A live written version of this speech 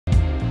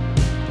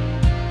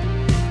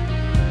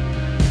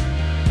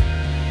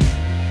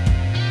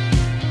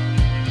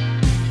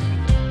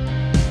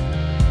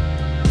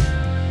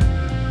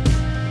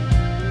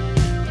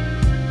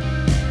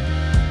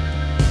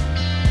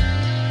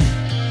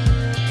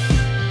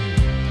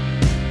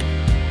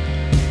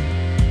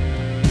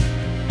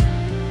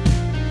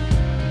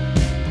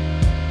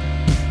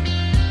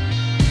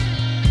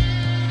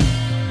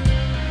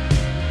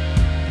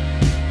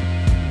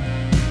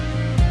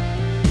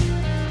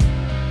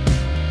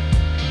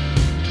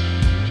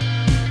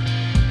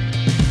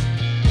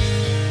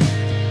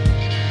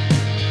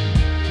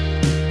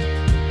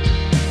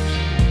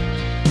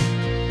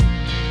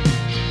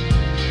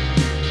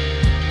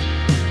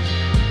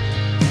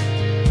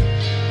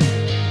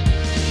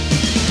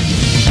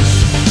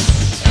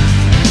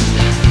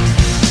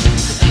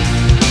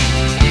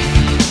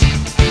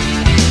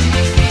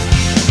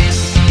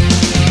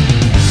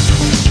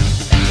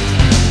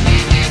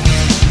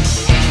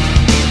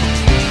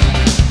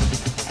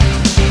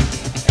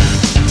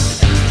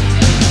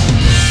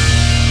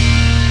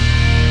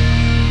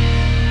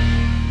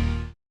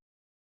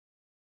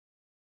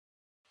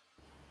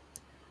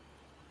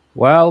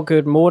Well,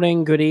 good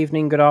morning, good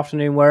evening, good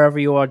afternoon, wherever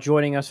you are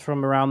joining us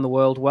from around the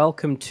world.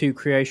 Welcome to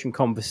Creation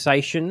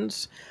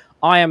Conversations.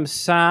 I am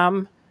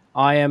Sam.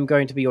 I am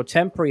going to be your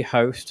temporary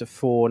host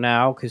for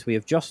now because we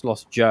have just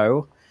lost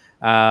Joe.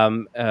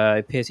 It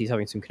appears he's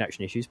having some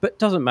connection issues, but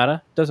doesn't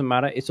matter. Doesn't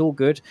matter. It's all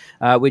good.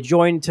 We're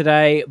joined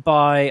today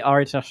by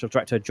our international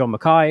director, John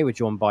Mackay. We're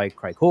joined by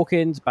Craig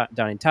Hawkins back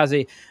down in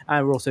Tassie,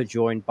 and we're also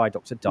joined by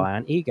Dr.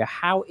 Diane Eager.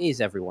 How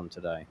is everyone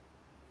today?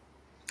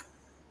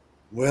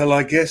 Well,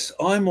 I guess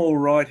I'm all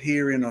right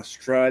here in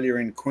Australia,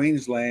 in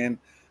Queensland,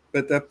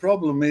 but the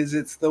problem is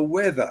it's the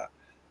weather.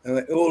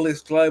 All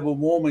this global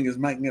warming is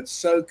making it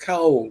so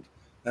cold.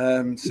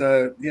 I'm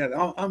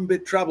a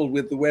bit troubled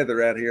with the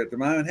weather out here at the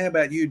moment. How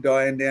about you,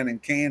 Diane, down in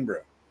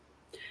Canberra?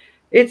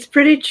 It's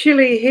pretty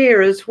chilly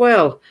here as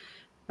well.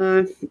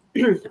 I mean,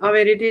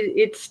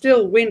 it's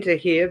still winter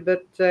here,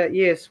 but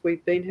yes,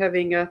 we've been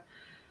having a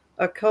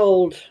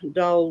cold,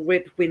 dull,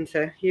 wet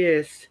winter,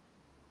 yes.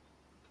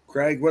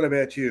 Craig, what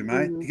about you,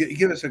 mate?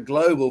 Give us a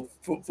global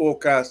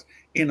forecast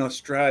in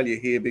Australia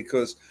here,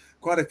 because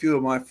quite a few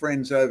of my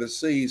friends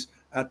overseas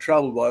are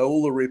troubled by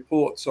all the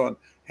reports on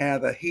how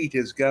the heat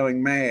is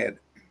going mad.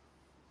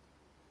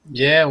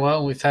 Yeah,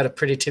 well, we've had a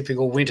pretty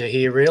typical winter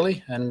here,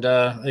 really, and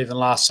even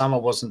last summer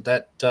wasn't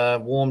that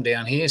warm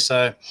down here,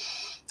 so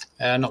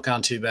not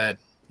going too bad,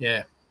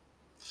 yeah.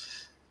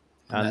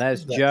 And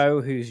there's Joe,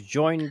 who's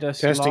joined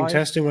us. Testing, live.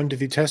 testing, 1, 2,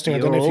 3, testing. You're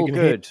I don't know if you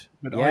can hear,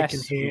 but yes. I can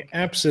hear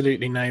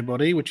absolutely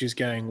nobody, which is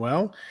going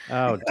well.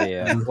 Oh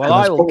dear. Well,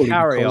 I will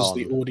carry on.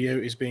 The audio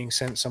is being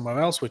sent somewhere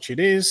else, which it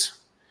is.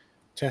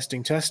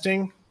 Testing,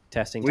 testing.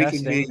 Testing, we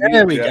testing. Can hear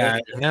there we go.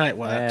 Now it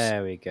works.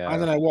 There we go. I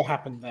don't know what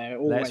happened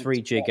there. Let's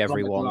rejig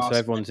everyone so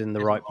everyone's in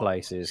the right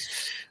places.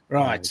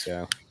 Right.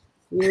 There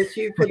Yes,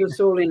 you put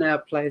us all in our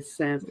place,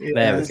 Sam.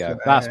 There we go.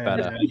 That's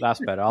better. That's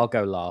better. I'll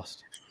go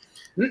last.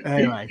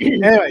 Anyway,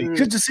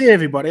 good to see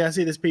everybody. I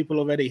see there's people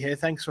already here.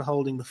 Thanks for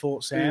holding the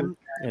fort, Sam.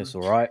 It's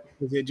all right.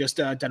 It just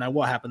I don't know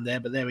what happened there,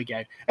 but there we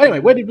go. Anyway,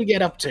 where did we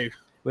get up to?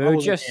 We were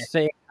just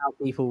seeing how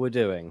people were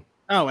doing.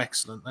 Oh,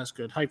 excellent. That's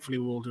good. Hopefully,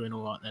 we're all doing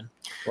all right then.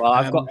 Well,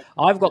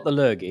 I've got the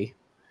lurgy,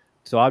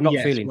 so I'm not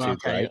feeling too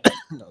great.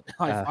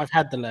 I've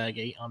had the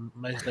lurgy. I'm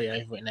mostly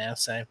over it now,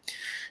 so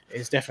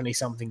it's definitely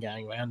something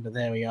going around. But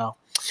there we are.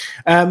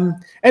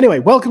 Anyway,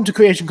 welcome to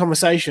Creation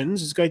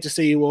Conversations. It's great to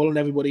see you all and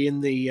everybody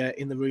in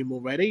the room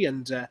already.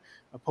 And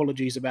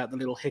apologies about the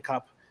little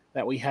hiccup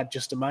that we had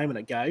just a moment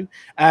ago.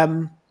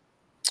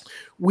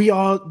 We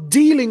are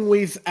dealing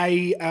with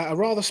a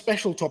rather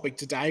special topic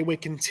today. We're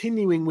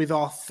continuing with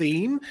our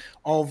theme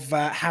of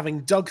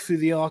having dug through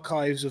the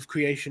archives of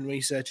creation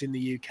research in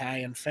the UK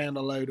and found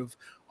a load of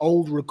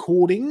old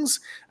recordings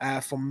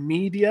from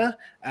media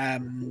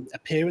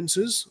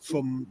appearances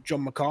from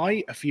John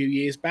Mackay a few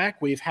years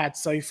back. We've had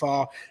so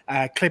far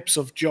clips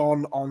of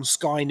John on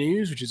Sky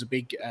News, which is a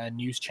big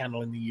news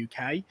channel in the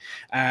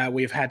UK.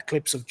 We've had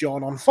clips of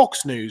John on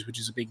Fox News, which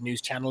is a big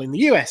news channel in the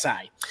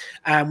USA.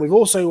 And we've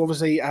also,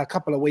 obviously, a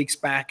couple of weeks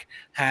back,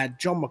 had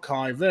John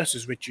Mackay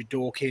versus Richard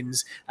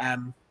Dawkins.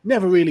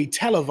 Never really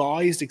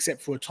televised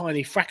except for a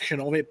tiny fraction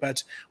of it,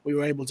 but we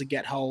were able to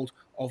get hold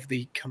of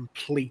the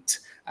complete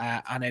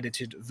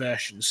unedited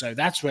version. So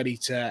that's ready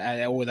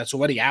to, or that's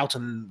already out,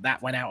 and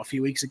that went out a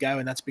few weeks ago,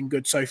 and that's been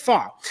good so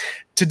far.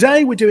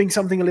 Today, we're doing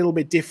something a little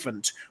bit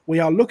different. We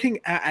are looking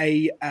at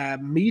a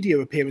media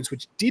appearance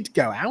which did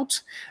go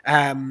out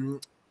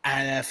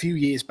a few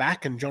years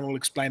back, and John will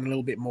explain a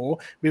little bit more.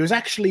 But it was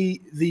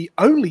actually the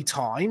only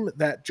time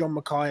that John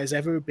Mackay has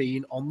ever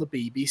been on the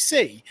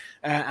BBC,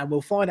 and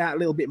we'll find out a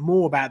little bit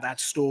more about that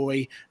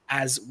story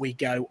as we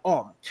go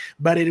on.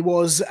 But it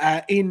was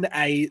in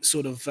a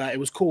sort of, it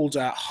was called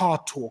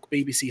Hard Talk,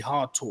 BBC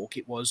Hard Talk.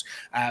 It was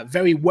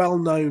very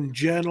well-known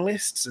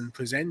journalists and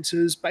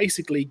presenters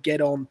basically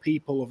get on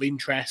people of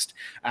interest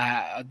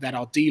that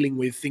are dealing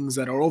with things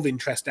that are of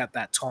interest at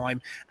that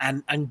time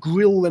and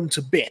grill them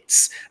to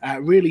bits,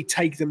 really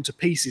take them to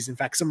pieces. In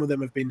fact, some of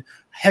them have been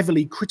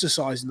heavily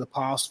criticized in the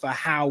past for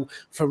how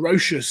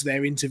ferocious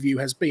their interview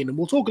has been. And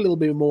we'll talk a little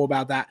bit more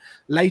about that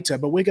later,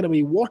 but we're going to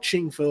be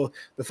watching for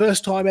the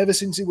first time ever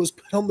since it was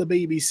put on the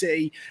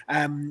BBC.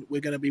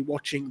 We're going to be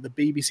watching the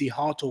BBC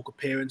Hard Talk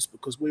appearance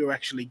because we were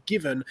actually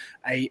given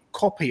a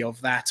copy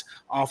of that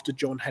after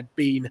John had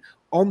been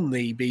on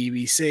the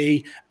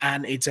BBC,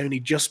 and it's only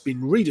just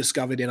been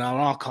rediscovered in our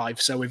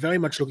archive. So we're very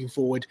much looking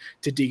forward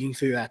to digging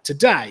through that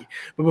today.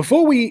 But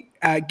before we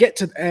get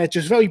to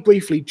just very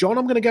briefly, John,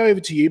 I'm going to go over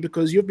to you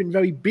because you've been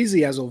very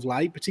busy as of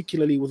late,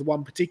 particularly with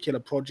one particular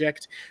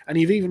project, and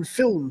you've even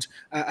filmed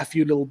a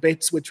few little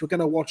bits, which we're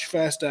going to watch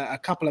first, a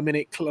couple of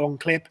minute long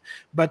clip.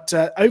 But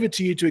over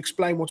to you to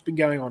explain what's been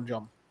going on,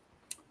 John.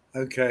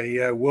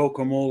 Okay,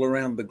 welcome all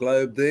around the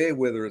globe there,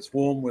 whether it's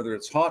warm, whether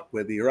it's hot,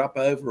 whether you're up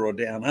over or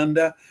down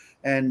under.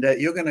 And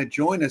you're going to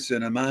join us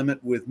in a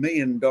moment with me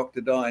and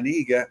Dr. Diane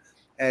Eager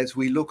as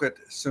we look at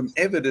some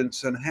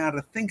evidence and how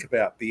to think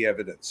about the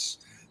evidence.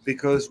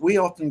 Because we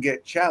often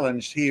get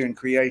challenged here in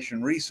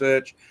creation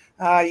research.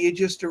 You're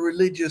just a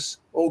religious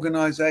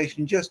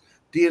organization just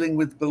dealing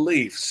with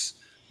beliefs.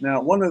 Now,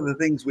 one of the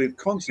things we've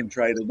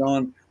concentrated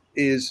on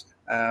is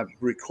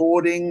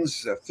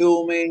recordings,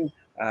 filming,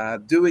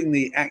 doing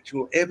the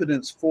actual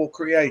evidence for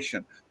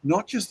creation,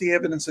 not just the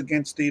evidence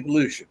against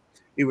evolution.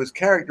 It was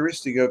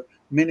characteristic of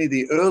many of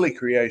the early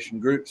creation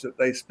groups that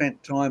they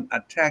spent time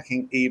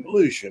attacking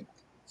evolution.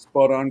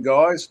 Spot on,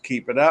 guys.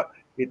 Keep it up.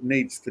 It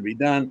needs to be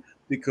done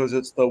because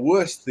it's the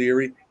worst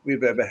theory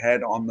we've ever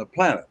had on the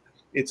planet.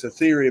 It's a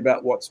theory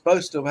about what's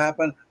supposed to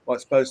happen,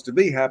 what's supposed to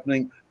be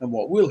happening, and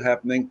what will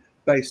happening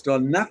based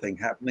on nothing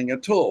happening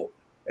at all,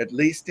 at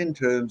least in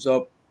terms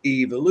of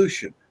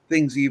evolution,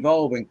 things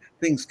evolving,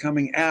 things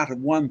coming out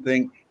of one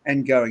thing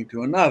and going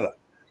to another.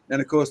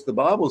 And of course, the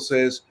Bible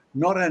says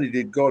not only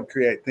did God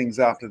create things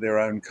after their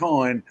own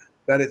kind,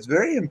 but it's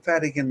very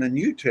emphatic in the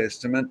New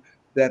Testament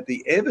that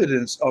the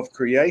evidence of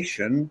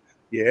creation,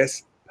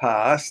 yes,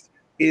 past,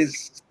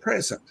 is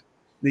present.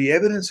 The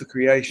evidence of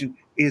creation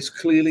is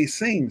clearly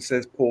seen,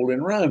 says Paul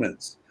in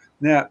Romans.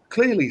 Now,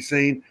 clearly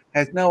seen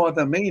has no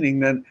other meaning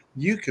than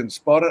you can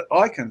spot it,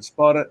 I can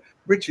spot it,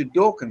 Richard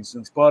Dawkins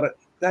can spot it,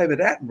 David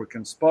Attenborough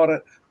can spot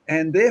it,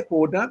 and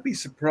therefore don't be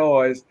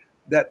surprised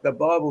that the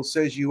Bible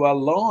says you are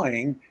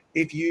lying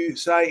if you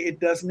say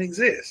it doesn't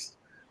exist.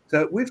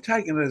 So we've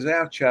taken it as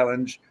our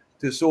challenge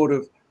to sort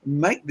of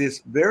make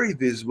this very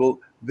visible,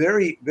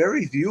 very,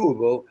 very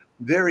viewable,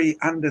 very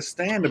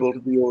understandable to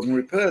the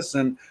ordinary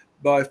person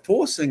by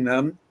forcing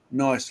them,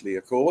 nicely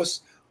of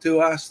course,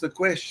 to ask the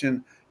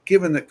question,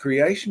 given that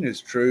creation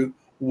is true,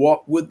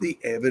 what would the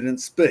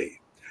evidence be?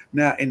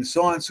 Now, in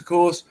science, of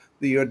course,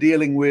 you're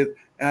dealing with,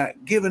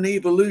 given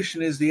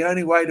evolution is the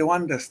only way to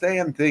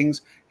understand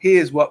things,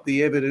 here's what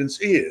the evidence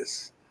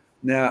is.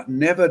 Now,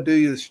 never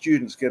do the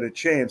students get a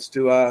chance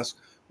to ask,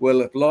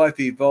 well, if life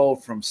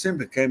evolved from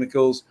simple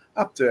chemicals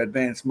up to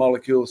advanced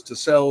molecules to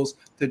cells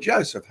to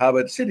Joseph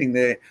Hubbard sitting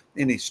there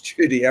in his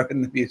studio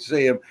in the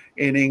museum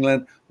in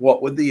England,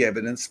 what would the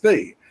evidence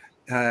be?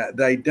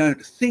 They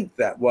don't think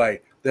that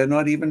way. They're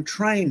not even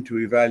trained to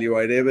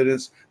evaluate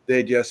evidence.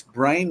 They're just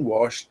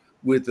brainwashed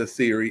with the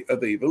theory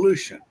of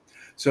evolution.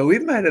 So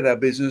we've made it our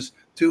business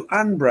to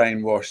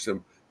unbrainwash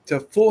them, to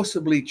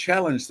forcibly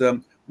challenge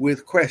them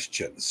with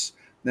questions.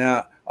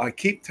 Now, I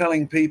keep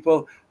telling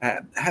people,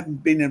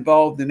 haven't been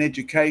involved in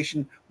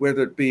education,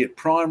 whether it be at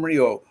primary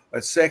or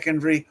at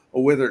secondary,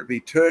 or whether it be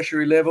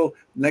tertiary level,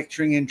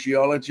 lecturing in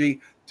geology,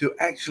 to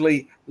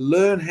actually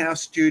learn how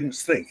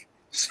students think.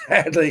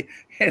 Sadly,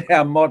 in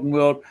our modern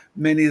world,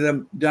 many of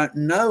them don't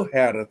know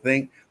how to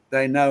think.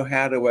 They know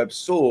how to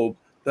absorb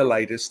the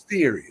latest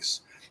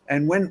theories.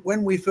 And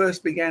when we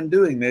first began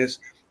doing this,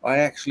 I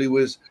actually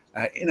was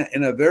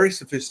in a very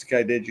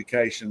sophisticated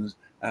education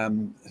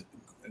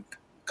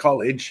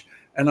college,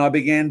 and I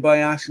began by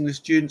asking the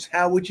students,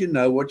 how would you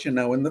know what you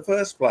know in the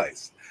first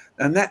place?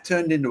 And that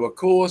turned into a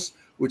course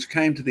which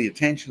came to the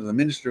attention of the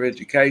Minister of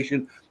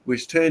Education,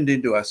 which turned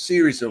into a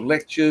series of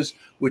lectures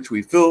which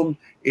we filmed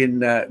in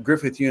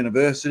Griffith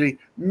University,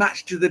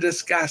 much to the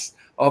disgust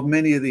of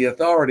many of the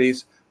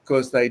authorities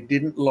because they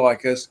didn't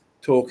like us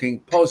talking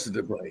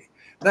positively.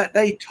 That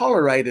they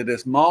tolerated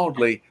us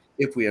mildly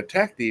if we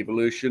attacked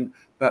evolution,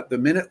 but the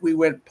minute we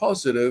went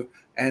positive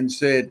and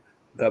said,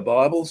 the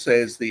Bible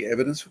says the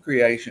evidence for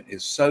creation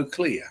is so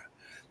clear.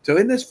 So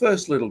in this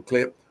first little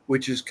clip,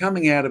 which is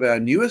coming out of our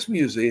newest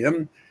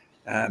museum,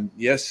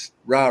 yes,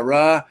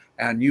 rah,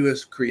 our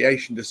newest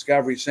Creation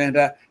Discovery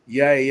Centre,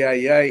 yay,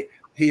 yay, yay,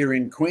 here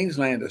in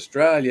Queensland,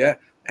 Australia.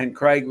 And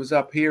Craig was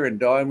up here and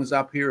Diane was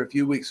up here a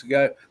few weeks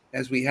ago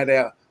as we had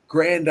our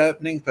grand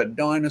opening for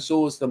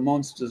Dinosaurs, the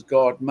Monsters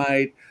God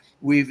Made.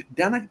 We've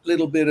done a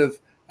little bit of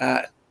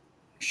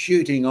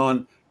shooting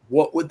on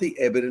what would the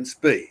evidence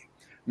be.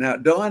 Now,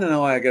 Diane and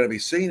I are going to be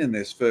seen in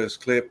this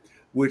first clip,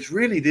 which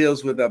really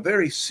deals with a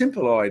very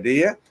simple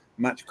idea,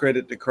 much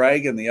credit to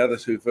Craig and the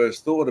others who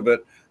first thought of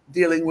it,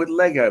 dealing with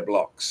Lego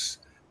blocks,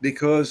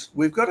 because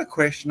we've got a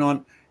question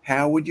on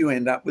how would you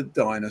end up with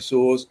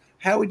dinosaurs?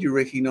 How would you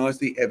recognize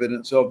the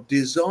evidence of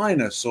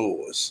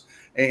designosaurs?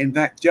 In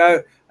fact,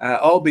 Joe,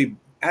 I'll be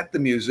at the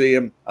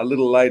museum a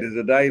little later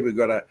today. We've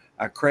got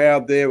a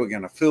crowd there. We're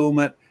going to film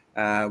it.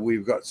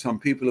 We've got some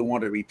people who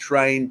want to be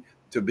trained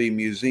to be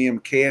museum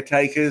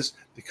caretakers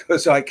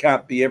because I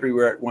can't be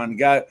everywhere at one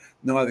go,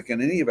 neither can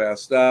any of our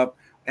staff.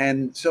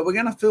 And so we're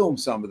going to film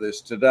some of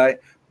this today.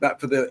 But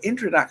for the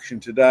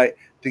introduction today,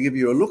 to give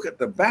you a look at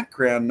the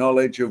background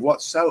knowledge of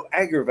what so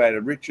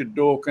aggravated Richard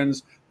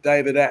Dawkins,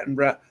 David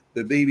Attenborough,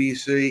 the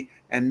BBC,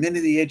 and many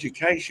of the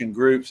education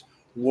groups,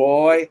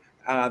 why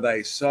are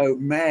they so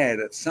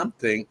mad at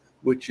something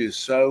which is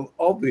so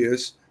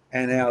obvious?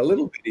 And our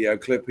little video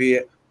clip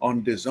here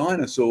on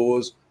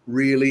Designosaurs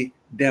really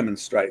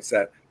demonstrates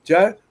that.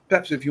 Joe,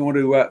 perhaps if you want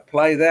to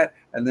play that,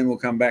 and then we'll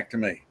come back to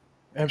me.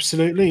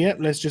 Absolutely, yep.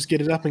 Let's just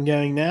get it up and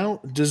going now.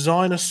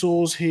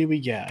 Designosaurs, here we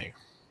go.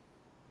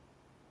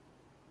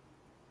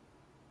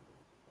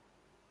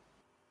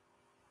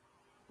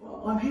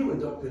 Well, I'm here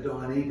with Dr.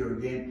 Diane Eager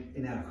again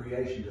in our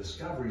Creation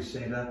Discovery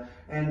Centre,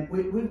 and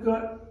we've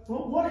got,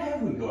 well, what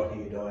have we got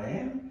here,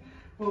 Diane?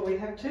 Well, we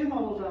have two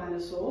model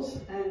dinosaurs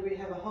and we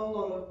have a whole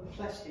lot of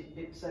plastic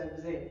bits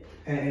over there.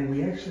 And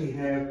we actually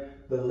have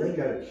the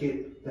Lego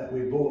kit that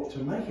we bought to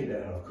make it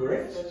out of,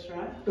 correct? That's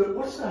right. But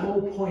what's the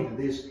whole point of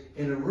this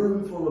in a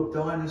room full of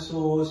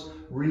dinosaurs,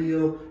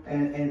 real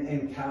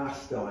and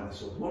cast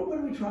dinosaurs? What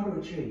are we trying to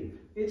achieve?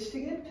 It's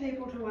to get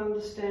people to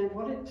understand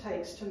what it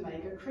takes to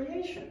make a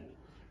creation.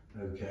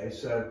 Okay,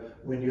 so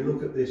when you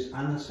look at this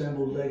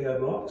unassembled Lego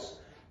box,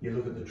 you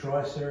look at the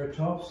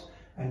Triceratops,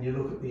 and you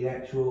look at the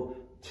actual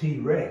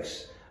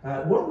T-Rex,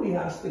 what do we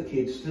ask the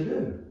kids to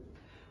do?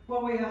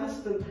 Well, we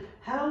asked them,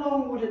 how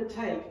long would it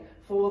take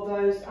for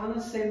those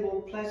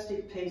unassembled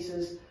plastic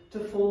pieces to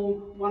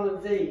form one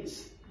of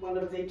these? One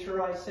of the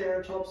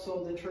Triceratops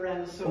or the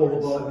Tyrannosaurus?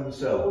 All by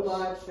themselves? All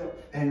by itself.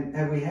 And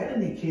have we had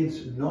any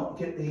kids not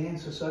get the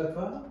answer so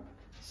far?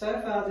 So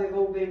far, they've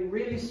all been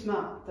really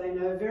smart. They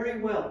know very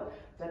well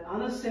that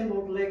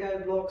unassembled Lego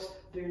blocks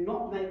do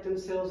not make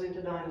themselves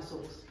into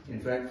dinosaurs. In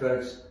fact,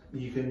 folks,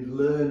 you can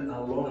learn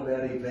a lot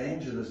about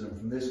evangelism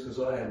from this, because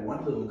I had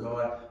one little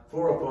guy,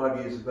 4 or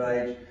 5 years of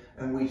age,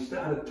 and we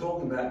started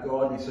talking about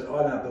God, and he said,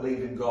 I don't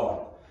believe in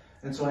God.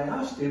 And so I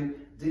asked him,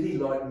 did he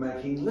like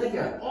making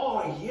Lego?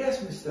 Oh,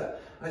 yes, mister.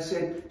 I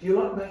said, do you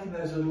like making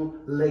those little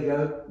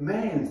Lego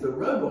mans, the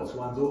robots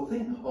ones or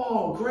thing?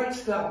 Oh, great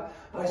stuff.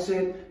 I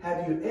said,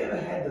 have you ever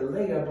had the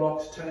Lego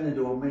blocks turn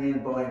into a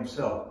man by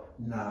himself?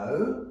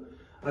 No.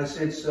 I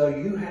said, so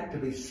you had to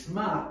be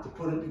smart to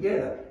put it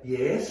together?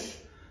 Yes.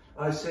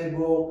 I said,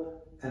 well,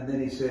 and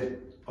then he said,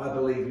 I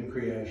believe in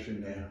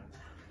creation now.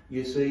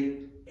 You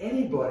see,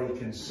 anybody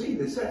can see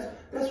this.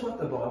 That's what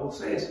the Bible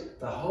says.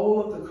 The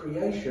whole of the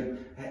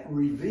creation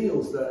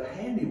reveals the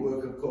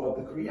handiwork of God,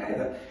 the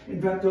Creator.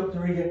 In fact, Dr.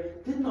 Riga,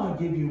 didn't I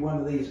give you one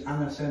of these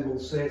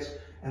unassembled sets,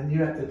 and you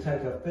have to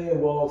take a fair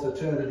while to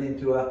turn it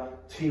into a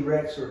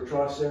T-Rex or a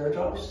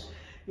Triceratops?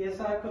 Yes,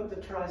 I put the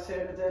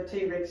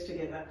T-Rex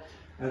together.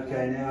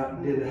 Okay, now,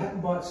 did it happen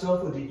by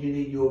itself, or did you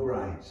need your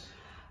brains?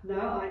 No,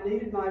 I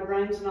needed my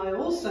brains, and I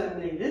also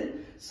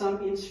needed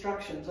some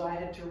instructions. I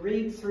had to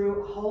read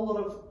through a whole lot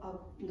of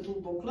a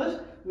little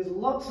booklet with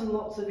lots and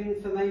lots of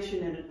information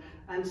in it,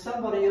 and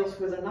somebody else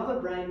with another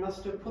brain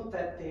must have put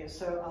that there.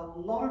 So a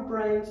lot of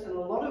brains and a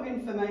lot of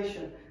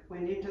information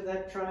went into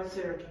that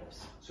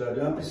Triceratops. So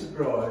don't be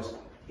surprised,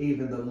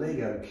 even the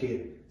Lego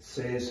kit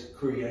says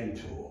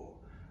Creator.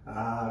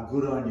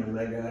 Good on you,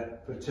 Lego,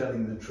 for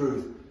telling the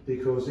truth,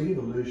 because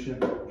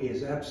evolution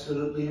is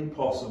absolutely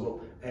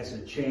impossible as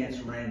a chance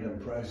random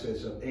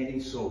process of any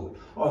sort.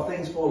 Oh,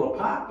 things fall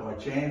apart by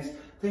chance,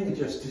 things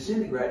just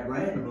disintegrate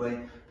randomly,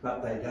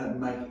 but they don't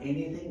make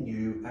anything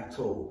new at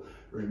all.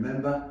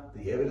 Remember,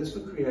 the evidence for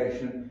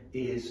creation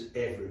is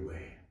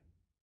everywhere.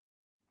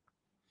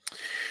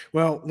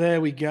 Well,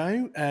 there we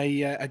go.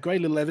 A great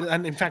little evidence,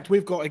 and in fact,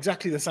 we've got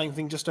exactly the same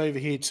thing just over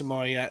here to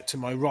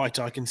my right.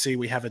 I can see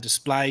we have a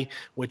display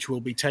which we'll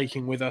be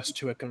taking with us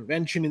to a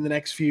convention in the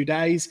next few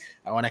days,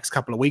 or next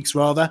couple of weeks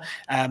rather,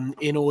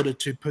 in order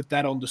to put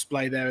that on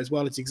display there as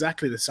well. It's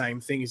exactly the same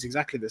thing. It's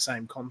exactly the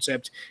same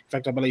concept. In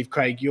fact, I believe,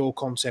 Craig, your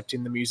concept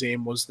in the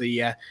museum was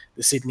the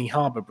Sydney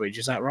Harbour Bridge.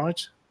 Is that right?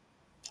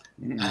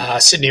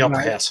 Sydney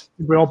Opera House.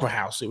 Opera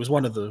House. It was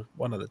one of the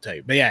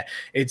two. But yeah,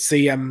 it's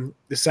the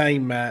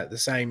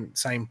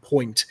same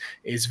point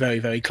is very,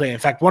 very clear. In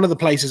fact, one of the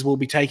places we'll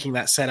be taking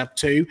that setup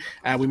to,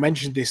 we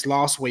mentioned this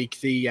last week,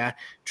 the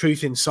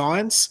Truth in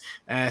Science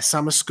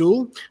summer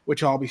school,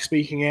 which I'll be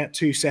speaking at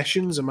 2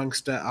 sessions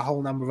amongst a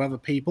whole number of other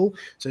people.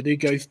 So do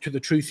go to the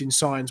Truth in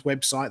Science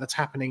website. That's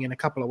happening in a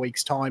couple of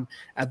weeks' time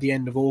at the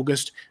end of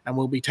August, and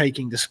we'll be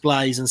taking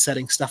displays and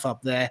setting stuff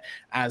up there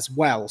as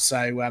well.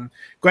 So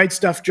great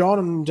stuff, John,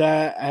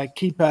 and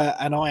keep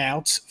an eye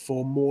out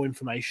for more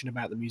information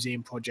about the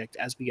museum project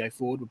as we go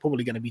forward. We're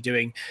probably going to be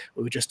doing,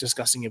 we were just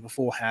discussing it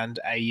beforehand,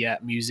 a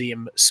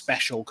museum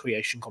special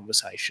Creation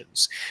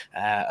Conversations,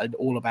 and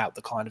all about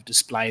the kind of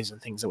displays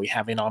and things that we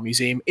have in our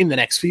museum in the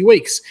next few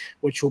weeks,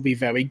 which will be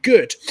very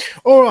good.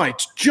 All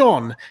right,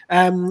 John,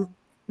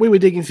 we were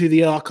digging through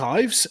the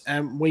archives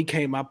and we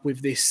came up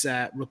with this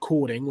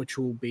recording, which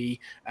will be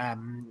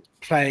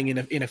playing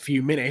in a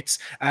few minutes.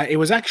 It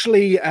was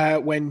actually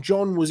when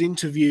John was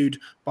interviewed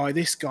by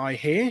this guy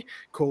here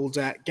called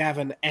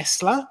Gavin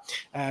Esler.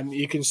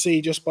 You can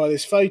see just by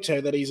this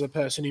photo that he's a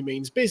person who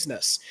means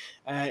business.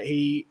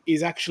 He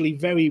is actually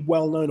very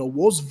well known, or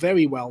was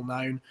very well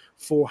known,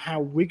 for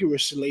how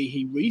rigorously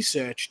he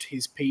researched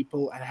his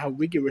people and how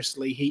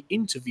rigorously he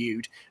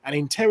interviewed and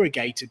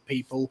interrogated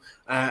people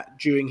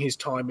during his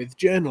time with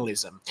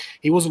journalism.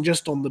 He wasn't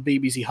just on the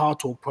BBC Hard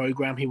Talk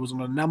programme, he was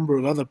on a number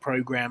of other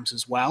programmes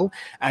as well.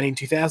 And in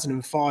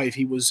 2005,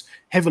 he was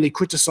heavily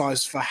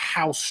criticised for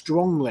how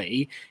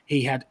strongly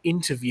he had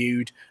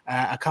interviewed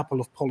a couple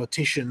of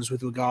politicians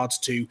with regards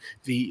to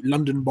the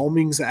London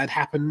bombings that had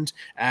happened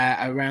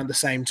around the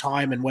same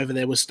time, and whether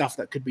there was stuff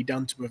that could be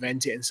done to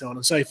prevent it, and so on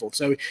and so forth.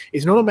 So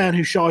he's not a man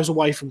who shies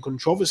away from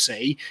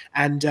controversy,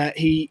 and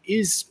he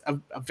is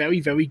a very,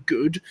 very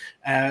good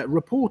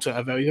reporter,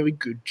 a very, very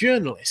good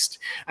journalist.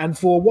 And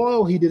for a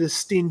while, he did a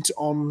stint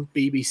on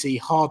BBC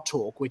Hard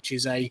Talk, which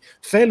is a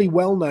fairly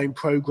well-known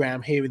programme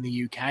program here in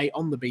the UK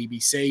on the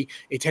BBC.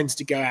 It tends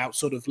to go out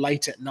sort of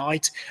late at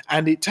night,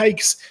 and it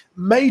takes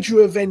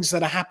major events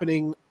that are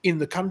happening in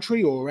the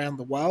country or around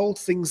the world,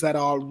 things that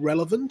are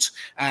relevant.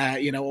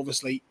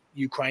 Obviously,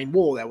 Ukraine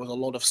war. There was a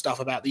lot of stuff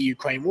about the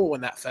Ukraine war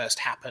when that first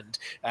happened.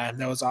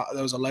 There was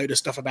a load of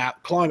stuff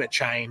about climate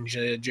change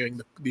during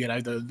the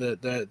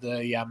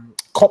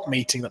COP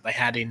meeting that they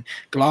had in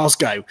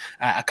Glasgow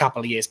a couple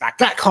of years back.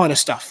 That kind of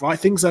stuff, right?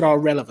 Things that are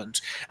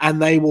relevant,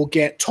 and they will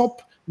get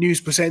top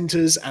news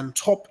presenters and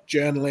top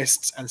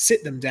journalists and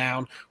sit them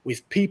down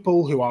with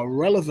people who are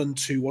relevant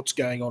to what's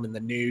going on in the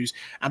news.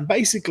 And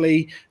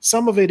basically,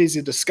 some of it is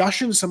a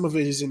discussion, some of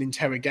it is an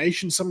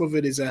interrogation, some of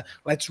it is a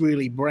let's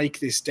really break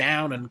this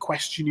down and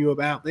question you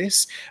about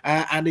this.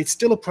 And it's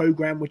still a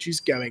program which is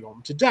going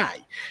on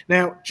today.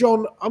 Now,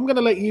 John, I'm going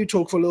to let you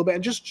talk for a little bit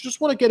and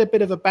just want to get a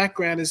bit of a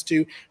background as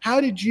to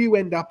how did you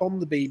end up on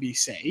the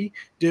BBC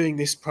doing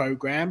this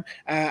program,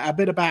 a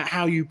bit about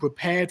how you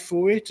prepared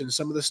for it and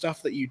some of the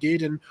stuff that you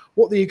did, and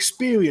what the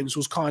experience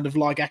was kind of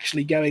like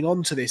actually going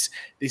on to this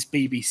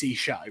BBC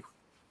show.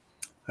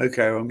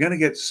 Okay, well, I'm going to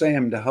get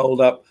Sam to hold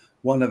up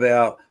one of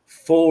our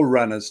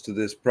forerunners to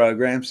this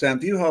program. Sam,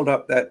 if you hold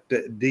up that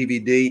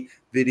DVD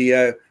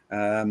video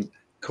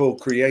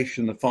called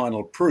Creation, the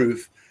Final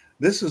Proof,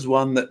 this is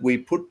one that we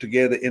put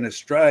together in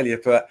Australia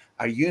for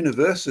a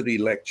university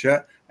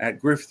lecture at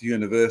Griffith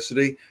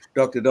University.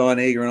 Dr. Diane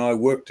Eager and I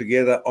worked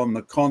together on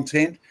the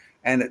content,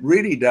 and it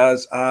really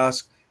does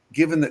ask,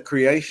 given that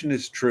creation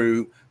is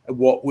true,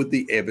 what would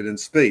the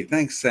evidence be?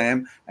 Thanks,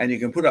 Sam. And you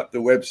can put up the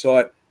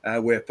website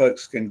where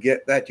folks can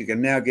get that. You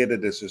can now get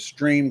it as a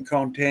stream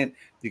content.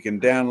 You can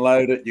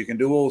download it. You can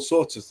do all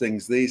sorts of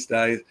things these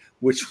days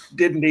which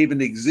didn't even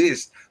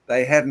exist.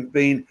 They hadn't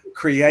been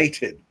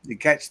created. You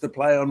catch the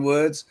play on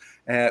words?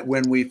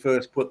 When we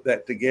first put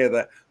that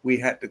together, we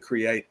had to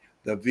create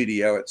the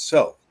video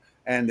itself.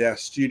 And our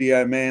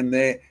studio man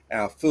there,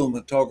 our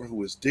cinematographer,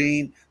 was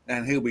Dean,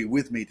 and he'll be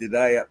with me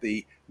today at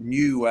the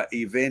new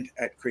event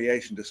at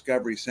Creation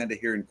Discovery Centre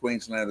here in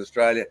Queensland,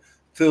 Australia,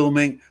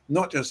 filming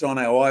not just on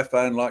our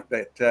iPhone like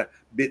that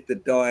bit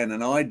that Diane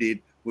and I did,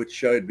 which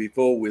showed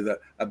before with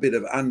a bit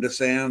of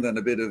undersound and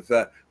a bit of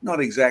not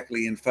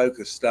exactly in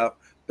focus stuff,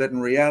 but in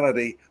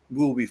reality,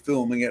 we'll be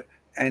filming it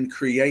and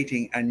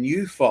creating a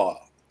new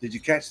file. Did you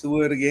catch the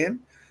word again?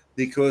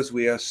 Because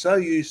we are so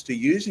used to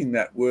using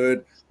that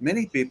word,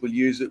 many people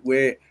use it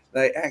where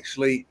they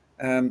actually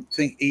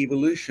think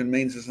evolution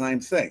means the same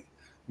thing.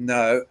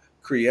 No,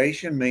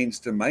 creation means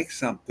to make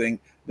something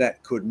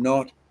that could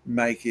not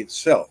make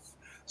itself.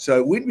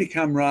 So we'd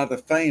become rather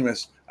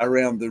famous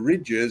around the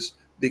ridges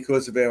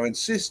because of our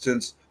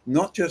insistence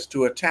not just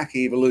to attack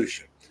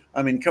evolution.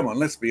 I mean, come on,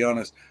 let's be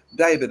honest.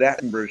 David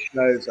Attenborough's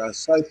shows are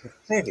so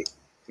pathetic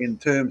in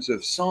terms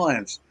of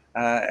science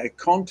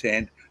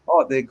content.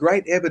 Oh, they're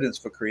great evidence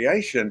for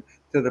creation,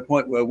 to the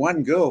point where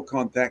one girl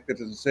contacted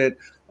us and said,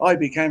 I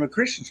became a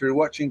Christian through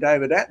watching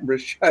David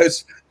Attenborough's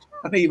shows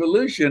on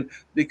evolution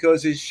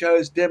because his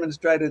shows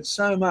demonstrated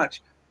so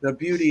much the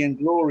beauty and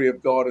glory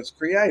of God as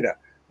creator.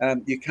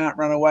 You can't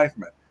run away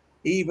from it.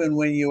 Even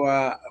when you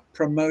are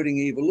promoting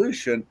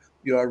evolution,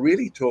 you are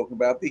really talking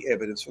about the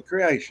evidence for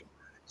creation.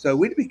 So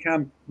we'd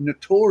become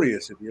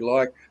notorious, if you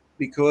like,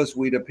 because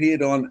we'd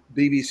appeared on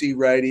BBC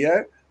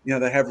Radio. You know,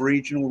 they have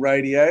regional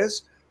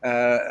radios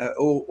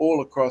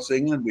all across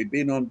England. We'd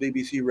been on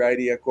BBC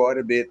Radio quite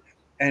a bit,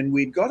 and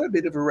we'd got a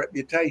bit of a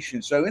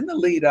reputation. So in the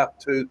lead up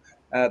to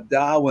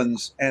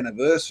Darwin's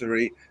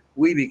anniversary,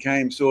 we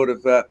became sort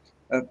of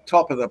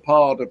top of the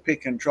pile to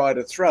pick and try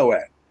to throw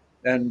at.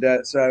 And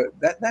so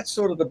that's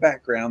sort of the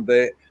background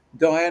there.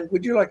 Diane,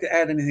 would you like to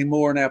add anything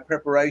more in our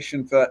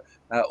preparation for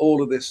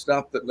all of this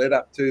stuff that led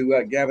up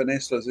to Gavin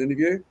Esler's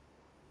interview?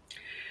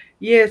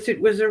 Yes, it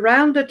was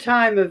around the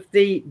time of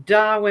the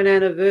Darwin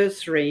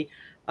anniversary.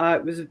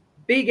 It was a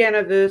big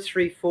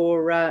anniversary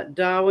for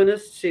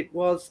Darwinists. It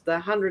was the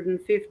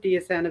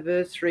 150th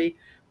anniversary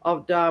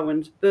of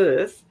Darwin's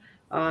birth.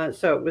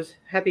 So it was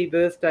happy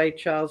birthday,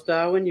 Charles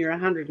Darwin, you're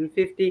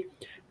 150.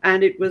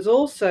 And it was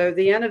also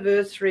the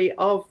anniversary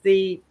of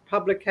the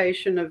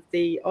publication of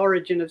The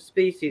Origin of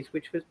Species,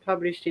 which was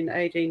published in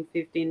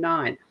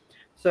 1859.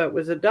 So it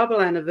was a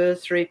double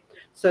anniversary.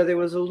 So there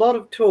was a lot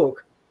of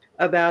talk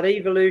about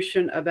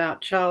evolution, about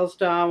Charles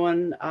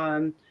Darwin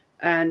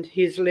and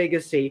his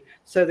legacy.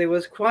 So there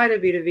was quite a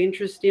bit of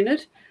interest in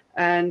it.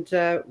 And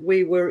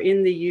we were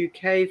in the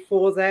UK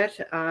for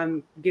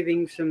that,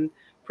 giving some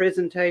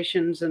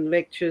presentations and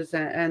lectures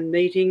and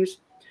meetings.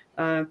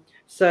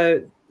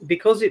 So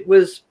because it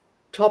was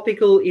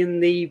topical in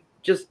the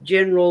just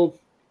general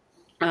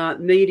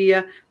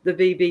media, the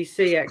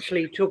BBC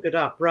actually took it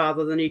up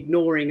rather than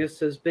ignoring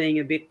us as being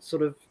a bit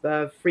sort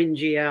of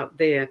fringy out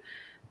there.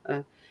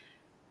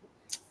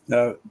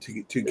 Now,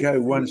 to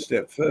go one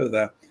step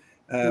further,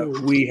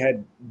 we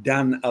had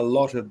done a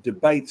lot of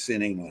debates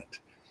in England.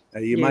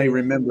 You may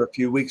remember a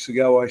few weeks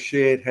ago I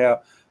shared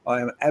how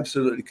I am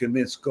absolutely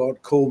convinced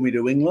God called me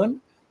to England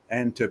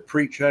and to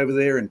preach over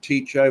there and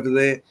teach over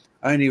there.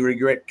 I only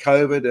regret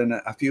COVID and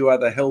a few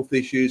other health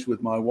issues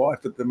with my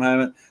wife at the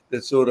moment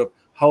that sort of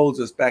holds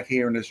us back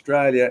here in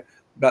Australia.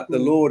 But the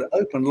Lord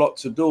opened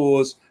lots of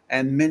doors,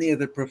 and many of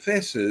the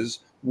professors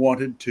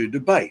wanted to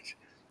debate.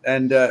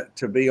 And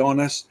to be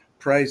honest,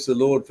 praise the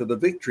Lord for the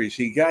victories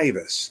he gave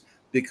us,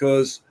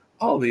 because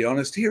I'll be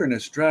honest, here in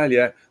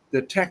Australia,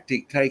 the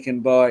tactic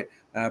taken by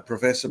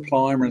Professor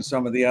Plimer and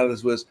some of the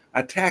others was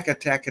attack,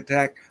 attack,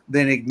 attack,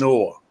 then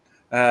ignore.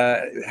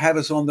 Have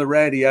us on the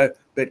radio,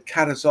 but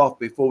cut us off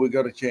before we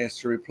got a chance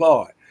to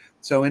reply.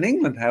 So in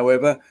England,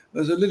 however,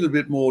 there's a little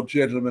bit more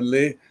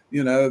gentlemanly,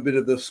 you know, a bit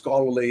of the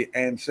scholarly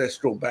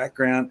ancestral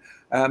background.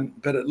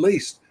 But at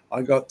least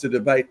I got to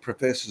debate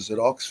professors at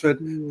Oxford,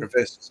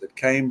 professors at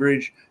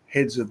Cambridge,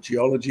 heads of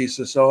geology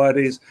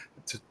societies,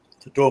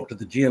 to talk to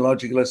the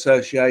Geological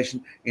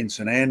Association in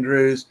St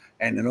Andrews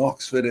and in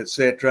Oxford,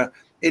 etc.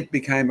 It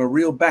became a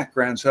real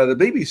background. So the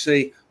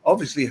BBC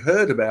obviously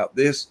heard about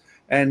this.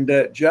 And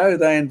Joe,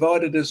 they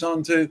invited us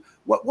on to,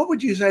 what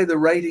would you say the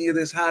rating of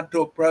this Hard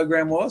Talk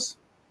program was?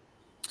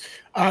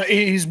 It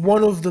is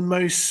one of the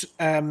most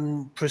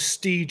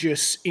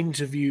prestigious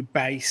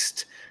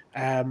interview-based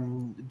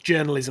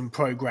journalism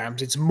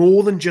programs. It's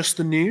more than just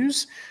the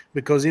news,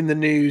 because in the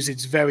news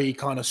it's very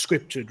kind of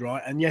scripted,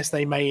 right? And yes,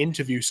 they may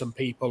interview some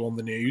people on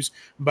the news,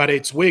 but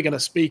it's, we're going to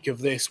speak of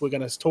this, we're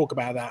going to talk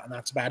about that, and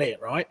that's about it,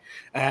 right?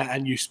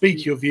 And you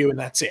speak your view and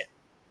that's it.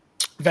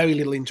 Very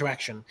little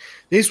interaction.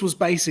 This was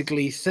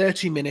basically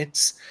 30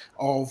 minutes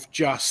of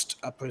just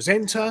a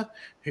presenter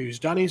who's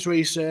done his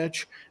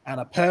research and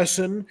a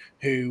person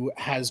who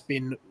has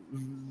been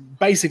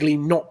basically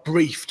not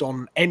briefed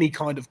on any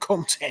kind of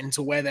content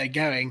or where they're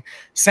going,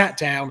 sat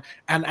down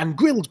and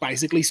grilled,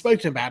 basically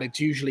spoken about it. It's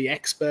usually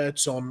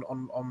experts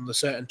on the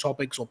certain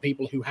topics, or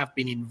people who have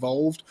been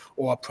involved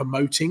or are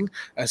promoting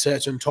a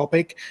certain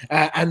topic.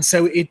 And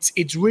so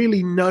it's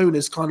really known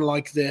as kind of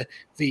like the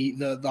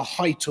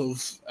height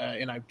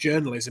of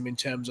journalism in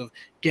terms of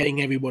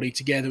getting everybody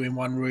together in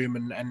one room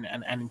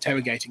and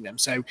interrogating them.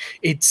 So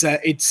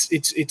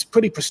it's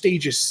pretty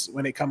prestigious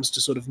when it comes to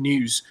sort of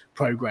news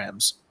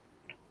programs.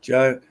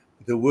 Joe,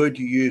 the word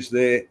you used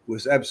there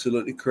was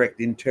absolutely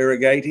correct,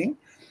 interrogating.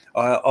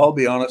 I'll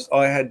be honest,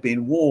 I had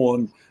been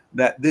warned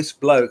that this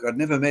bloke, I'd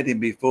never met him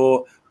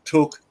before,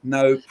 took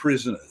no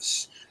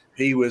prisoners.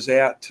 He was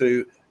out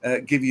to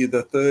give you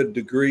the third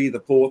degree,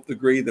 the fourth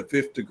degree, the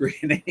fifth degree,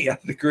 and any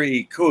other degree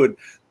he could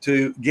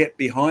to get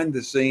behind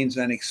the scenes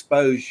and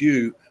expose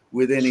you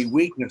with any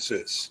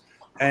weaknesses.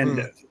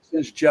 And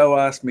since Joe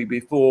asked me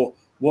before,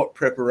 what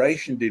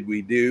preparation did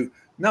we do?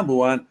 Number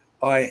one,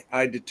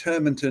 I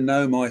determined to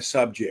know my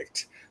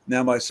subject.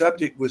 Now, my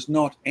subject was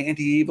not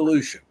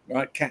anti-evolution,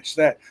 right? Catch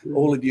that.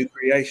 All of you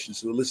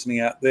creationists who are listening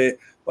out there,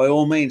 by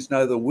all means,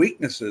 know the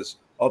weaknesses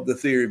of the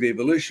theory of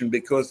evolution,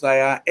 because they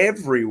are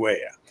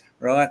everywhere,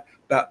 right?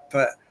 But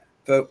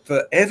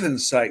for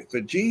Evan's sake,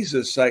 for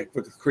Jesus' sake,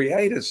 for the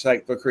Creator's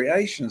sake, for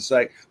creation's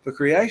sake, for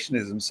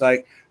creationism's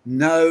sake,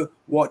 know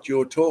what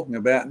you're talking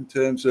about in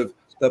terms of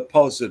the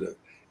positive.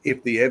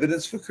 If the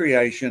evidence for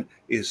creation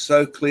is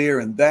so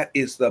clear, and that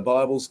is the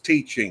Bible's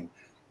teaching,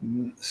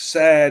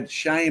 sad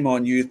shame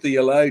on you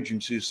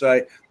theologians who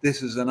say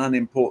this is an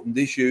unimportant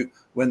issue,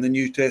 when the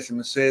New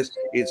Testament says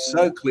it's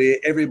so clear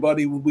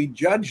everybody will be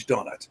judged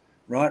on it,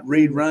 right?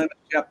 Read Romans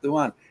chapter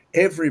 1.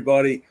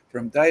 Everybody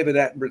from David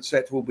Attenborough,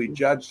 etc., will be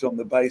judged on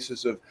the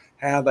basis of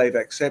how they've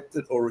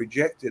accepted or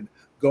rejected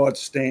God's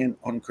stand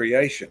on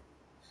creation.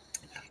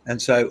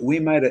 And so we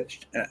made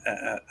it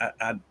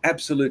an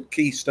absolute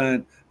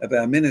keystone of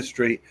our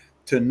ministry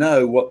to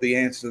know what the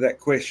answer to that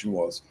question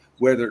was,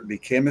 whether it be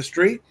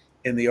chemistry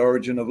in the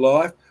origin of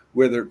life,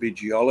 whether it be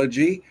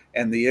geology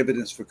and the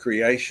evidence for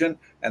creation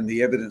and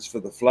the evidence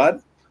for the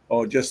flood,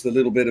 or just a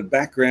little bit of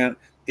background.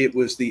 It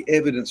was the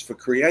evidence for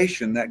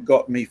creation that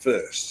got me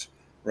first,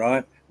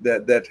 right?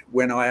 That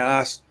when I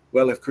asked,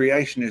 well, if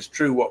creation is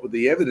true, what would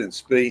the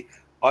evidence be?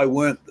 I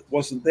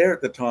wasn't there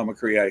at the time of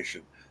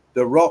creation.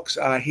 The rocks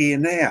are here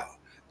now.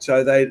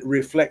 So they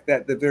reflect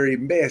at the very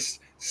best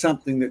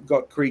something that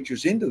got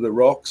creatures into the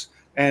rocks.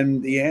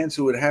 And the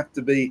answer would have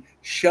to be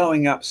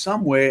showing up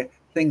somewhere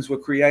things were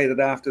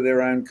created after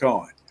their own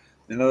kind.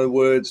 In other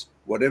words,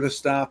 whatever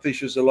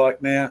starfishes are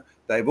like now,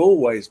 they've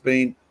always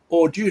been,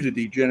 or due to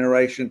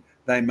degeneration,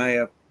 they may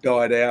have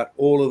died out,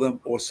 all of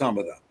them or some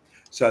of them.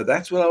 So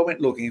that's what I went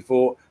looking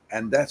for.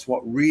 And that's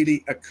what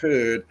really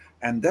occurred.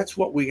 And that's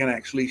what we can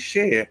actually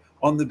share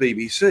on the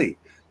BBC.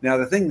 Now,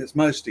 the thing that's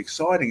most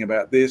exciting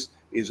about this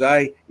is,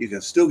 you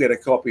can still get a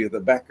copy of the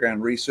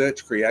background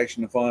research,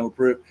 Creation and Final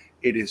Proof.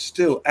 It is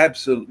still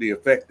absolutely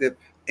effective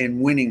in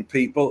winning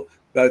people,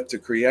 both to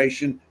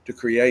creation, to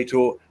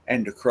Creator,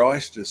 and to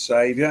Christ as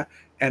Savior.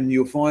 And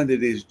you'll find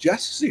it is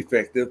just as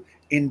effective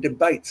in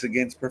debates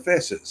against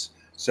professors.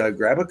 So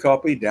grab a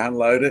copy,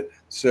 download it,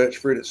 search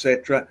for it,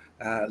 etc.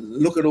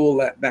 Look at all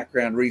that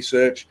background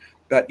research,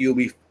 but you'll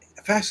be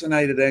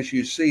fascinated as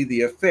you see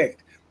the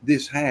effect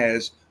this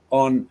has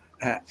on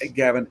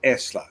Gavin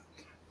Esler.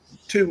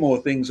 Two more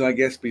things, I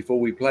guess, before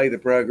we play the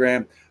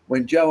program.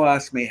 When Joe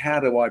asked me, how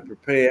do I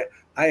prepare?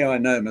 A, I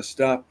know my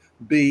stuff.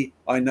 B,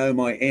 I know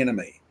my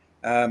enemy.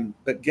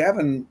 But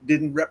Gavin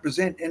didn't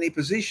represent any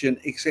position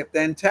except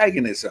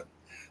antagonism.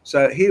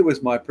 So here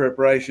was my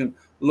preparation.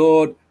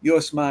 Lord,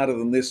 you're smarter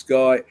than this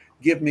guy.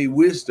 Give me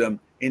wisdom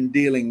in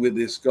dealing with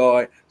this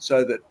guy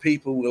so that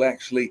people will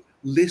actually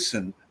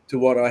listen to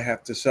what I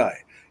have to say.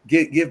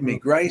 Give me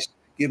grace,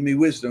 give me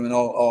wisdom, and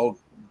I'll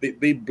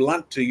be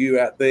blunt to you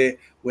out there.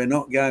 We're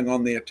not going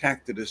on the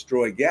attack to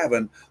destroy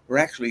Gavin. We're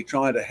actually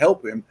trying to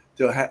help him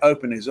to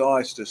open his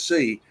eyes to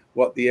see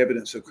what the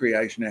evidence of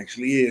creation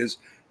actually is,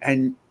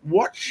 and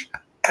watch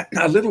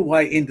a little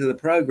way into the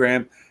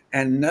program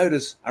and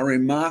notice a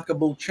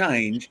remarkable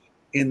change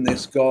in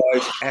this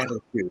guy's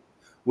attitude,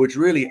 which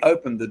really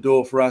opened the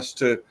door for us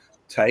to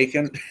take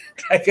it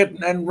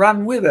and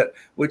run with it,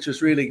 which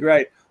is really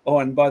great. Oh,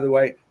 and by the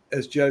way,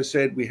 as Joe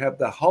said, we have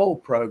the whole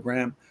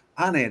program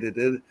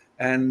unedited,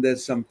 and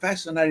there's some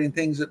fascinating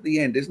things at the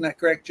end. Isn't that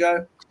correct,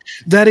 Joe?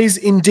 That is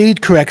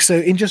indeed correct. So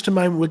in just a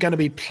moment, we're going to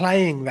be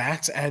playing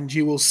that, and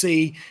you will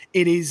see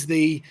it is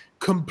the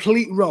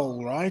complete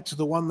roll, right?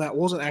 The one that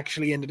wasn't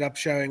actually ended up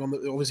showing on the,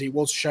 obviously it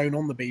was shown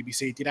on the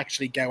BBC. It did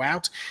actually go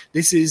out.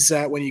 This is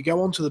when you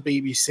go onto the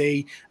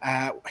BBC,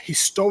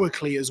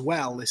 historically as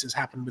well, this has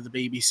happened with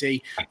the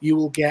BBC, you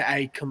will get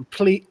a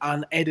complete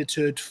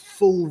unedited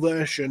full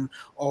version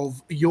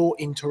of your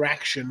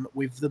interaction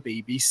with the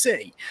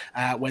BBC,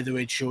 whether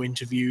it's you're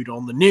interviewed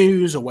on the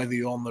news or whether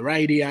you're on the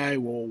radio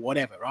or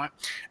whatever, right?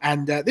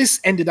 And this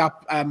ended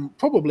up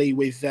probably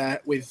with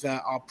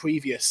our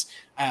previous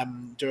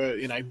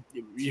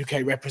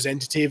UK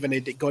representative, and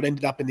it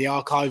ended up in the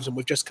archives, and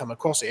we've just come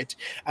across it.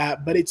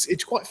 But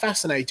it's quite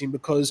fascinating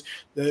because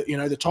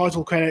the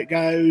title credit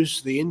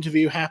goes, the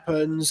interview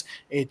happens,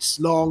 it's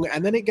long,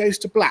 and then it goes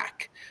to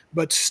black.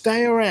 But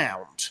stay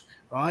around.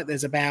 Right,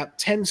 there's about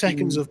 10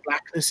 seconds of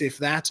blackness, if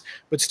that,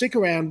 but stick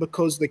around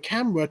because the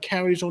camera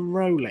carries on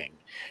rolling,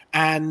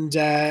 and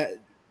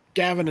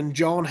Gavin and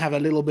John have a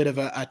little bit of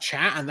a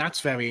chat, and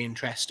that's very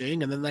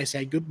interesting. And then they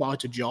say goodbye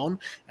to John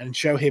and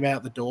show him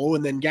out the door,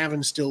 and then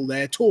Gavin's still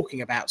there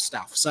talking about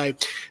stuff. So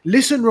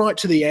listen right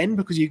to the end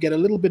because you get a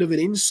little bit of an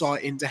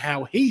insight into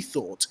how he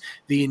thought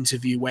the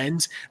interview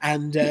went,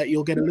 and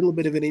you'll get a little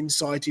bit of an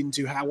insight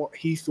into what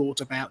he thought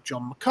about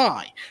John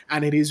Mackay.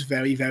 And it is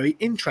very, very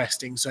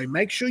interesting. So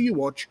make sure you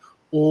watch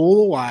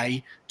all the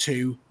way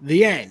to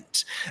the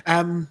end.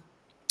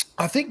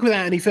 I think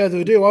without any further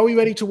ado, are we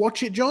ready to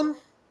watch it, John?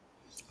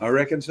 I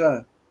reckon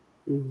so.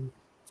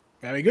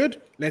 Very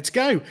good. Let's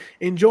go.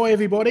 Enjoy,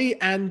 everybody.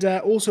 And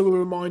also a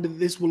reminder that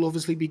this will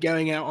obviously be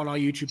going out on our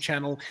YouTube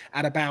channel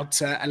at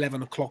about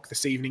 11 o'clock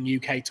this evening,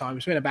 UK time.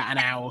 It's been about an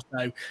hour or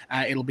so.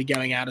 It'll be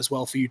going out as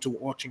well for you to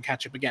watch and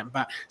catch up again.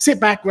 But sit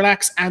back,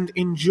 relax, and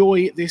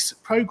enjoy this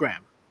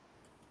program.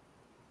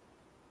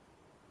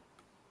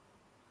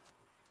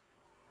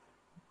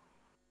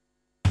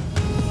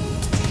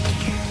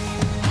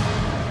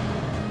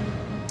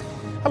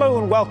 Hello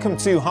and welcome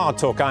to Hard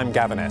Talk. I'm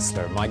Gavin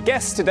Estler. My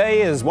guest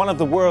today is one of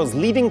the world's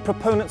leading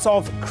proponents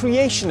of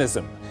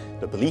creationism,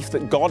 the belief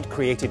that God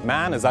created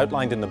man as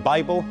outlined in the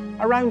Bible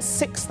around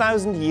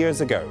 6,000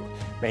 years ago.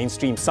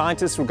 Mainstream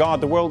scientists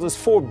regard the world as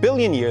 4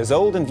 billion years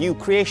old and view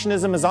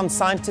creationism as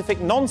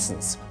unscientific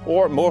nonsense,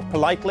 or more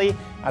politely,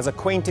 as a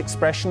quaint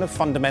expression of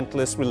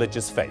fundamentalist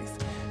religious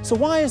faith. So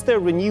why is there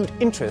renewed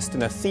interest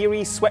in a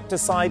theory swept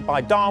aside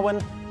by Darwin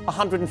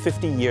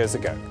 150 years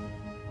ago?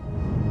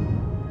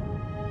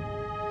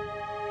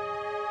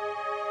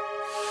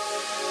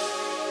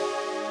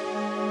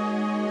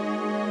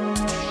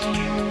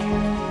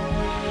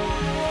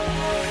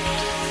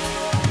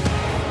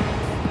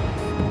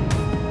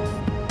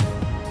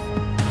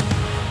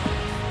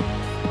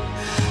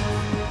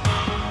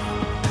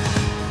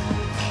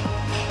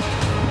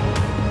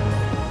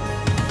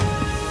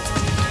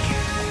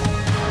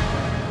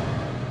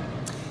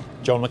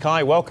 John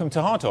Mackay, welcome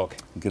to Hard Talk.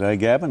 G'day,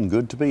 Gavin.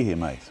 Good to be here,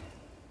 mate.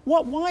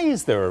 Why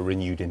is there a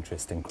renewed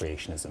interest in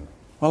creationism?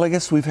 Well, I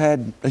guess we've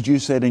had, as you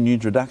said in your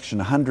introduction,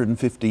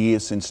 150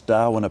 years since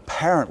Darwin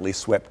apparently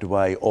swept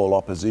away all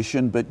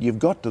opposition, but you've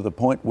got to the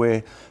point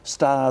where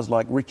stars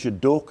like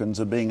Richard Dawkins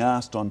are being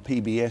asked on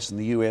PBS in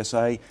the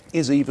USA,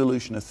 is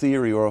evolution a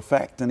theory or a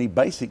fact? And he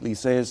basically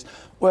says,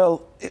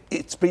 well,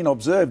 it's been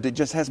observed, it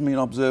just hasn't been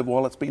observed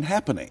while it's been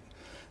happening.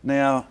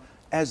 Now,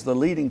 as the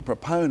leading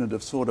proponent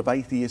of sort of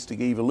atheistic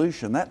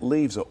evolution, that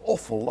leaves an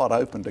awful lot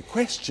open to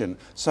question.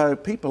 So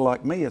people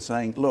like me are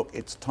saying, look,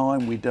 it's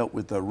time we dealt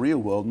with the real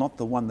world, not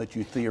the one that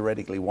you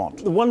theoretically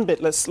want. The one bit,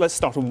 let's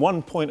start on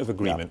one point of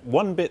agreement. Yeah.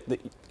 One bit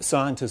that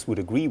scientists would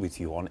agree with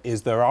you on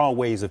is there are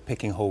ways of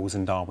picking holes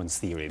in Darwin's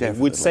theory. Definitely.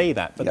 They would say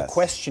that, but yes. The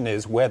question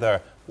is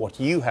whether what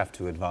you have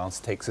to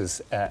advance takes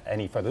us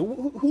any further.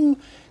 Who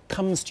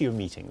comes to your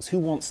meetings? Who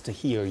wants to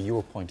hear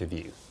your point of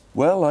view?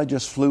 Well, I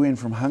just flew in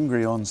from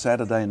Hungary on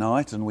Saturday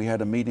night and we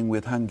had a meeting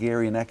with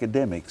Hungarian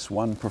academics,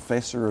 one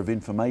professor of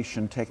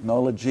information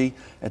technology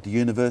at the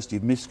University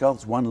of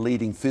Miskolc, one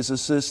leading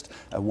physicist,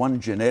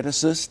 one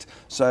geneticist.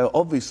 So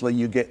obviously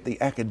you get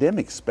the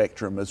academic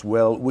spectrum as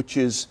well, which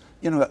is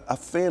a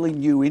fairly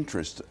new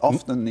interest.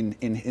 Often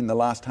in the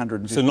last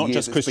 150 so not years,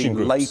 just it's Christian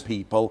been groups. lay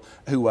people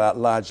who are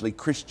largely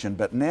Christian,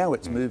 but now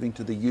it's moving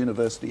to the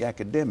university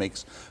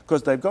academics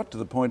because they've got to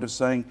the point of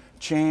saying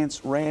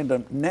chance,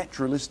 random,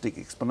 naturalistic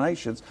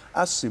explanations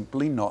are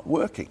simply not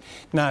working.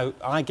 Now,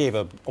 I gave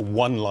a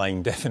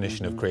one-line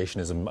definition of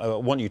creationism. I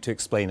want you to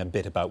explain a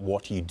bit about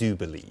what you do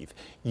believe.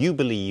 You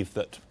believe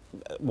that,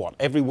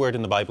 every word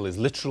in the Bible is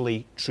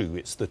literally true,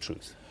 it's the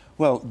truth.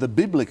 Well, the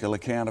biblical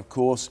account, of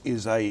course,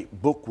 is a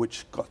book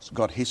which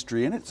got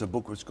history in it. It's a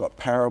book which got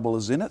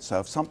parables in it. So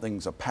if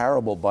something's a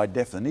parable by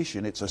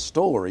definition, it's a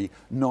story,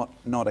 not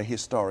a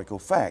historical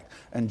fact.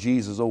 And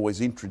Jesus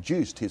always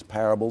introduced his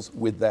parables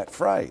with that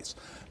phrase.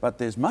 But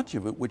there's much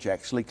of it which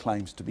actually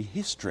claims to be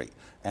history.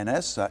 And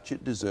as such,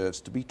 it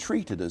deserves to be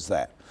treated as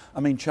that. I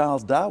mean,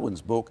 Charles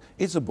Darwin's book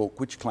is a book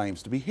which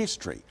claims to be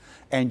history.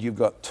 And you've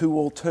got two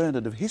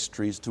alternative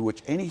histories to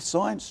which any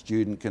science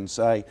student can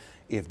say,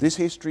 if this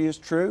history is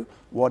true,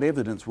 what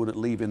evidence would it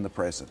leave in the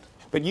present?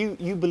 But you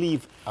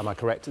believe, am I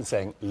correct in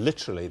saying,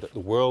 literally, that the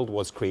world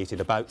was created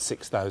about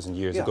 6,000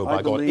 years ago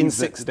by God in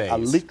 6 days? A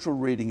literal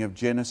reading of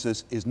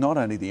Genesis is not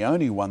only the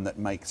only one that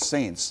makes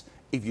sense.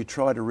 If you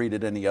try to read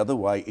it any other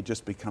way, it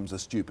just becomes a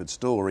stupid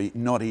story,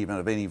 not even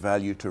of any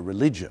value to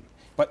religion.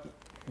 But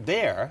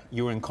there,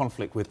 you're in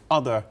conflict with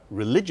other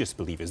religious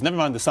believers. Never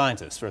mind the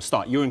scientists, for a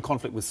start. You're in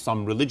conflict with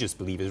some religious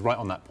believers right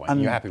on that point.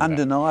 You're happy with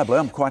undeniably,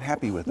 I'm quite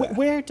happy with that.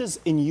 Where does,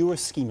 in your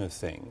scheme of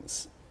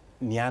things,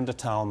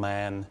 Neanderthal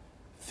man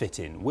fit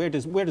in? Where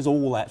does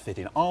all that fit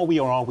in? Are we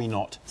or are we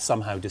not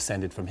somehow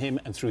descended from him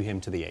and through him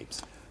to the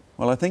apes?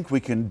 Well, I think we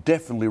can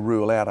definitely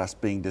rule out us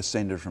being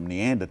descended from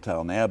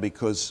Neanderthal now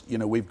because,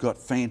 we've got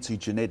fancy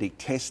genetic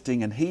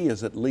testing and he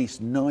has at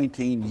least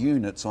 19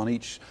 units on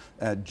each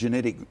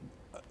genetic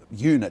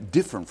unit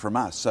different from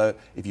us. So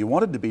if you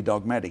wanted to be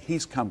dogmatic,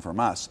 he's come from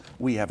us,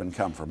 we haven't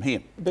come from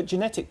him. But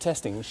genetic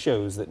testing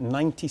shows that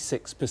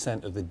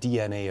 96% of the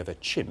DNA of a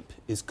chimp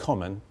is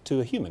common to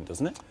a human,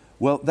 doesn't it?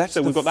 Well, that's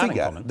so the we've got figure.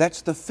 That in common.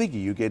 That's the figure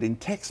you get in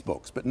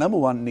textbooks. But number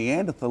one,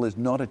 Neanderthal is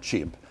not a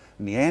chimp.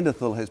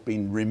 Neanderthal has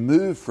been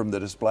removed from the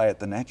display at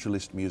the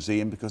Naturalist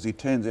Museum because he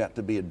turns out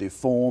to be a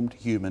deformed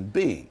human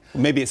being.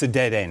 Maybe it's a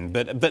dead end,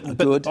 but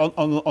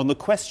on the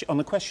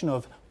question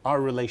of our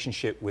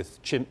relationship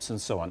with chimps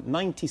and so on,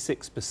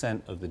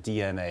 96% of the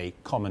DNA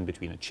common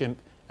between a chimp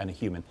and a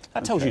human.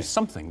 That tells you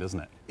something,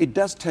 doesn't it? It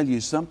does tell you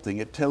something.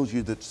 It tells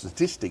you that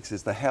statistics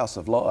is the house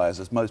of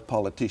liars, as most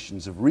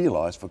politicians have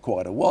realised for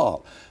quite a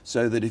while.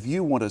 So that if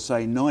you want to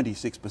say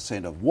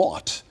 96% of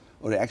what,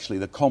 or actually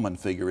the common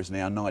figure is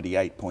now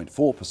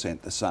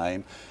 98.4% the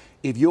same.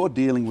 If you're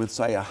dealing with,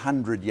 say,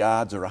 100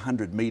 yards or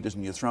 100 metres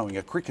and you're throwing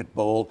a cricket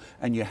ball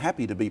and you're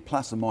happy to be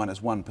plus or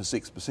minus 1 per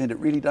 6%, it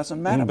really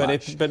doesn't matter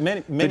much. But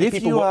many if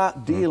people you are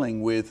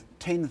dealing with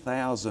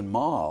 10,000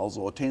 miles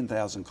or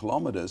 10,000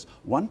 kilometres,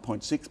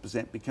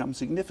 1.6% becomes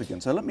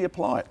significant. So let me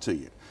apply it to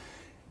you.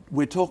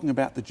 We're talking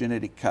about the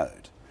genetic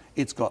code.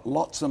 It's got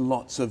lots and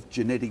lots of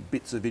genetic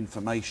bits of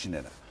information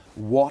in it.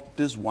 What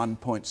does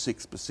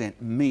 1.6%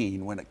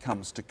 mean when it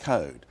comes to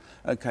code?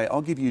 Okay,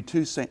 I'll give you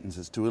 2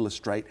 sentences to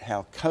illustrate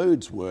how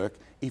codes work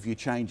if you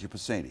change your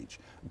percentage.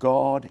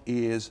 God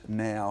is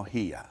now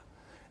here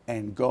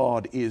and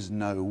God is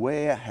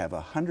nowhere have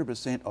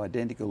 100%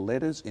 identical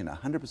letters in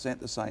 100%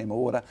 the same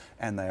order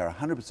and they are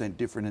 100%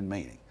 different in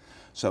meaning.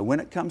 So when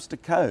it comes to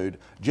code,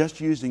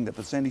 just using the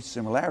percentage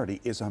similarity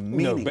is a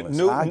meaningless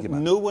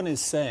argument. No one is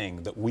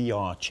saying that we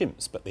are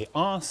chimps, but they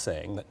are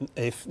saying that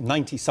if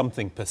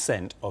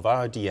 90-something% of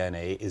our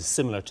DNA is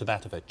similar to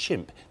that of a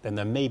chimp, then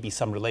there may be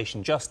some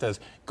relation, just as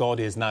God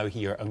is now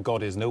here and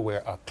God is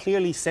nowhere are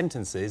clearly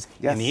sentences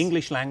in the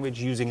English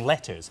language using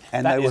letters.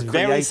 And that they is were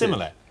very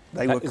similar.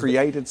 They were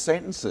created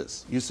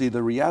sentences. You see,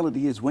 the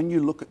reality is when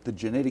you look at the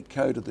genetic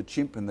code of the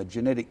chimp and the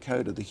genetic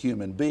code of the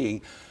human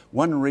being,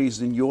 one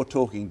reason you're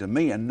talking to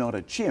me and not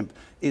a chimp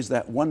is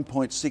that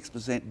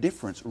 1.6%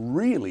 difference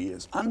really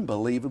is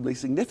unbelievably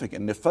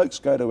significant. And if folks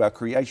go to our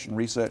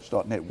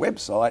creationresearch.net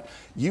website,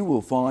 you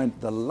will find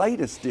the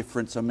latest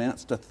difference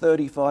amounts to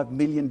 35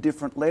 million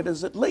different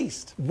letters at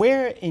least.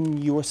 Where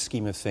in your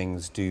scheme of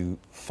things do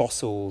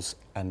fossils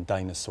and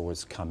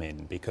dinosaurs come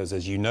in? Because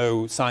as you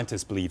know,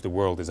 scientists believe the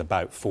world is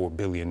about 4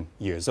 billion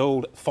years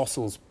old.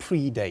 Fossils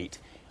predate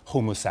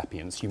Homo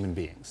sapiens, human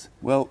beings.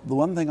 Well, the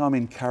one thing I'm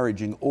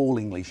encouraging all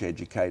English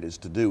educators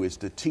to do is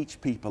to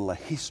teach people the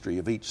history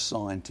of each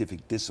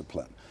scientific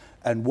discipline.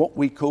 And what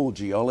we call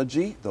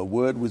geology, the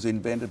word was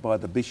invented by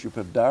the Bishop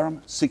of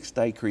Durham,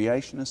 6-day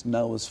creationist,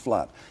 Noah's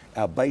flood.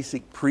 Our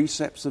basic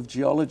precepts of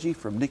geology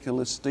from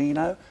Nicholas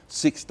Steno,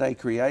 6-day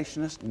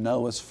creationist,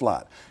 Noah's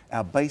flood.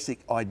 Our basic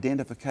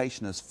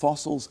identification as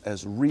fossils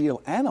as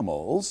real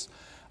animals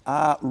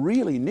are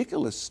really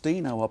Nicholas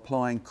Steno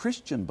applying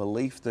Christian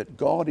belief that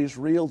God is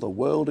real, the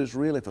world is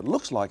real. If it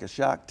looks like a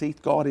shark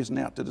teeth, God isn't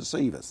out to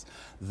deceive us.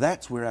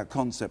 That's where our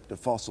concept of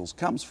fossils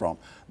comes from.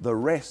 The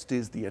rest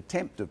is the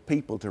attempt of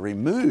people to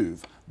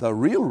remove the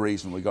real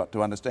reason we got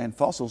to understand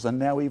fossils, and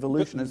now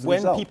evolution is the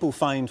result. When people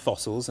find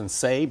fossils and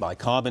say by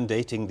carbon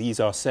dating these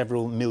are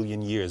several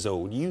million years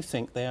old, you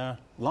think they are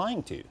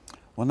lying to you?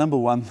 Well, number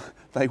one,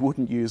 they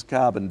wouldn't use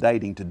carbon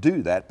dating to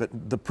do that, but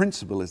the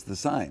principle is the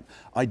same.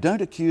 I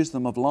don't accuse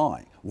them of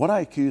lying. What I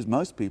accuse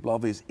most people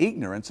of is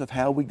ignorance of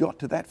how we got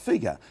to that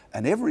figure.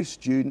 And every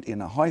student in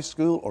a high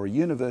school or a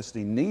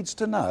university needs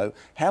to know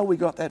how we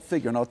got that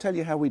figure, and I'll tell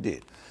you how we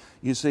did.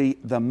 You see,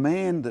 the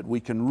man that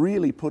we can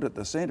really put at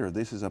the centre of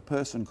this is a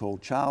person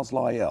called Charles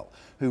Lyell,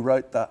 who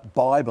wrote the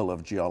Bible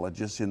of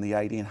geologists in the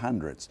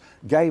 1800s,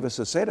 gave us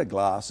a set of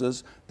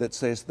glasses that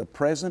says the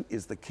present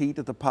is the key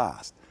to the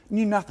past.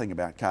 Knew nothing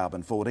about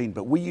carbon-14,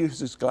 but we use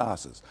his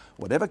glasses.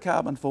 Whatever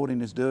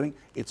carbon-14 is doing,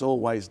 it's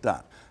always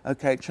done.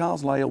 Okay,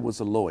 Charles Lyell was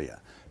a lawyer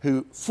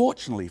who,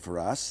 fortunately for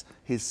us,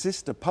 his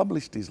sister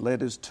published his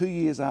letters 2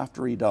 years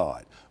after he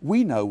died.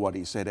 We know what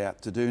he set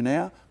out to do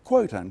now,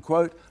 quote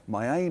unquote,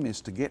 my aim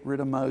is to get rid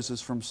of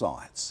Moses from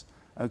science.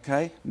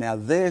 Okay, now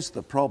there's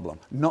the problem,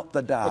 not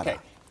the data. Okay,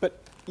 but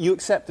you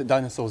accept that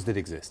dinosaurs did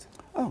exist?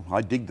 Oh,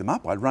 I dig them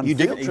up. I'd run You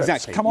field dig, trips.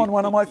 exactly. Come on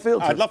one of my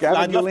field trips,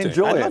 Gavin, you'll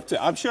enjoy I'd it. love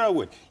to. I'm sure I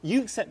would.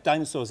 You accept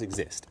dinosaurs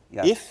exist.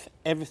 Yeah. If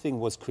everything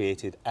was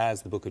created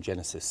as the book of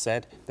Genesis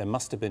said, there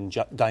must have been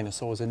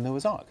dinosaurs in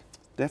Noah's Ark.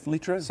 Definitely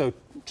true. So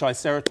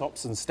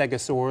Triceratops and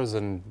Stegosaurus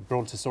and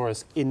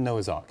Brontosaurus in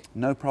Noah's Ark.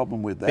 No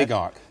problem with that. Big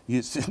ark.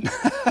 You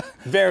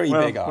Very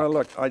big ark. Well,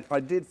 look, I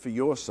did for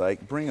your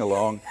sake bring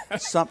along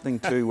something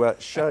to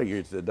show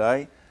you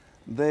today.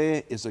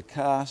 There is a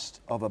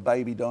cast of a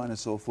baby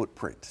dinosaur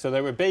footprint. So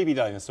there were baby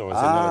dinosaurs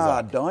in Noah's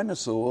Ark.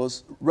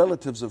 Dinosaurs,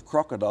 relatives of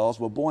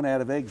crocodiles, were born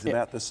out of eggs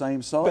about the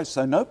same size,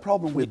 so no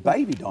problem with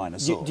baby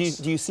dinosaurs.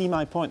 Do you see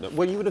my point?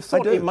 Well, you would have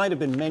thought it might have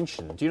been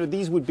mentioned. You know,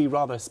 these would be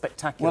rather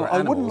spectacular Well, I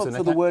animals. wouldn't look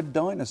for the word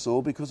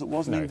dinosaur because it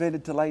wasn't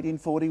invented till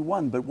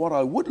 1841, but what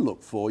I would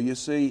look for, you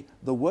see,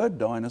 the word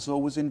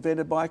dinosaur was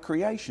invented by a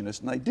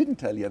creationist, and they didn't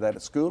tell you that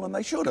at school, and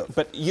they should have.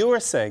 But you're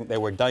saying there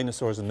were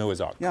dinosaurs in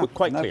Noah's Ark. Yeah,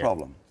 Quite no clear.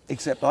 problem.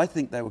 Except I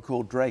think they were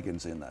called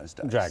dragons in those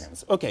days.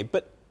 Dragons. Okay,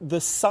 but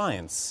the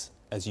science,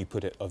 as you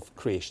put it, of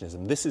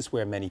creationism, this is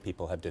where many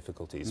people have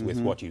difficulties with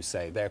what you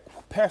say. They're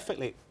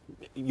perfectly,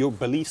 your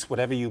beliefs,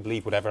 whatever you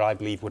believe, whatever I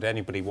believe, what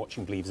anybody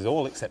watching believes is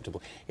all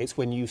acceptable. It's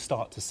when you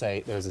start to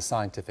say there's a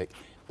scientific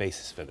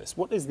basis for this.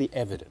 What is the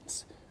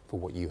evidence for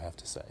what you have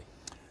to say?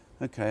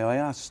 Okay, I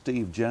asked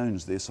Steve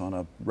Jones this on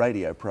a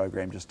radio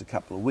program just a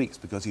couple of weeks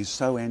because he's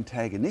so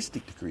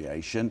antagonistic to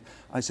creation.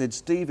 I said,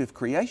 Steve, if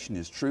creation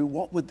is true,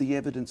 what would the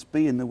evidence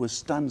be? And there was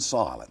stunned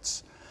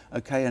silence.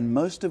 Okay, and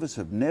most of us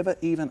have never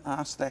even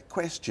asked that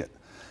question.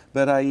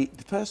 But a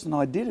person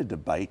I did a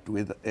debate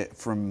with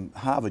from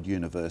Harvard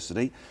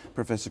University,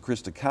 Professor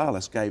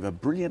Christokalis, gave a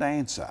brilliant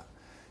answer.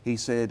 He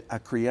said, a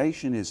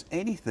creation is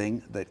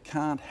anything that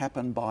can't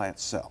happen by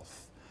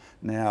itself.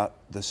 Now,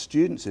 the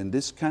students in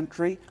this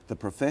country, the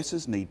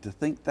professors need to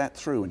think that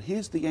through, and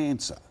here's the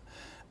answer.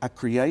 A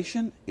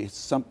creation is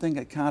something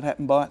that can't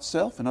happen by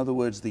itself. In other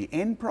words, the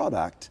end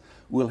product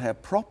will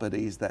have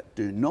properties that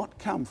do not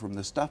come from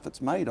the stuff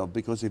it's made of,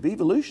 because if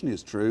evolution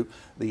is true,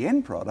 the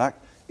end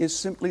product is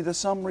simply the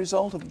sum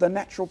result of the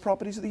natural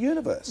properties of the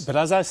universe. But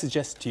as I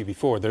suggested to you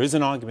before, there is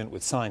an argument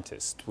with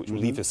scientists, which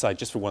we'll leave aside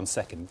just for 1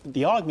 second.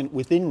 The argument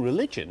within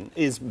religion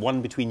is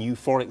one between you,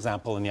 for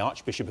example, and the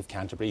Archbishop of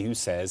Canterbury, who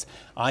says,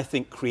 I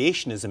think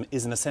creationism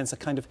is, in a sense, a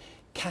kind of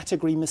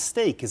category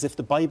mistake, as if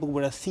the Bible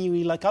were a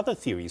theory like other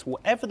theories.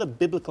 Whatever the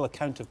biblical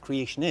account of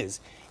creation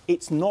is,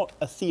 it's not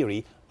a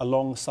theory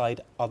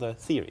alongside other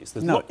theories.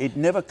 No, it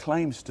never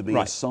claims to be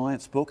a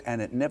science book,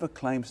 and it never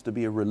claims to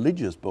be a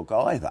religious book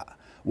either.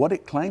 What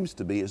it claims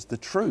to be is the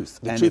truth.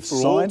 And if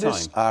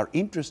scientists are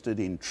interested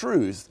in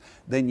truth,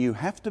 then you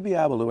have to be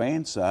able to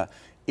answer,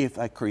 if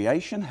a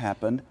creation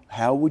happened,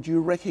 how would you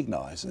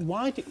recognise it?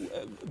 Why?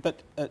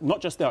 But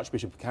not just the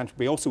Archbishop of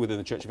Canterbury, also within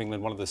the Church of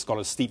England, one of the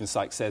scholars, Stephen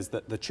Sykes, says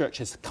that the Church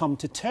has come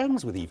to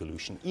terms with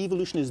evolution.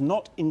 Evolution is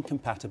not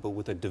incompatible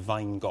with a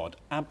divine God.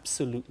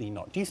 Absolutely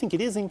not. Do you think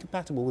it is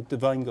incompatible with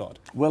divine God?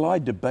 Well, I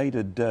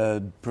debated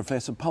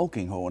Professor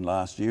Polkinghorne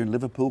last year in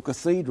Liverpool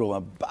Cathedral,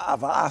 a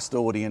vast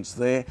audience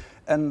there,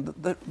 and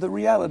the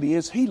reality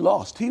is he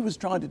lost. He was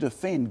trying to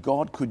defend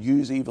God could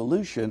use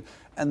evolution,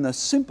 and the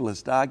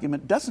simplest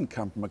argument doesn't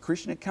come from a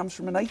Christian, it comes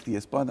from an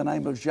atheist by the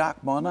name of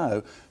Jacques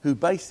Monod, who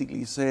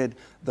basically said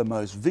the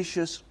most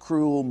vicious,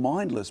 cruel,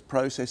 mindless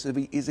process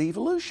is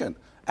evolution.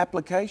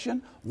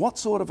 Application, what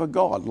sort of a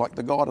God, like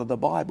the God of the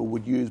Bible,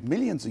 would use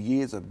millions of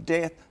years of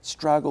death,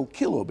 struggle,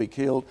 kill or be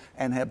killed,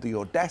 and have the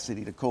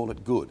audacity to call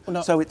it good?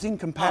 Well, so it's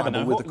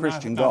incompatible with the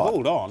Christian God.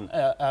 Hold on.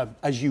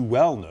 As you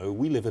well know,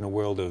 we live in a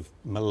world of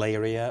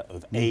malaria,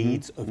 of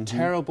AIDS, of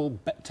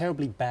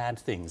terribly bad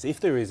things. If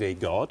there is a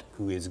God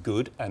who is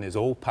good and is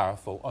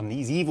all-powerful, and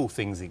these evil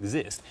things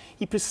exist,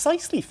 he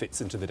precisely fits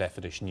into the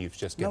definition you've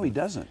just given. No, he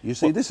doesn't. You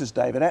see, this is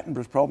David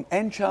Attenborough's problem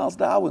and Charles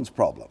Darwin's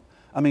problem.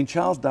 I mean,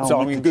 Charles Darwin... So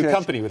I'm in good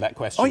company with that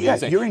question. Oh, yeah,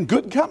 you're in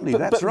good company,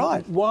 that's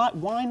right.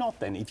 Why not,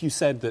 then? If you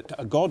said that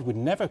a God would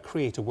never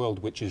create a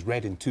world which is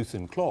red in tooth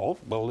and claw,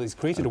 well, he's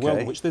created a world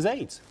in which there's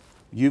AIDS.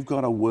 You've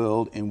got a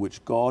world in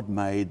which God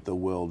made the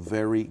world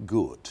very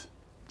good.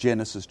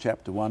 Genesis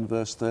chapter 1,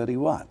 verse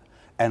 31.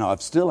 And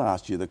I've still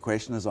asked you the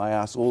question, as I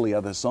asked all the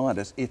other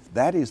scientists, if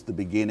that is the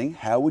beginning,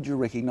 how would you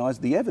recognise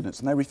the evidence?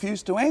 And they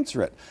refuse to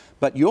answer it.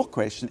 But your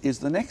question is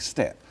the next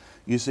step.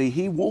 You see,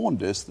 he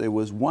warned us there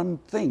was one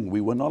thing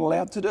we were not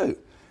allowed to do.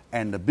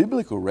 And the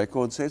biblical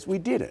record says we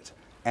did it.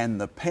 And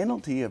the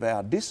penalty of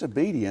our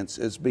disobedience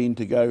has been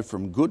to go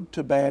from good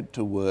to bad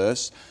to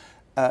worse.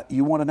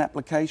 You want an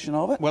application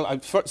of it? Well,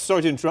 I'm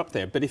sorry to interrupt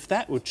there, but if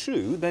that were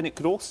true, then it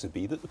could also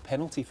be that the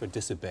penalty for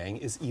disobeying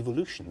is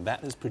evolution. That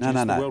has produced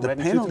the world red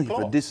and tooth and claw.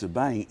 The penalty for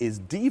disobeying is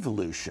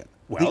devolution.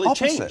 Well, the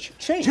opposite.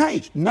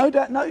 Change. No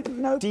doubt, no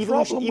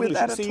problem with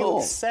that so at you all.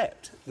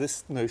 accept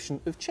this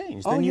notion of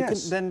change. Oh, then you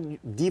yes. then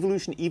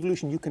devolution,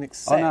 evolution, you can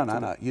accept. Oh,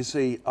 no. You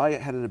see, I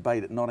had a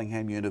debate at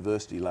Nottingham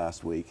University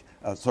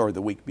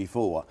the week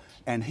before,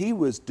 and he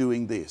was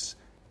doing this.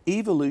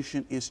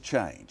 Evolution is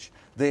change.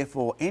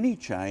 Therefore, any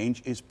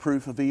change is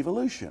proof of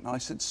evolution. I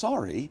said,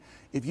 sorry,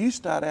 if you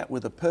start out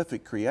with a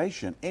perfect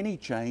creation, any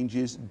change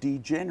is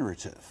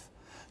degenerative.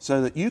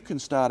 So that you can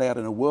start out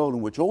in a world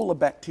in which all the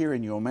bacteria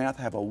in your mouth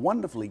have a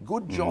wonderfully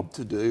good job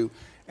to do,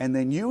 and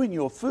then you in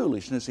your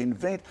foolishness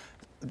invent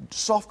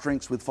soft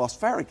drinks with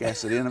phosphoric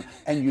acid in them,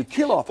 and you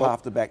kill off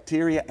half the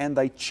bacteria, and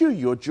they chew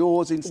your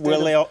jaws instead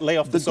of lay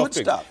off the soft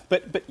good drinks. stuff.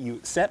 But you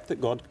accept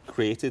that God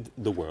created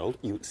the world,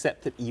 you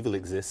accept that evil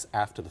exists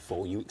after the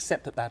fall, you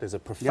accept that that is a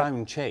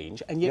profound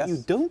change, and yet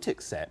you don't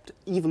accept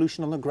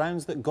evolution on the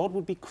grounds that God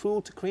would be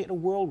cruel to create a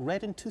world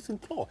red in tooth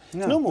and claw.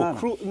 It's no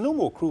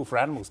more cruel for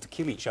animals to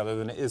kill each other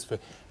than it is for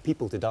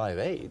people to die of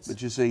AIDS.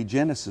 But you see,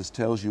 Genesis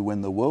tells you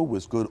when the world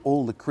was good,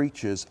 all the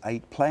creatures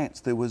ate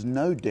plants. There was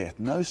no death,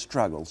 no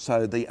struggle.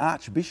 So the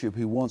Archbishop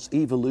who wants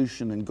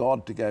evolution and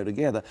God to go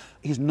together,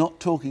 he's not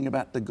talking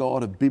about the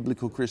God of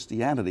biblical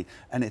Christianity,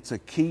 and it's a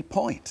key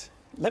point.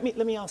 Let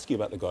me ask you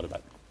about the God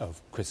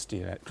of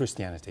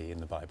Christianity in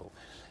the Bible.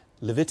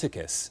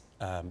 Leviticus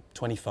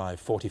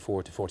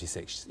 25:44 to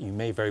 46, you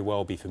may very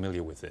well be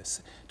familiar with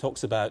this,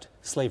 talks about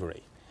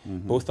slavery.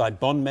 Both thy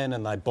bondmen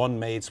and thy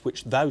bondmaids,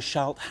 which thou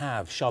shalt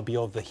have, shall be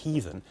of the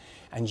heathen,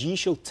 and ye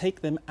shall take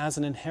them as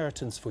an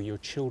inheritance for your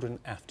children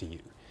after you.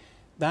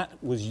 That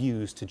was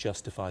used to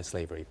justify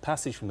slavery.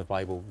 Passage from the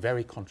Bible,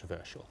 very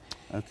controversial.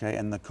 Okay,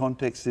 and the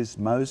context is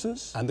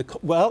Moses? And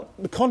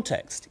the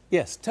context,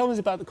 yes. Tell us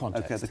about the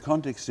context. Okay, the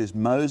context is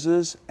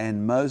Moses,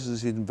 and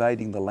Moses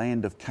invading the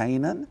land of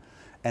Canaan.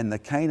 And the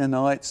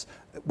Canaanites,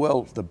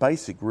 well, the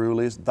basic rule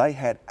is they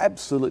had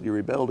absolutely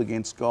rebelled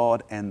against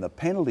God, and the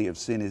penalty of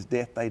sin is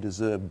death. They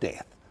deserve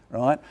death,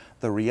 right?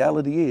 The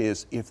reality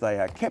is, if they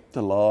are kept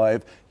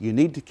alive, you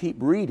need to keep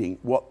reading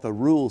what the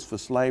rules for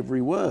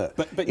slavery were.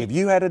 But if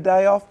you had a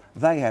day off,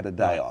 they had a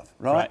day off,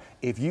 right?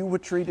 If you were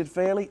treated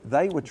fairly,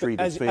 they were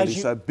treated fairly.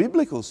 So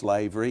biblical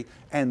slavery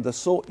and the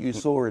sort you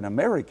saw in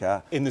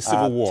America in the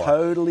Civil War,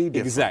 totally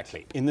different.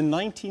 Exactly. In the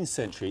 19th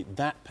century,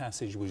 that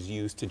passage was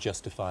used to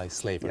justify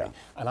slavery.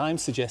 And I'm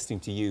suggesting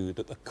to you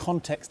that the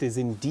context is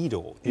indeed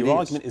all. Your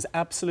argument is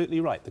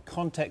absolutely right. The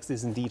context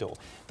is indeed all.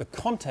 The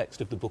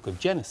context of the book of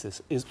Genesis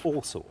is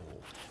also all.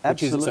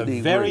 Absolutely. Which is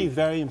a very,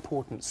 very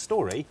important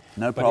story,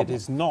 no but problem. It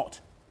is not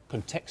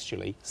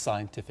contextually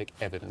scientific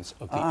evidence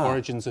of the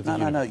origins of the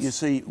universe. No. You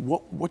see,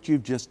 what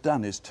you've just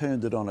done is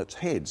turned it on its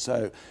head.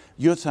 So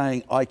you're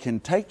saying I can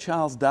take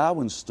Charles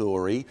Darwin's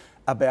story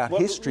about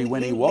history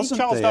when he wasn't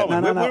there.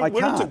 Darwin. I can't.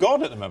 We're into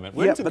God at the moment.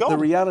 We're into but God. The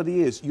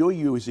reality is you're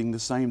using the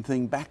same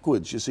thing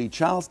backwards. You see,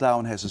 Charles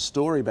Darwin has a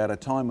story about a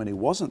time when he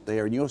wasn't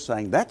there, and you're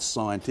saying that's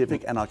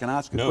scientific, and I can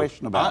ask a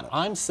question about it.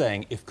 I'm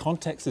saying if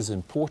context is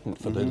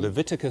important for the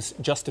Leviticus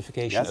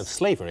justification of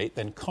slavery,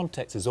 then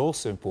context is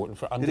also important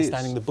for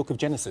understanding the book of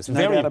Genesis.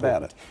 No doubt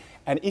about it.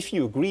 And if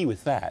you agree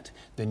with that,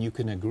 then you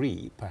can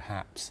agree,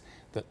 perhaps,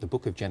 that the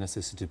book of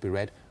Genesis is to be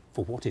read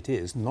for what it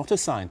is, not a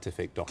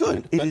scientific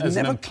document. Good. It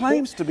never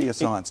claims to be a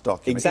science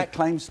document. Exactly. It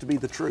claims to be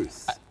the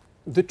truth.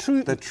 The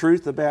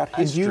truth about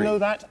history. And you know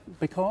that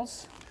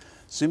because?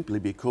 Simply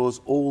because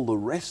all the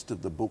rest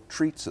of the book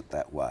treats it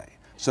that way.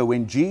 So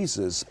when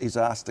Jesus is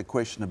asked a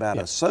question about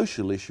a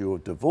social issue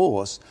of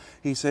divorce,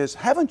 he says,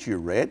 haven't you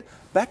read?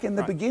 Back in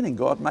the beginning,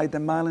 God made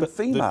them male and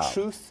female. The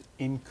truth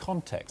in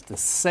context, the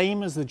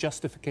same as the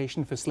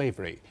justification for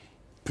slavery.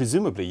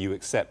 Presumably you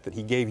accept that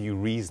he gave you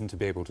reason to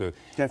be able to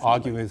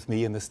argue with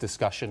me in this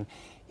discussion.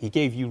 He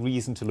gave you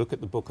reason to look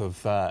at the book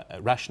of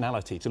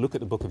rationality, to look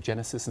at the book of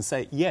Genesis and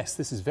say, yes,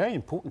 this is very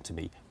important to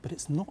me, but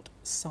it's not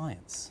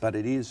science. But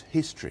it is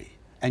history.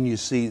 And you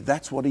see,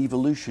 that's what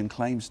evolution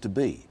claims to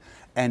be.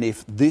 And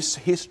if this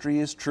history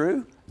is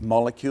true,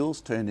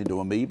 molecules turned into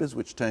amoebas,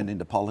 which turned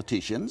into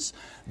politicians,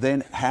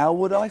 then how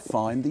would I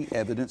find the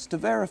evidence to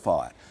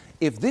verify it?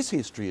 If this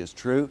history is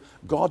true,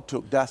 God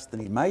took dust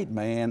and he made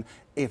man.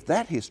 If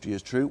that history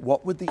is true,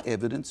 what would the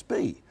evidence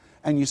be?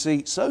 And you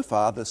see, so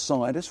far the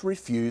scientists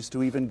refuse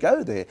to even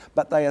go there,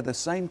 but they are the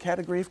same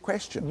category of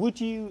question.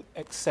 Would you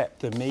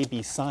accept there may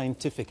be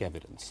scientific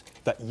evidence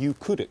that you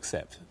could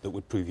accept that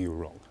would prove you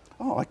wrong?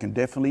 Oh, I can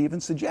definitely even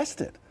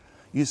suggest it.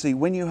 You see,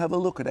 when you have a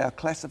look at our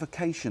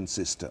classification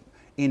system,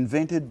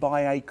 invented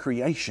by a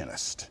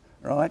creationist,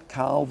 right?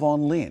 Carl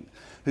von Linné,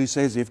 who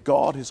says if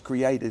God has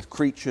created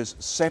creatures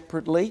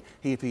separately,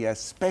 if he has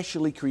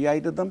specially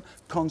created them,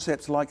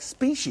 concepts like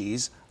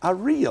species are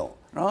real,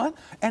 right?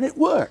 And it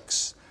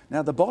works.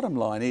 Now, the bottom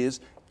line is,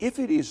 if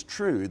it is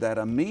true that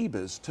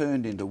amoebas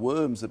turned into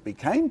worms that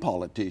became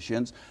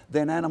politicians,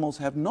 then animals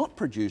have not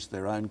produced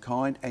their own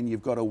kind, and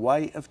you've got a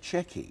way of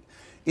checking.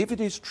 If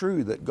it is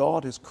true that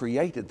God has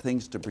created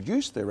things to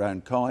produce their own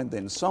kind,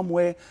 then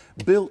somewhere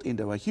built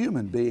into a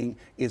human being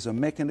is a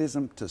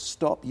mechanism to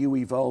stop you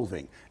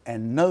evolving.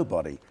 And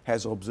nobody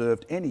has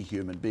observed any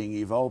human being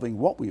evolving.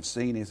 What we've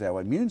seen is our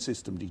immune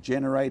system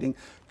degenerating,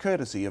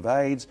 courtesy of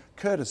AIDS,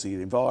 courtesy of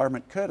the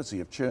environment, courtesy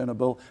of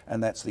Chernobyl,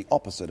 and that's the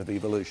opposite of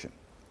evolution.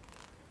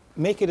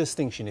 Make a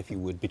distinction, if you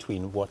would,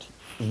 between what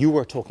you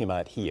were talking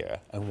about here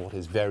and what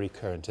is very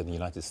current in the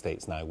United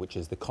States now, which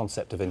is the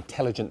concept of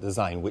intelligent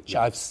design, which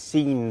I've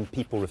seen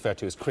people refer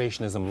to as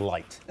creationism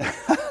light.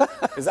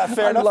 Is that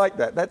fair enough? I like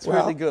that. That's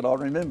really good. I'll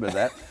remember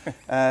that.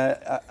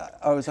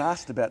 I was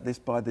asked about this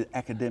by the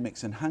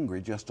academics in Hungary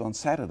just on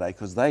Saturday,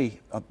 because they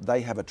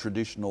have a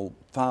traditional,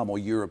 far more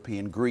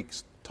European,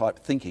 Greek-type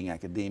thinking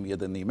academia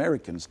than the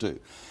Americans do.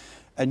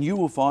 And you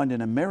will find in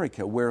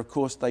America where, of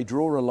course, they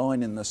draw a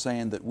line in the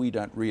sand that we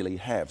don't really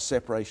have,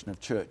 separation of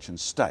church and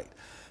state.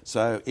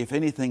 So if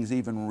anything's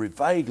even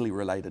vaguely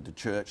related to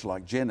church,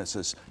 like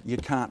Genesis, you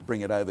can't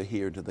bring it over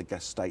here to the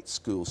state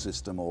school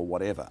system or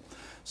whatever.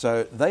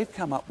 So they've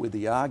come up with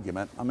the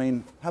argument, I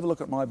mean, have a look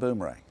at my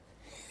boomerang.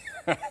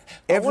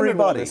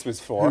 Everybody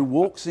who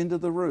walks into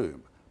the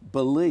room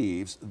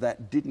believes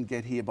that didn't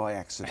get here by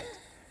accident.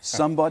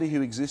 Somebody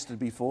who existed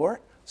before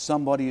it,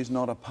 somebody who's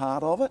not a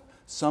part of it,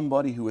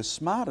 somebody who is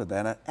smarter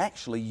than it,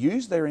 actually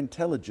used their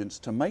intelligence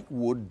to make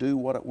wood do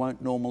what it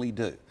won't normally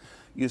do.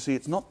 You see,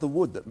 it's not the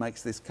wood that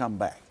makes this come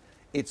back.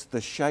 It's the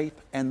shape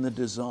and the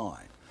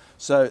design.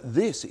 So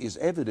this is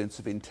evidence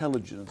of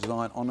intelligent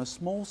design on a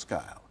small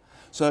scale.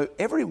 So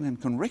everyone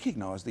can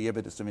recognise the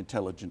evidence of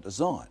intelligent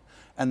design.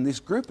 And this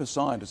group of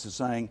scientists is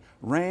saying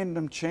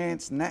random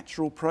chance,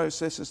 natural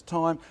processes,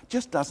 time,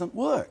 just doesn't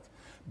work.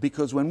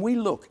 Because when we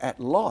look at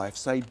life,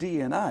 say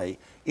DNA,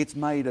 it's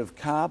made of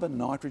carbon,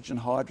 nitrogen,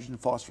 hydrogen,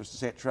 phosphorus,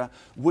 etc.,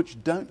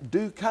 which don't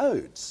do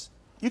codes.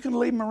 You can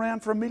leave them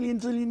around for a million,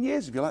 zillion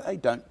years if you like, they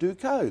don't do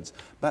codes.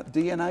 But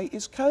DNA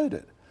is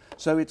coded.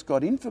 So it's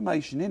got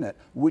information in it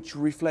which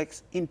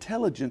reflects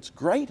intelligence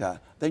greater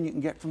than you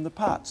can get from the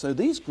parts. So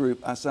these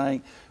group are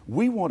saying,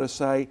 we want to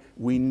say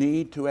we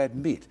need to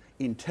admit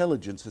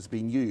intelligence has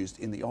been used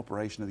in the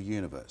operation of the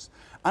universe.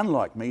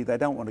 Unlike me, they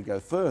don't want to go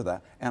further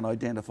and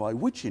identify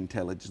which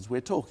intelligence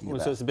we're talking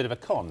about. So it's a bit of a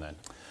con then?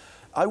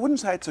 I wouldn't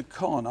say it's a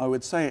con, I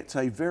would say it's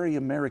a very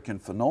American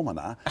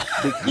phenomena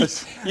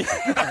because... You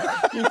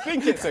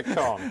think it's a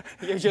con,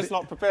 you're just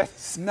not prepared.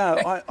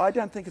 No, I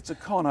don't think it's a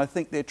con. I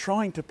think they're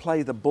trying to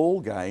play the ball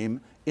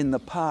game in the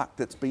park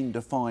that's been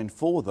defined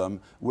for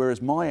them,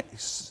 whereas my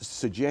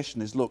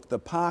suggestion is, look, the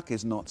park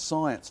is not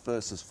science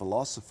versus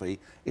philosophy,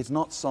 it's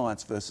not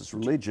science versus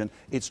religion,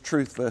 it's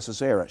truth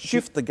versus error.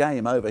 Shift the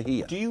game over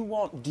here. Do you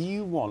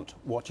want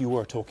what you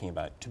were talking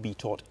about to be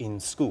taught in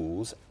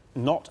schools,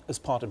 not as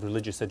part of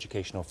religious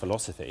education or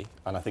philosophy,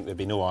 and I think there'd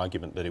be no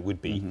argument that it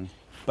would be,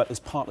 but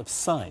as part of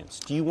science?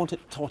 Do you want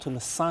it taught in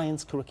the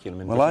science curriculum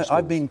in British schools?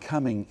 I've been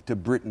coming to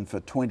Britain for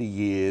 20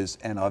 years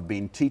and I've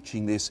been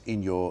teaching this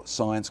in your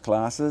science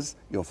classes,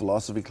 your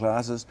philosophy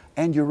classes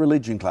and your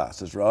religion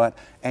classes, right?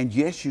 And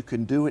yes, you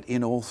can do it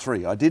in all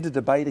three. I did a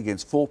debate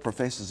against 4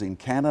 professors in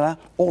Canada,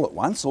 all at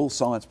once, all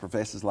science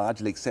professors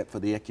largely except for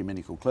the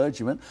ecumenical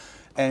clergyman.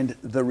 And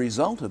the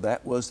result of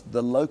that was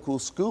the local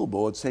school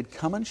board said,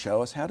 come and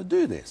show us how to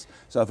do this.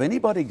 So if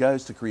anybody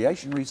goes to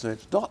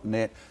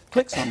creationresearch.net,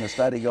 clicks on the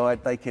study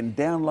guide, they can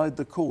download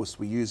the course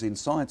we use in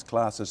science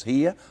classes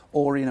here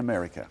or in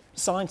America.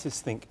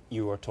 Scientists think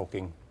you are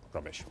talking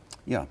rubbish.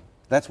 Yeah.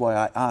 That's why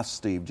I asked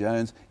Steve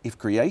Jones, if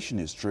creation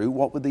is true,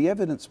 what would the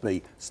evidence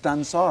be?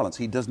 Stunned silence.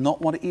 He does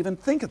not want to even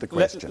think of the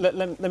question.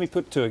 Let me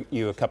put to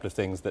you a couple of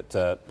things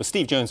that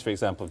Steve Jones, for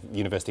example, of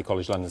University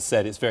College London,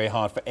 said it's very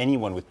hard for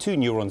anyone with 2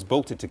 neurons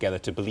bolted together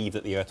to believe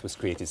that the Earth was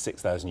created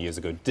 6,000 years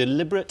ago.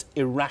 Deliberate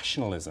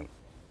irrationalism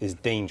is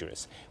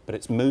dangerous, but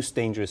it's most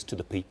dangerous to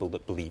the people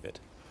that believe it.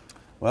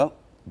 Well,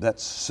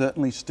 that's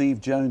certainly Steve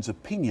Jones'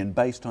 opinion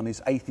based on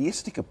his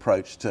atheistic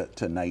approach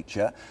to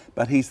nature,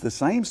 but he's the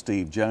same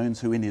Steve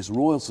Jones who in his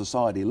Royal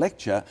Society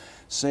lecture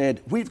said,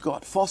 we've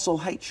got fossil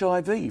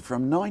HIV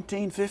from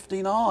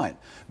 1959,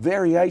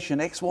 variation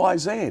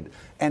XYZ,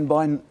 and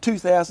by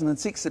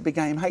 2006 it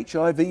became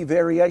HIV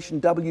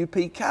variation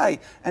WPK,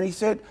 and he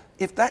said,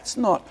 if that's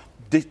not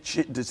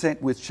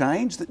descent with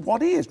change,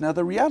 what is? Now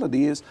the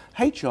reality is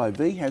HIV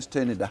has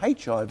turned into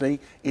HIV,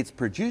 it's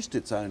produced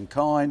its own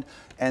kind,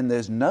 and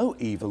there's no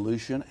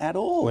evolution at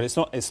all. Well,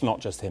 it's not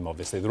just him,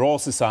 obviously. The Royal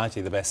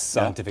Society, the best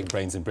scientific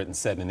brains in Britain,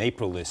 said in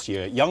April this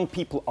year, young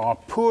people are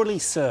poorly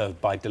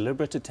served by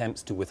deliberate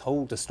attempts to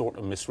withhold, distort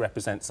and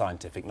misrepresent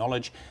scientific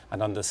knowledge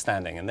and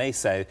understanding. And they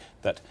say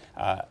that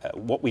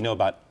what we know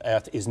about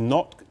Earth is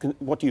not,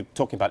 what you're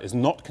talking about is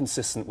not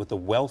consistent with the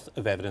wealth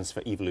of evidence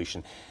for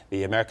evolution.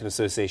 The American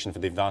Association for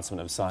the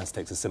Advancement of Science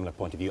takes a similar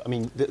point of view. I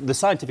mean, the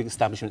scientific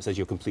establishment says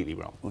you're completely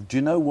wrong. Well, do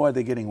you know why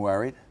they're getting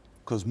worried?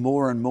 Because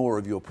more and more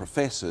of your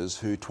professors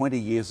who 20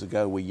 years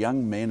ago were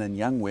young men and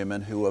young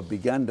women who have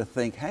begun to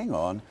think, hang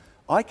on,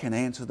 I can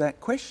answer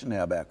that question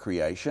now about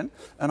creation,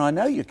 and I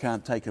know you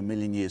can't take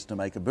 1,000,000 years to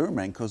make a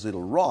boomerang because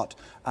it'll rot,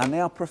 are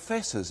now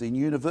professors in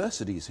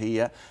universities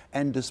here,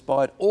 and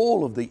despite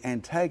all of the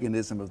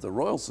antagonism of the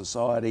Royal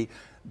Society,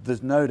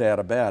 there's no doubt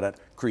about it,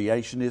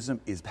 creationism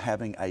is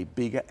having a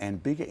bigger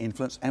and bigger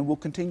influence and will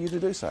continue to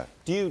do so.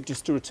 Do you,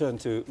 just to return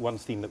to one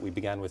theme that we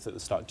began with at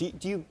the start, do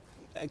you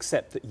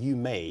accept that you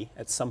may,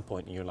 at some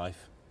point in your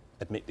life,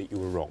 admit that you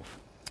were wrong?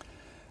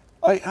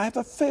 I have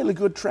a fairly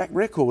good track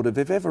record of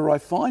if ever I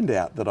find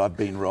out that I've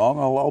been wrong,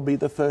 I'll be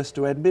the first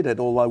to admit it,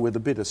 although with a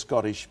bit of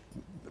Scottish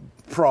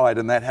pride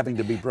and that having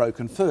to be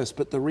broken first.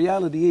 But the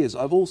reality is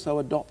I've also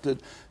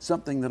adopted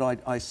something that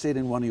I said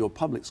in one of your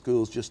public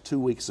schools just 2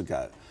 weeks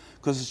ago,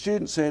 because the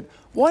student said,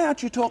 why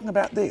aren't you talking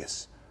about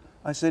this?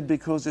 I said,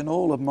 because in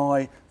all of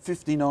my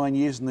 59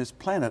 years on this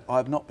planet,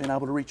 I've not been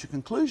able to reach a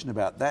conclusion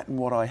about that, and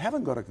what I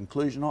haven't got a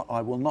conclusion on,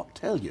 I will not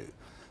tell you.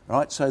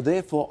 Right? So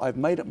therefore, I've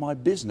made it my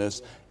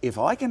business, if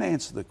I can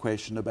answer the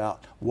question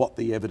about what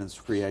the evidence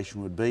for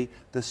creation would be,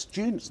 the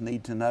students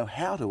need to know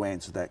how to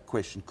answer that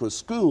question, because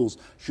schools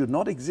should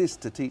not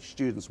exist to teach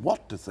students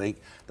what to think,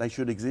 they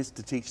should exist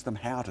to teach them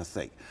how to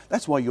think.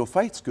 That's why your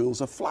faith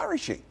schools are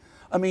flourishing.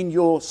 I mean,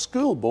 your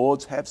school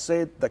boards have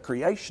said the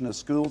creationist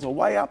schools are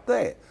way up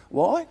there.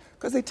 Why?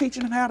 Because they're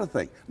teaching them how to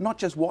think, not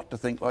just what to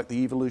think like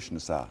the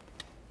evolutionists are.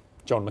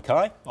 John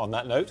Mackay, on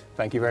that note,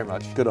 thank you very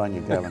much. Good on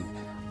you, Gavin.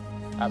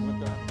 Have a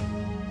good day.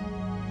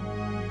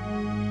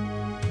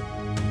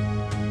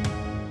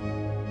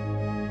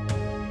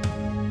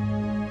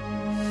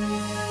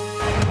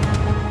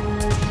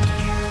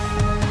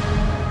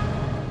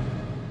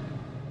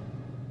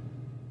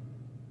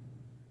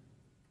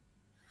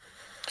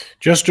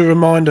 Just a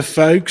reminder,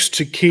 folks,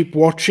 to keep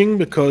watching,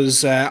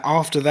 because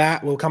after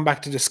that we'll come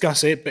back to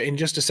discuss it. But in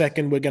just a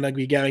second, we're going to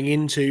be going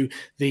into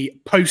the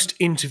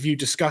post-interview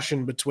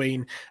discussion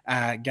between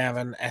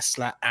Gavin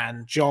Esler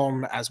and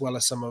John, as well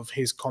as some of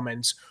his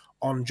comments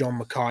on John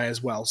Mackay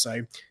as well.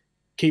 So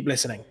keep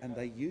listening. And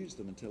they used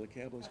them until the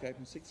Cowboys gave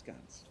them 6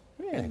 guns.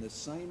 Really? And the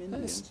same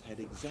Indians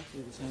had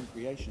exactly the same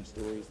creation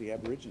story as the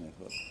Aborigines.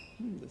 I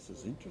thought, this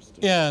is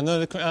interesting. Yeah,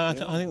 no, I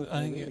They think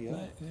really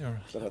are. you're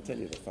right. But I'll tell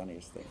you the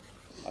funniest thing.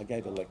 I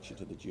gave a lecture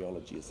to the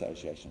Geology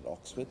Association at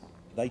Oxford.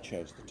 They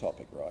chose the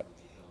topic, right,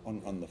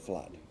 on the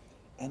flood.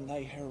 And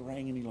they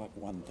harangued me like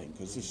one thing,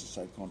 because this is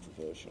so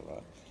controversial,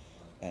 right?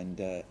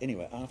 And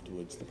anyway,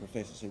 afterwards, the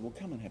professor said, well,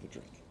 come and have a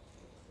drink.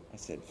 I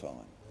said, fine.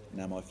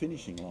 Now, my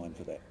finishing line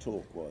for that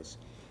talk was,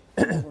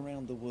 all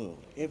around the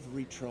world,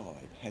 every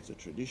tribe has a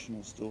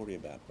traditional story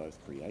about both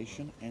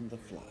creation and the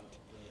flood.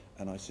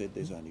 And I said,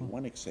 there's only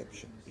one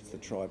exception. It's the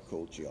tribe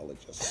called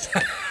geologists.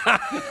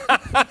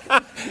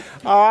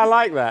 Oh, I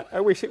like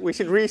that. We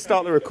should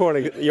restart the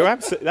recording. You're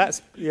absolutely,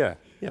 that's, yeah.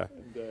 And,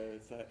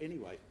 so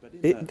anyway, but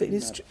in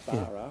that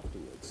bar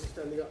afterwards,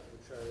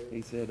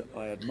 he said,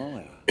 I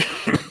admire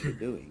what you're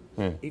doing,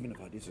 even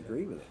if I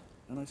disagree with it.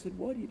 And I said,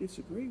 why do you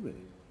disagree with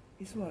it?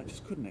 He said, well, I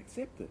just couldn't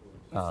accept it.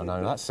 I said,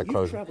 no, that's the you've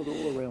quote. travelled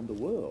all around the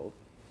world.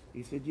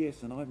 He said,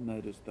 yes, and I've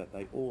noticed that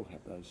they all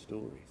have those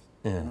stories.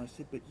 Yeah. And I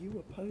said, but you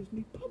opposed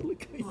me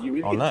publicly. You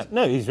idiot.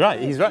 No, he's right.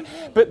 He's right.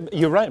 But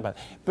you're right about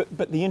it.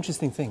 But the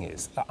interesting thing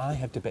is that I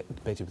have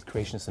debated with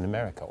creationists in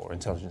America or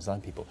intelligent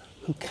design people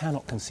who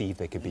cannot conceive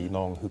they could be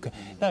wrong.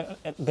 Now,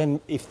 then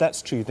if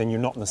that's true, then you're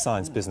not in the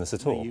science business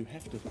at all. You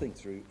have to think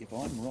through, if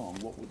I'm wrong,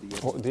 what would the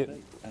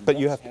evidence be? And but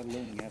you have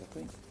learning how to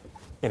think.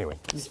 Anyway,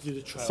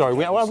 sorry,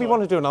 we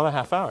want to do another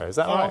half hour. Is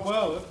that all right?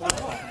 Well,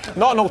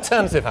 not an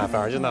alternative half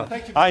hour, just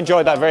another. I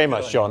enjoyed that very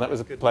much, John. That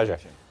was a pleasure.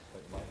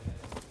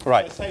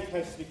 Right. Same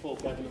place before,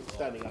 Gavin,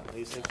 standing up,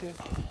 please. Thank you.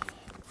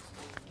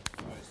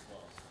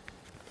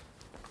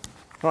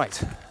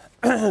 Right.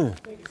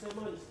 Thank you so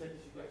much.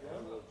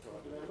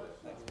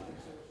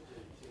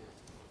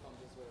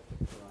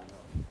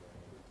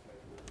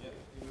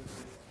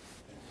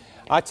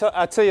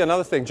 I tell you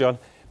another thing, John.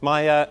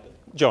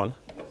 John,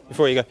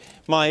 before you go,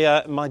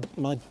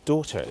 my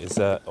daughter is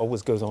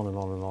always goes on and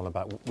on and on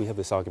about. We have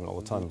this argument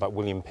all the time about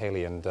William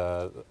Paley and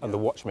the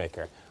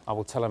watchmaker. I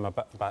will tell him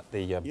about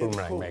the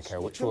boomerang maker,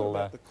 which will.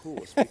 About the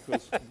course,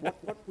 because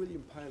what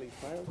William Paley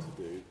failed to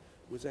do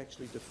was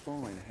actually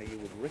define how you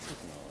would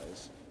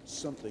recognise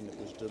something that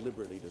was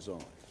deliberately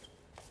designed.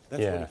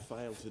 That's what he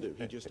failed to do.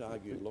 He just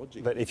argued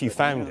logically. But if you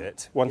found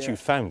it, once you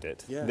found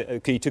it,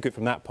 he took it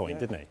from that point,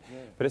 didn't he? Yeah.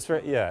 But it's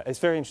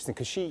very interesting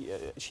because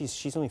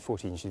she's only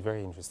 14. She's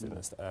very interested in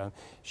this.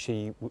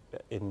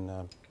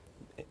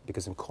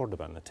 Because in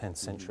Cordoba in the 10th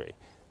century,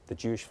 the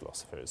Jewish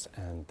philosophers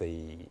and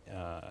the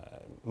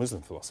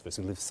Muslim philosophers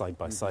who lived side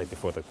by side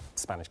before the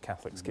Spanish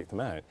Catholics kicked them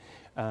out,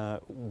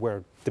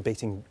 were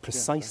debating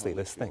precisely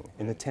this thing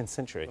in the 10th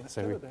century. Well,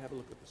 so have a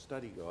look at the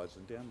study guides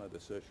and download the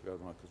search guide,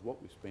 because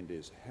what we spend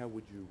is, how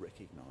would you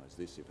recognise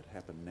this if it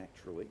happened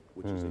naturally,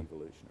 which is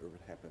evolution, or if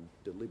it happened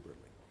deliberately?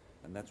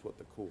 And that's what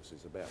the course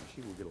is about.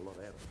 She will get a lot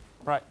out of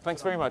it. Right,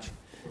 thanks very much.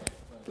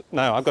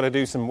 Now, I've got to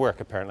do some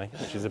work, apparently,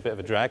 which is a bit of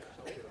a drag.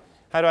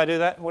 How do I do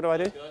that? What do I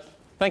do?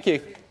 Thank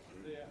you.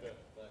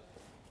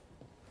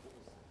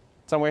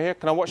 Somewhere here?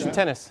 Can I watch some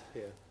tennis?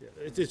 Yeah.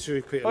 It's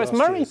repeated. Oh, it's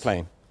Murray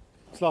playing.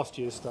 It's last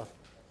year's stuff.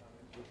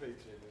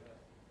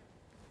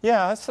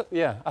 Yeah,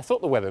 I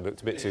thought the weather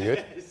looked a bit too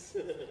good.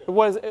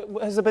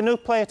 Has there been no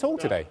play at all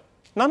today?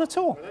 None at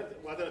all? I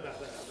don't know about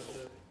that.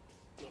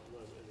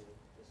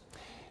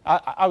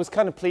 I was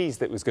kind of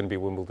pleased that it was going to be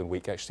Wimbledon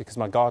week, actually, because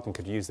my garden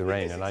could use the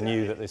rain, and I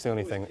knew that it's the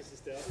only thing. I don't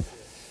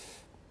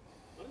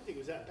think it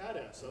was that bad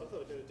outside. I thought they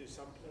were going to do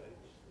some play.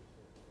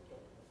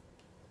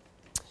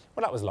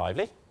 Well, that was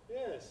lively.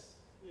 Yes,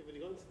 you've really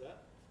gone into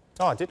that.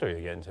 Oh, I did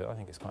really get into it. I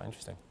think it's quite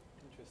interesting.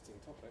 Interesting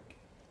topic.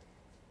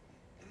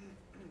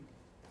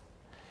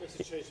 Makes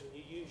a change from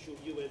the usual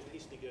UN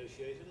peace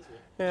negotiator, doesn't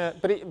it?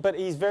 Yeah, but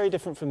he's very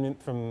different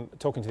from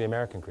talking to the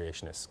American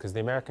creationists, because the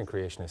American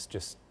creationists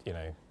just, you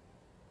know,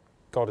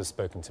 God has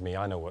spoken to me,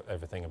 I know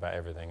everything about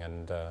everything,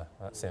 and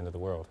that's the end of the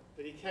world.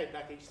 But he came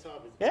back each time.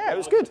 Yeah, it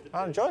was good.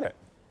 I enjoyed it.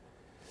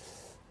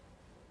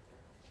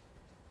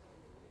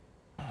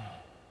 How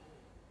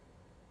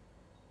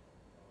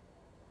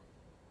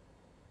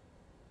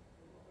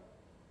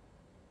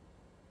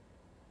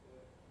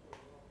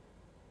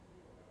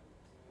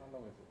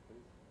long is it,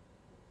 please?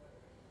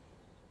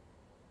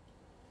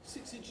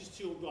 6 inches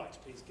to your right,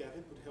 please,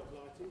 Gavin, would help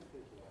lighting. Thank you.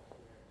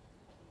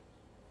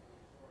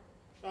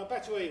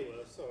 Back to where you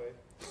were, sorry.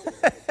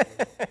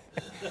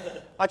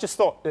 I just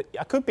thought that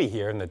I could be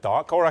here in the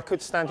dark, or I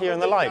could stand here in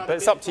the light, but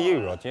it's up to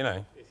you, Rod, you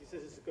know. Yes, he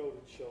says it's a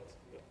golden shot.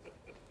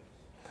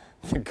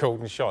 The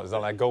golden shot, is that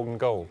like golden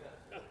goal?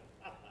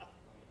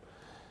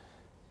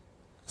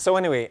 So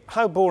anyway,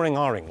 how boring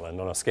are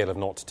England on a scale of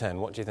 0 to 10?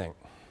 What do you think?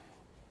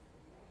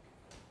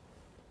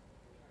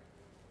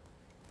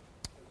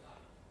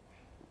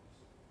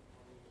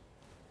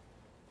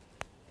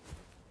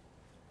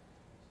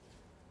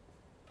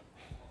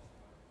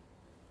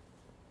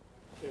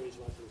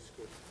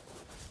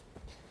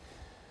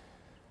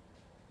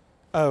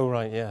 Oh,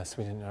 right, yes,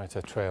 we didn't write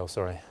a trail,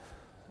 sorry.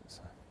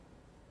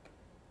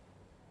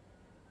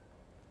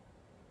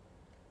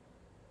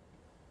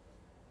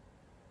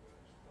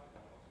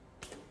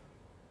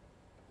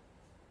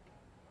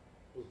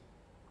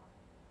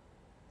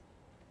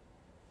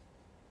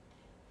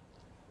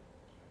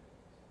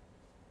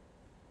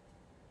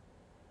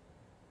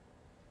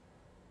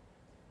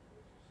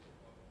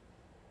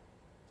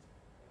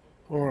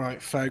 All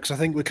right, folks, I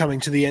think we're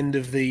coming to the end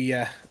of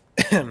the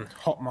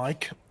hot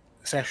mic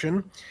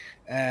session.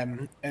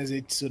 As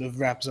it sort of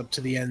wraps up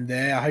to the end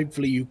there,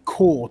 hopefully you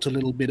caught a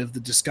little bit of the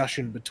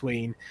discussion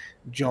between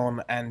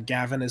John and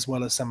Gavin, as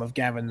well as some of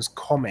Gavin's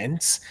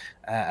comments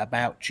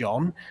about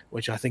John,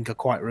 which I think are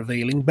quite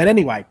revealing. But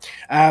anyway,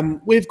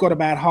 we've got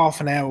about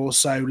half an hour or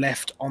so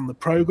left on the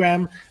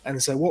program,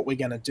 and so what we're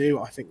going to do,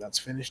 I think that's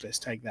finished. Let's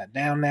take that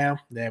down now.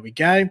 There we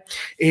go.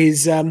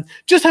 Is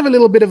just have a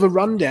little bit of a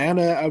rundown,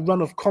 a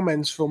run of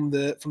comments from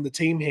the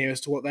team here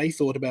as to what they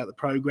thought about the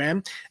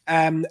program,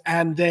 and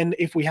then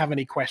if we have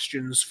any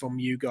questions from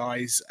you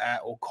guys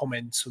or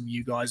comments from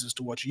you guys as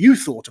to what you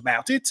thought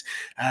about it,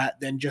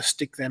 then just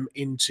stick them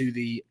into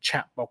the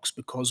chat box,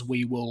 because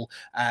we will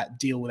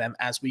deal with them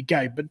as we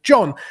go. But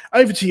John,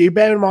 over to you.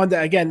 Bear in mind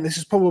that, again, this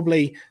is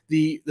probably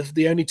the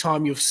only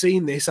time you've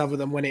seen this, other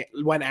than when it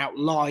went out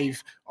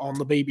live on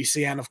the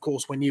BBC, and of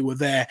course when you were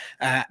there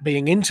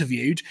being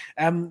interviewed.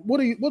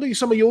 What are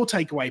some of your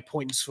takeaway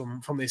points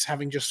from this,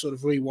 having just sort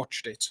of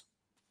rewatched it?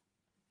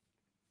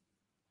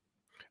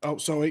 Oh,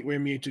 sorry, we're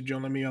muted,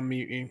 John. Let me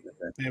unmute you.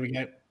 There we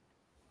go.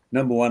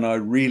 Number one,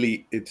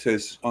 it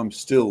says I'm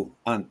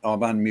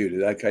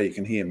unmuted. Okay, you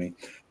can hear me.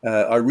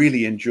 I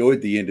really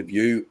enjoyed the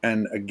interview.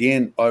 And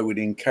again, I would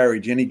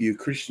encourage any of you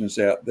Christians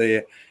out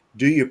there,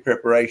 do your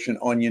preparation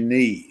on your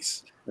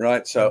knees,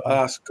 right? So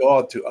ask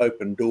God to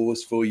open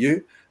doors for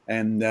you,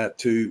 and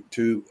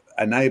to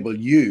enable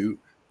you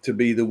to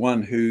be the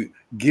one who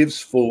gives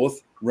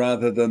forth,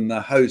 rather than the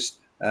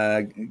host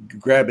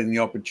grabbing the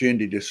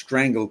opportunity to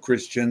strangle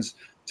Christians,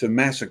 to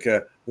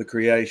massacre the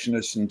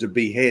creationists, and to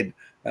behead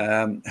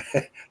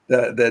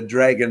the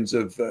dragons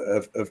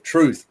of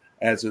truth,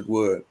 as it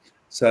were.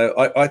 So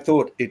I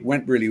thought it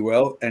went really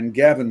well. And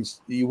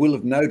Gavin's, you will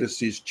have noticed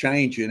his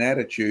change in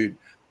attitude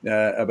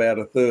about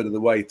a third of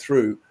the way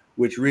through,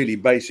 which really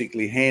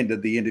basically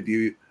handed the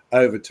interview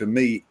over to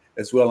me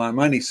as well. I'm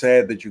only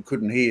sad that you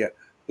couldn't hear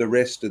the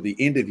rest of the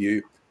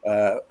interview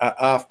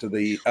after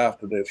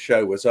the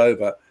show was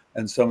over,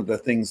 and some of the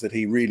things that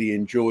he really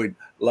enjoyed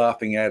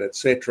laughing at,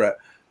 etc.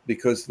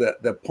 Because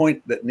the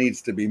point that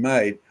needs to be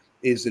made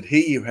is that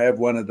here you have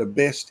one of the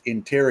best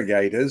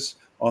interrogators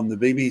on the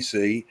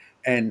BBC,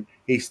 and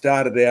he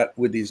started out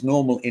with his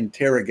normal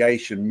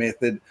interrogation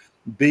method.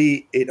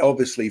 B, it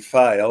obviously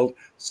failed.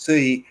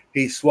 C,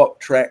 he swapped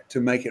track to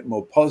make it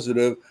more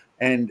positive,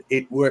 and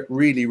it worked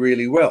really,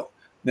 really well.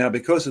 Now,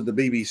 because of the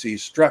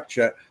BBC's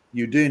structure,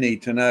 you do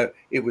need to know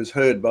it was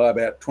heard by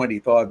about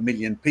 25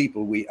 million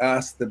people. We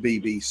asked the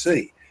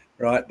BBC,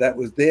 right? That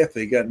was their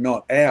figure,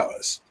 not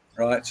ours,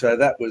 right? So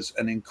that was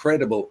an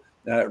incredible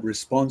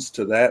response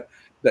to that.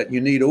 But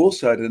you need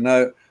also to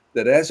know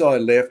that as I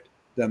left,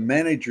 the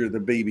manager of the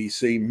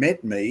BBC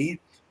met me,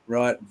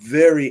 right,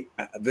 very,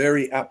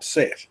 very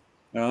upset,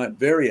 right,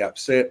 very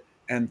upset,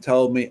 and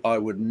told me I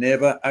would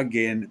never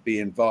again be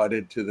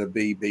invited to the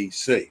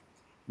BBC.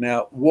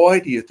 Now, why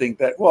do you think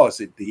that was?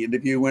 The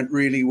interview went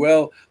really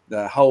well.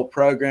 The whole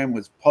program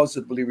was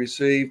positively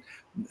received.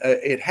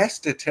 It has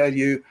to tell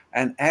you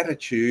an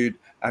attitude,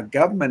 a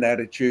government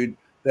attitude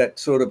that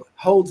sort of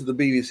holds the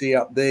BBC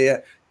up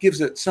there,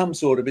 gives it some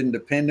sort of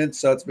independence,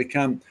 so it's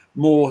become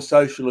more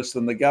socialist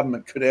than the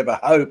government could ever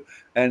hope,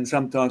 and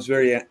sometimes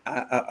very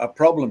a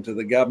problem to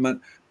the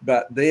government.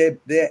 But their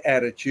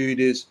attitude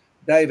is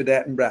David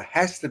Attenborough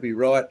has to be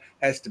right,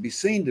 has to be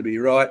seen to be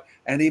right,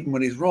 and even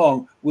when he's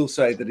wrong, we'll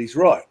say that he's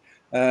right.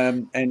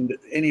 And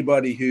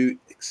anybody who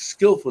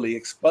skillfully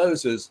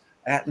exposes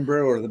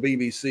Attenborough or the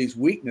BBC's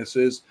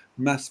weaknesses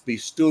must be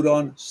stood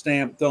on,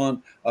 stamped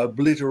on,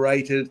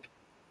 obliterated,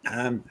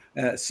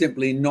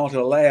 simply not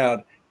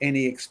allowed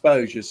any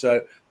exposure.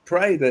 So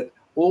pray that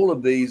all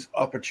of these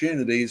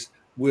opportunities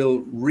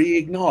will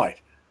reignite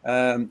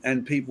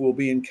and people will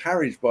be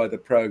encouraged by the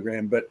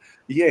program. But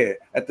yeah,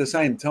 at the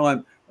same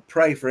time,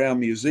 pray for our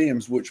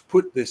museums, which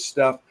put this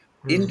stuff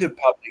into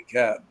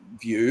public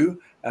view.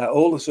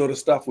 All the sort of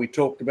stuff we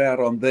talked about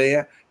on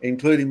there,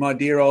 including my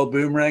dear old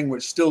boomerang,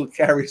 which still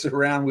carries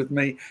around with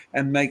me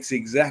and makes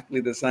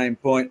exactly the same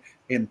point.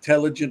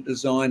 Intelligent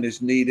design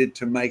is needed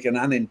to make an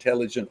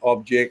unintelligent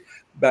object,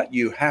 but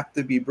you have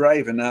to be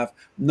brave enough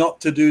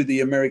not to do the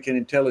American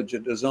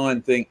intelligent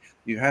design thing.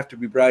 You have to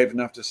be brave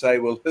enough to say,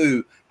 well,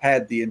 who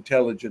had the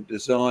intelligent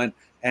design?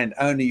 And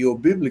only your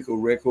biblical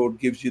record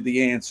gives you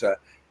the answer.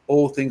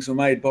 All things are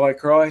made by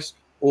Christ.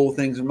 All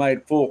things are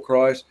made for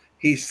Christ.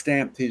 He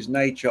stamped his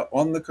nature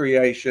on the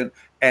creation,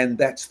 and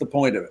that's the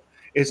point of it.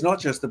 It's not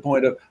just the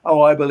point of,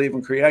 oh, I believe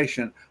in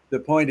creation. The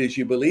point is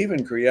you believe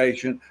in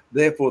creation,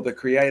 therefore the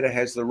creator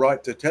has the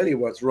right to tell you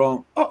what's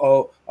wrong.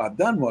 Uh-oh, I've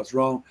done what's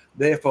wrong,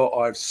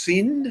 therefore I've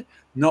sinned,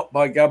 not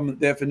by government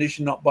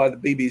definition, not by the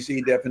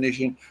BBC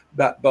definition,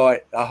 but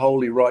by a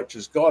holy,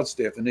 righteous God's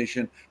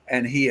definition,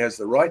 and he has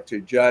the right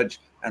to judge.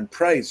 And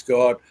praise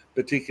God,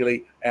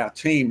 particularly our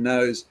team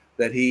knows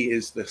that he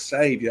is the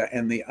savior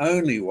and the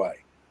only way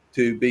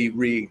to be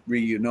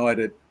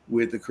reunited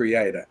with the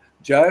creator.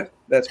 Joe,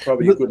 that's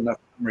probably a good enough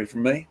summary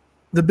from me.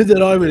 The bit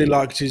that I really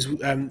liked is,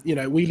 you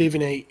know, we live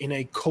in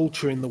a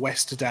culture in the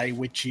West today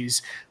which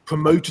is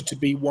promoted to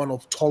be one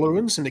of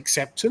tolerance and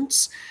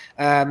acceptance,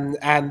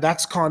 and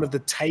that's kind of the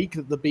take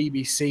that the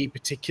BBC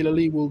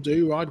particularly will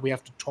do, right? We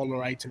have to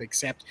tolerate and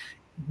accept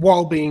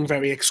while being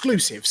very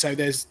exclusive. So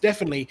there's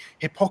definitely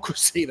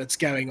hypocrisy that's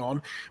going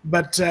on.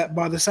 But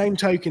by the same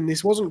token,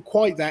 this wasn't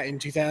quite that in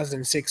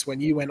 2006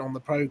 when you went on the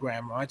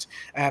program, right?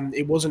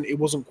 It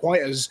wasn't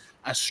quite as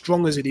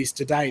strong as it is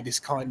today, this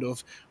kind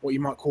of what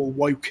you might call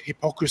woke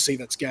hypocrisy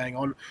that's going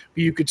on.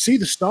 But you could see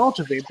the start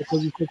of it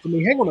because he said to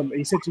me, hang on,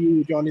 he said to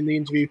you, John, in the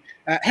interview,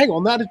 hang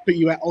on, that would put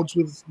you at odds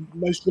with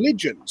most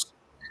religions.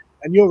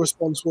 And your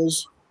response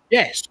was,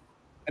 yes.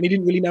 And he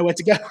didn't really know where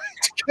to go,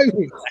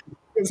 with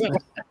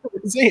that.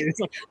 It's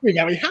like, we're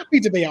very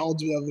happy to be at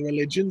odds with other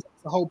religions.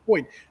 That's the whole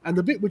point. And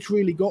the bit which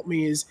really got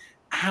me is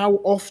how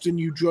often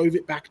you drove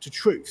it back to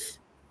truth,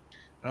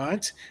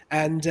 right?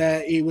 And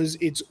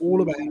it's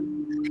all about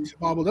the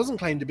Bible doesn't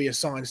claim to be a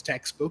science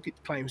textbook. It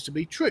claims to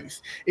be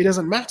truth. It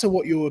doesn't matter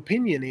what your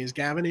opinion is,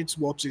 Gavin. It's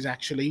what is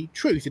actually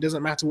truth. It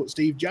doesn't matter what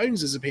Steve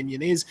Jones's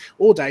opinion is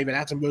or David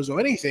Attenborough's or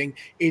anything.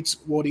 It's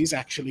what is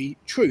actually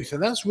truth.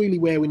 And that's really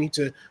where we need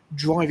to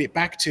drive it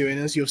back to. And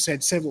as you've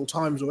said several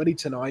times already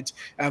tonight,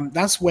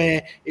 that's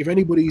where if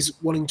anybody's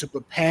wanting to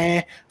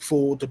prepare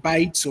for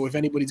debates or if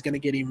anybody's going to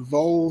get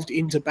involved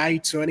in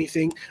debates or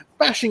anything,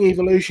 bashing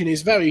evolution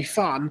is very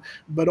fun,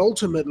 but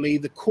ultimately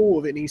the core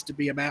of it needs to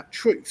be about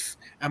truth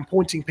and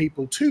pointing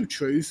people to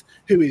truth,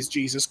 who is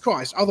Jesus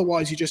Christ.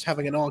 Otherwise, you're just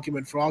having an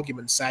argument for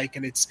argument's sake,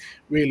 and it's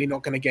really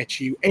not going to get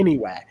you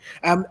anywhere.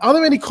 Are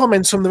there any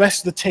comments from the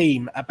rest of the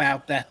team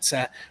about that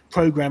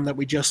program that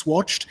we just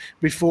watched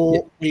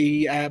before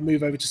we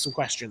move over to some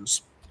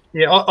questions?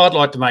 Yeah, I'd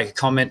like to make a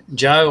comment,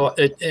 Joe,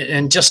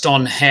 and just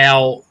on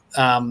how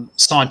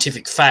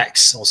scientific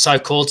facts or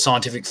so-called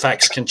scientific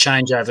facts can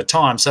change over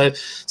time. So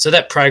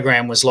that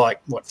program was like,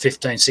 what,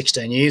 15,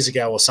 16 years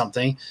ago or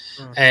something.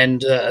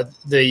 And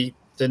the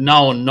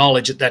known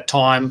knowledge at that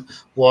time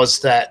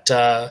was that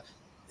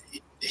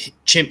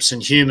chimps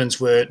and humans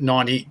were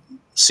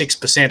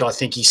 96%, I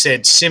think he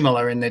said,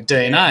 similar in their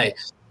DNA.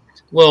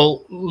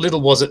 Well, little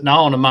was it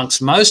known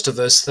amongst most of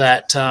us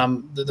that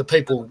the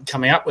people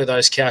coming up with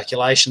those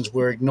calculations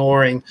were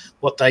ignoring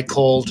what they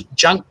called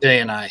junk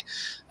DNA,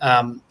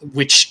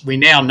 which we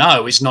now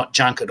know is not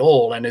junk at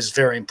all and is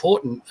very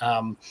important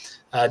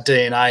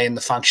DNA in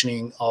the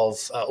functioning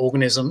of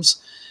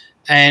organisms.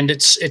 And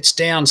it's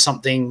down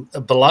something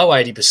below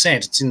 80%.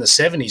 It's in the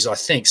 70s, I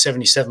think,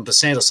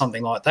 77% or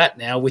something like that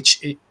now,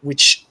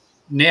 which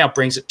now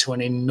brings it to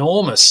an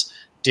enormous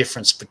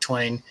difference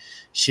between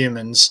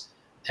humans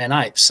and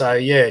apes. So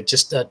yeah,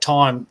 just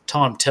time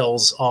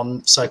tells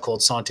on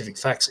so-called scientific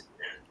facts.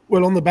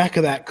 Well, on the back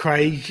of that,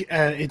 Craig,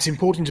 it's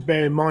important to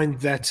bear in mind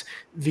that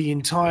the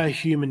entire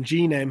human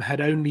genome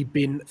had only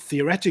been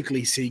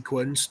theoretically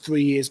sequenced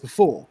 3 years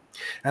before.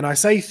 And I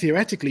say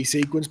theoretically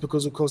sequenced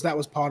because, of course, that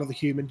was part of the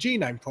Human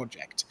Genome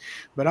Project.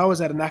 But I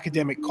was at an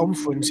academic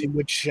conference in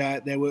which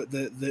there were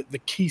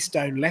the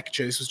Keystone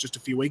Lecture. This was just a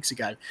few weeks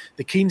ago.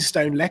 The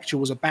Keystone Lecture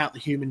was about the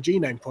Human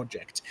Genome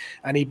Project.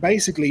 And he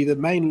basically, the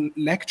main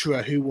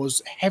lecturer who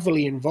was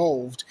heavily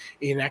involved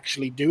in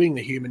actually doing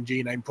the Human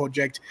Genome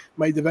Project,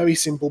 made the very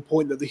simple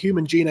point that the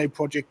Human Genome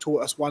Project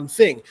taught us one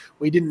thing.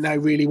 We didn't know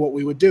really what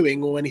we were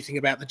doing or anything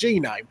about the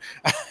genome.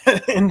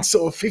 And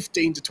sort of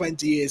 15 to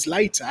 20 years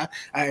later,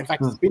 in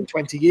fact, it's been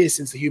 20 years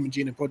since the Human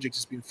Genome Project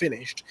has been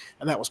finished,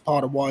 and that was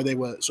part of why they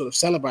were sort of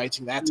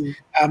celebrating that,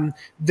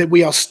 that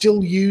we are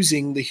still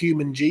using the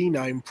Human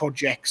Genome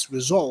Project's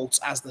results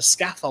as the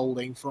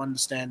scaffolding for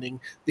understanding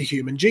the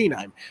human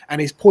genome. And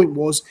his point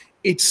was,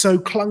 it's so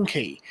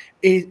clunky.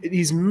 It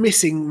is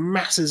missing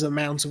massive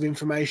amounts of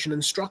information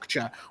and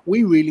structure.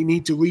 We really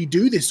need to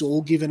redo this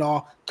all, given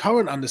our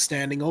current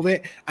understanding of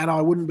it. And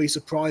I wouldn't be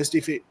surprised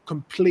if it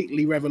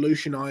completely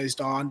revolutionized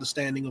our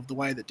understanding of the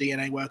way that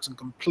DNA works, and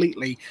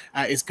completely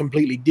is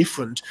completely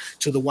different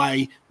to the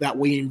way that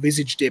we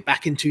envisaged it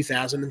back in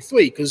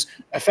 2003. Because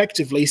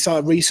effectively,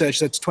 so research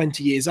that's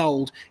 20 years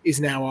old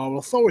is now our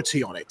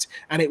authority on it.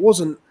 And it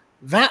wasn't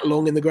that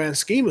long in the grand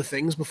scheme of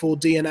things before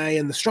DNA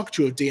and the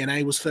structure of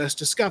DNA was first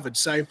discovered.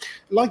 So,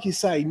 like you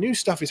say, new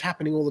stuff is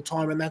happening all the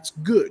time, and that's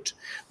good.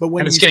 But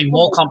when it's getting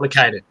more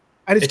complicated.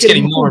 And it's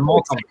getting more and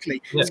more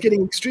complicated. It's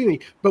getting extremely.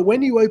 But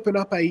when you open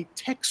up a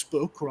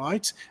textbook,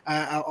 right,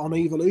 on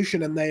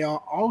evolution, and they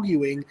are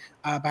arguing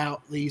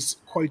about these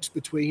quotes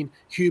between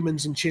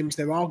humans and chimps,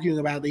 they're arguing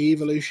about the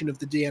evolution of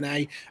the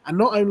DNA. And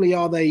not only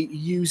are they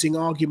using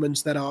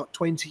arguments that are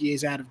 20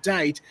 years out of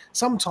date,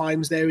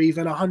 sometimes they're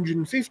even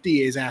 150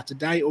 years out of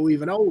date or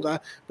even older,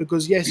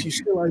 because yes, you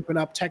still open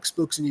up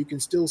textbooks and you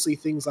can still see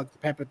things like the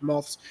peppered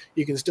moths.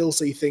 You can still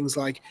see things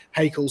like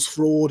Haeckel's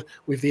fraud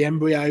with the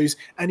embryos.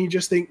 And you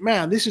just think,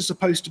 man, this is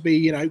supposed to be,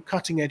 you know,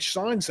 cutting edge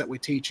science that we're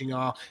teaching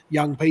our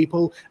young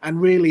people. And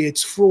really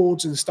it's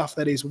frauds and stuff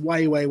that is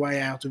way, way,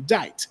 way out of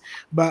date.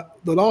 But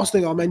the last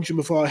thing I'll mention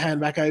before I hand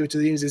back over to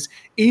the news is,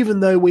 even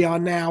though we are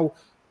now,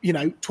 you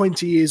know,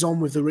 20 years on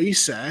with the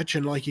research,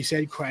 and like you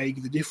said,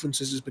 Craig, the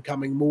differences is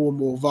becoming more and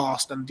more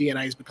vast and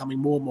DNA is becoming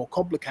more and more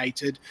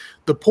complicated,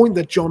 the point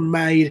that John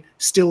made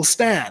still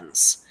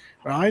stands.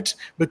 Right?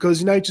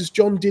 Because notice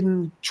John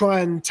didn't try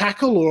and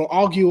tackle or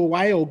argue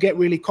away or get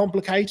really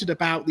complicated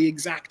about the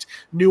exact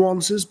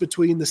nuances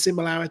between the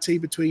similarity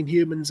between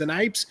humans and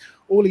apes.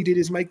 All he did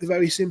is make the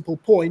very simple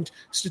point: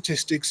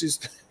 statistics is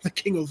the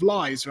king of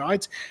lies,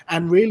 right?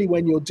 And really,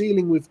 when you're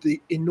dealing with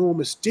the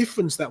enormous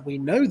difference that we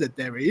know that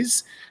there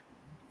is,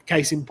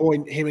 case in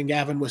point, him and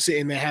Gavin were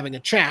sitting there having a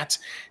chat,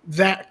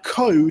 that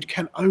code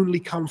can only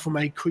come from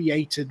a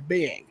created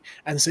being.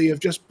 And so you've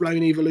just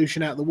blown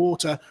evolution out of the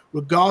water,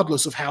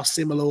 regardless of how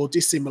similar or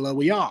dissimilar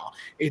we are.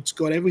 It's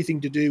got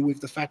everything to do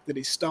with the fact that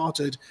it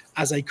started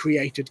as a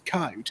created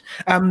code.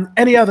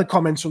 Any other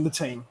comments from the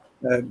team?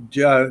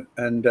 Joe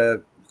and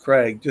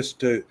Craig, just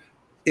to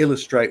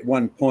illustrate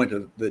one point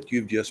that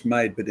you've just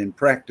made, but in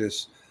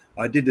practice,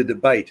 I did a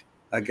debate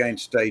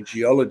against a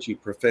geology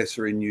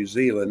professor in New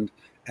Zealand,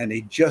 and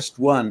he just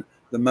won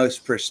the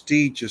most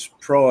prestigious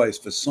prize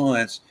for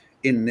science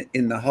in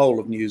the whole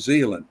of New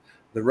Zealand,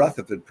 the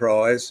Rutherford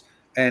Prize.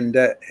 And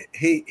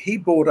he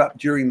brought up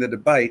during the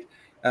debate,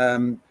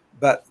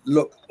 but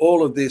look,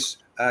 all of this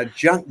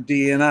junk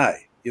DNA,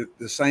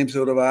 the same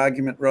sort of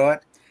argument, right?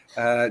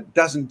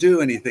 Doesn't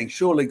do anything.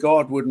 Surely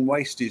God wouldn't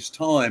waste his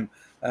time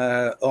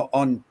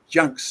on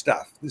junk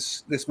stuff.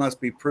 This must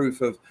be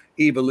proof of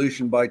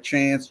evolution by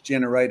chance,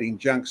 generating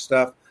junk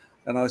stuff.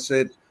 And I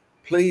said,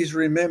 please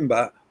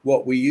remember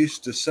what we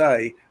used to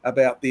say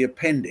about the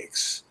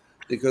appendix,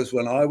 because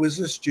when I was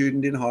a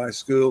student in high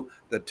school,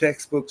 the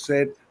textbook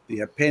said the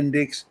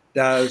appendix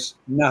does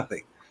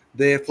nothing.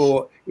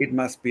 Therefore, it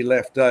must be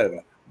left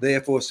over.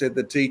 Therefore, said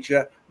the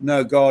teacher,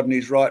 no God in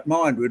his right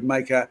mind would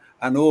make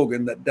an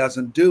organ that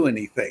doesn't do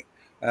anything.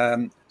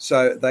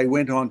 So they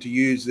went on to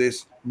use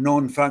this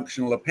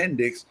non-functional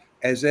appendix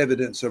as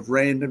evidence of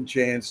random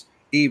chance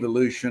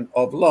evolution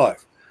of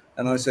life.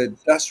 And I said,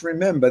 just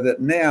remember that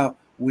now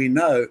we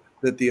know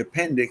that the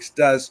appendix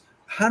does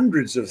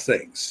hundreds of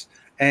things,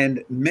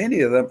 and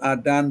many of them are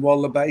done while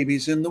the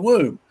baby's in the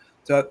womb.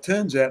 So it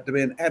turns out to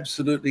be an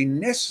absolutely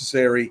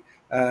necessary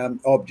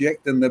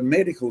object, and the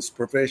medical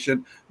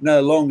profession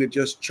no longer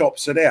just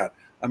chops it out.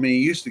 I mean,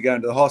 you used to go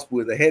into the hospital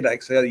with a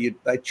headache, so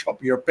they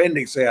chop your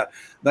appendix out.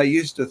 They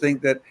used to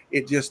think that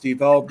it just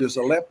evolved as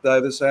a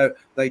leftover, so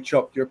they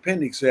chopped your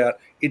appendix out.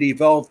 It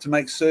evolved to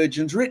make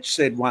surgeons rich,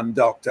 said one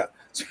doctor.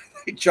 So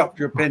they chopped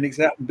your appendix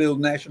out and build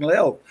national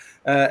health.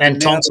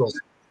 And tonsils.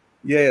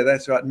 Yeah,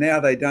 that's right. Now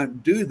they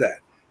don't do that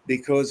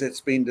because it's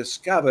been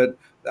discovered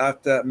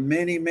after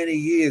many, many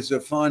years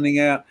of finding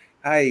out,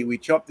 hey, we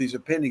chopped these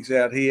appendix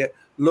out here.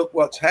 Look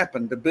what's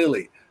happened to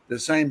Billy. The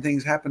same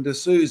things happened to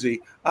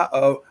Susie.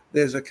 Uh-oh,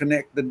 there's a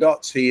connect the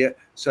dots here,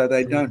 so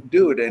they don't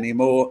do it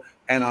anymore.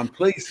 And I'm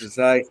pleased to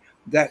say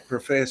that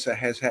professor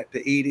has had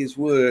to eat his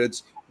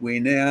words. We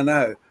now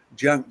know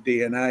junk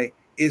DNA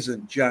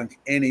isn't junk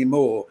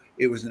anymore.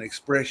 It was an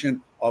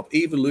expression of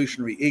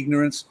evolutionary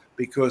ignorance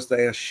because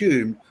they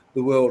assumed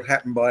the world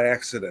happened by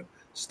accident.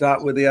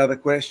 Start with the other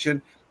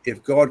question.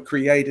 If God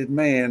created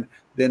man,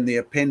 then the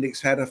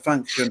appendix had a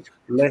function.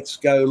 Let's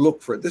go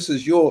look for it. This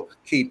is your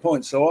key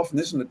point so often,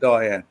 isn't it,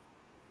 Diane?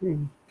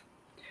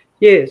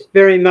 Yes,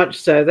 very much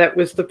so. That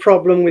was the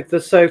problem with the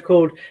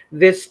so-called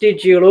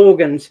vestigial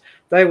organs.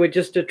 They were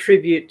just a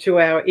tribute to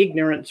our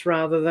ignorance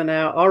rather than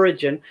our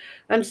origin.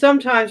 And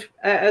sometimes,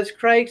 as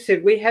Craig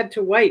said, we had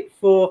to wait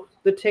for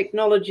the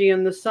technology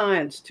and the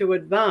science to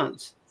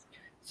advance.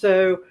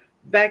 So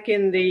back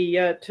in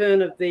the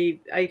turn of the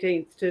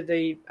 18th to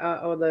the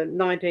or the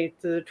 19th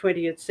to the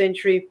 20th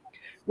century,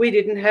 we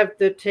didn't have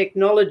the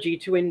technology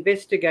to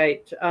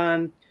investigate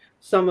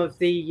some of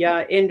the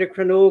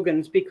endocrine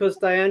organs because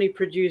they only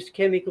produced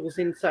chemicals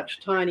in such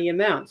tiny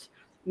amounts.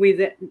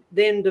 We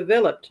then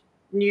developed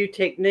new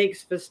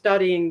techniques for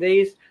studying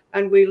these,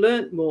 and we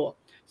learnt more.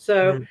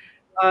 So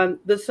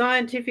the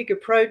scientific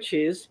approach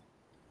is,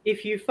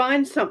 if you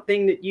find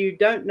something that you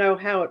don't know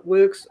how it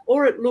works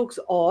or it looks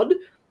odd,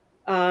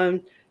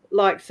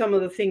 like some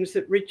of the things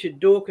that Richard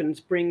Dawkins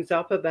brings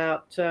up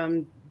about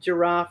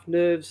giraffe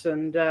nerves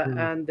and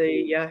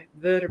the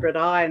vertebrate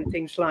eye and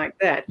things like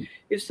that.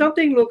 If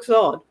something looks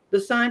odd, the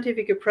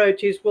scientific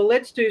approach is, well,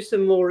 let's do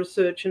some more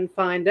research and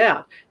find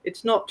out.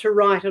 It's not to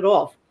write it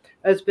off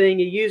as being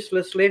a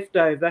useless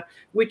leftover,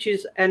 which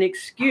is an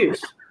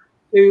excuse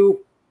to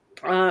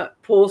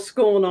pour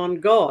scorn on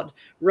God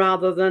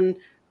rather than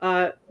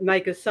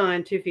make a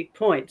scientific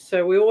point.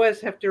 So we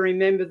always have to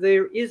remember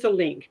there is a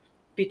link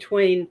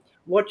between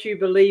what you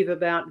believe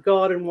about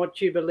God and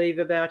what you believe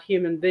about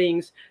human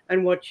beings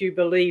and what you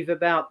believe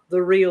about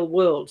the real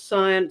world.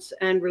 Science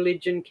and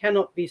religion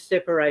cannot be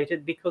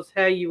separated because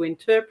how you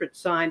interpret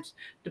science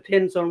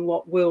depends on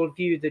what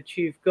worldview that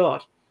you've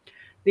got.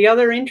 The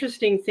other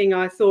interesting thing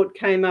I thought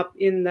came up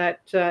in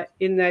that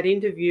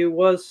interview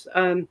was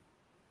the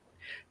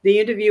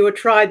interviewer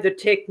tried the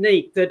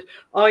technique that,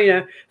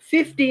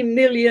 50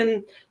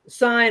 million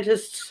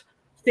scientists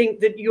think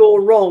that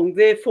you're wrong,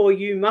 therefore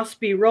you must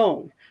be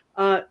wrong.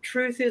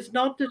 Truth is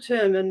not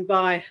determined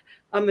by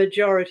a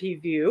majority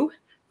view,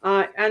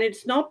 and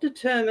it's not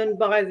determined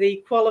by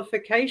the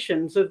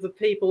qualifications of the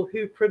people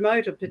who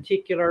promote a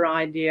particular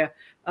idea.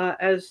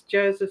 As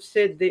Joseph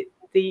said,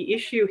 the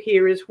issue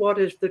here is, what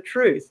is the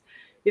truth?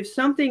 If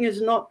something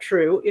is not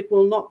true, it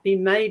will not be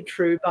made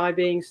true by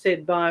being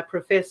said by a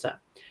professor.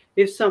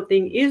 If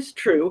something is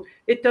true,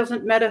 it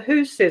doesn't matter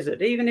who says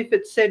it, even if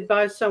it's said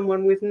by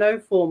someone with no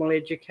formal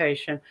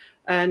education.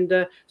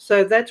 And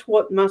so that's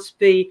what must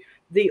be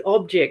the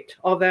object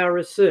of our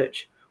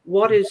research.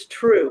 What is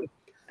true?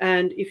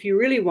 And if you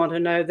really want to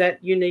know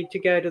that, you need to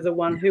go to the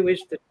one who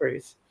is the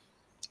truth.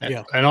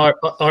 Yeah. And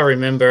I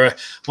remember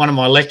one of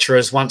my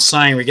lecturers once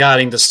saying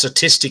regarding the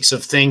statistics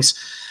of things,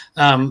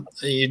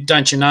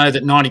 don't you know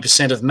that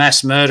 90% of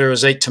mass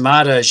murderers eat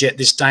tomatoes, yet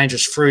this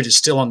dangerous fruit is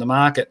still on the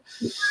market?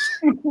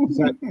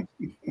 So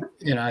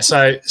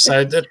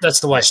that's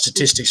the way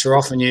statistics are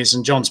often used,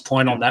 and John's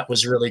point on that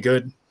was really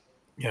good.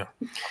 Yeah,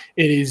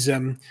 it is.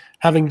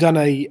 Having done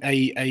a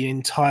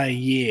entire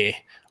year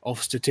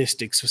of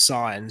statistics for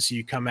science,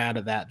 you come out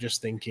of that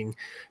just thinking,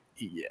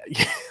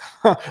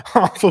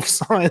 half of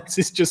science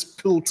is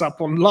just built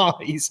up on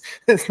lies.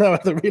 There's no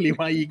other really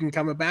way you can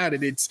come about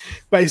it. It's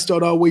based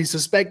on, we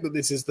suspect that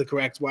this is the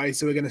correct way,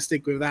 so we're going to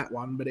stick with that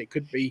one, but it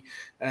could be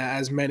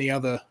as many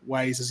other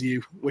ways as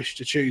you wish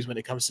to choose when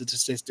it comes to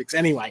statistics.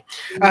 Anyway,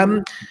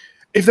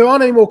 if there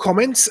aren't any more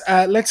comments,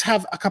 let's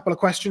have a couple of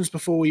questions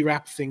before we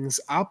wrap things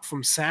up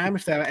from Sam.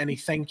 If there are any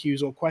thank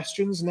yous or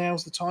questions,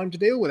 now's the time to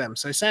deal with them.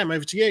 So Sam,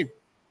 over to you.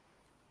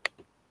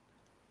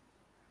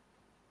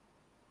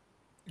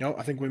 Oh,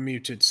 I think we're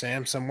muted,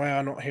 Sam, somewhere.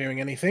 I'm not hearing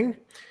anything.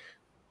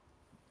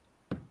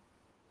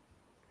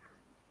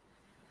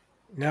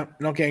 No,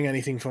 not getting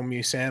anything from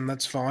you, Sam.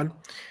 That's fine.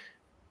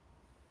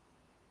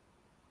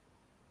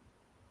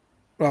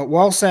 Well,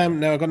 while Sam...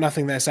 No, I've got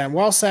nothing there, Sam.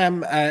 While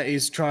Sam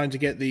is trying to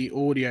get the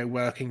audio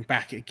working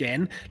back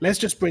again, let's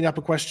just bring up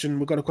a question.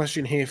 We've got a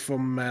question here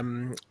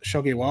from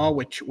Shogiwa,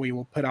 which we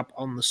will put up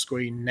on the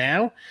screen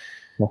now.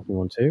 Nothing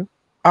on two.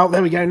 Oh,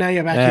 there we go. Now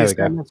you're back there here, we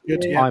Sam. Go. That's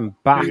good. Yeah. I'm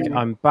back.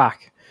 I'm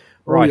back.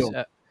 Right.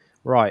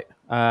 Right.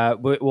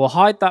 We'll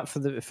hide that for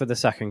the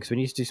second because we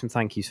need to do some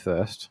thank yous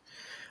first.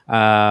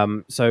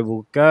 So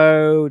we'll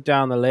go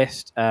down the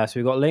list. So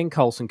we've got Lynn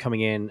Colson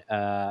coming in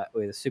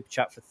with a super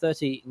chat for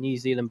 30 New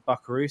Zealand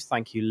buckaroos.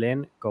 Thank you,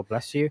 Lynn. God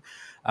bless you.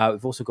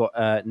 We've also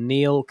got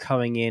Neil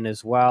coming in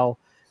as well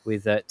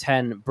with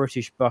 10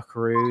 British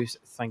buckaroos.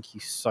 Thank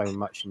you so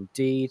much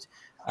indeed.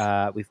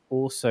 We've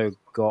also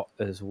got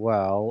as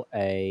well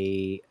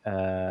a...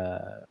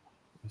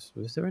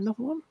 was there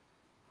another one?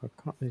 I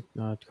can't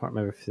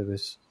remember if there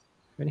was...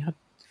 We only had...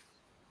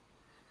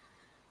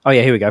 Oh,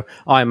 yeah, here we go.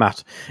 I'm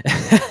Matt.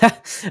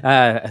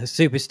 A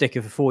super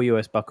sticker for 4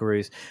 US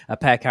buckaroos. A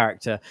pair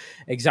character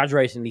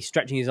exaggeratingly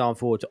stretching his arm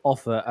forward to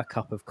offer a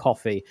cup of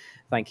coffee.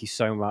 Thank you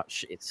so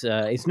much. It's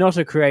not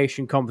a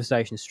creation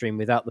conversation stream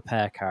without the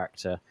pair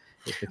character.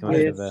 It's become a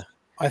bit of a...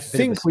 I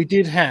think we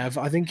did have.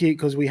 I think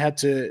because we had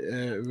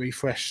to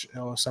refresh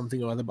or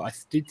something or other. But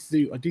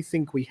I do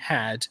think we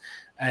had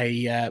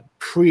a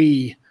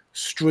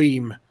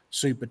pre-stream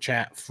super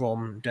chat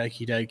from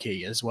Doki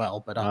Doki as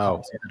well, but I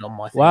can't see it on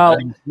my thing. Well,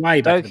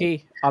 way back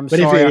Doki, I'm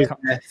sorry,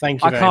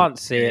 thank you. I can't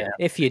see it.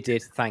 If you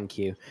did, thank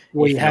you.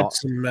 We had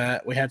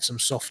some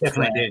software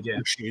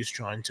issues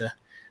trying to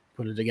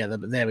put it together,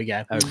 but there we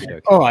go.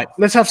 Okay. All right,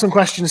 let's have some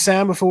questions,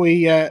 Sam, before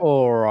we.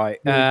 All right.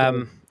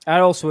 And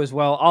also, as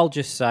well, I'll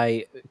just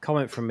say,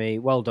 comment from me.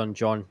 Well done,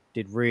 John.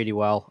 Did really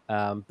well.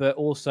 But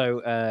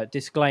also,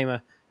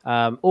 disclaimer.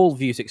 All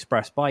views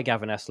expressed by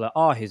Gavin Esler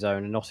are his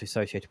own and not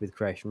associated with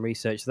Creation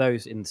Research.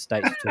 Those in the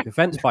States who took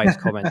offence by his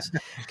comments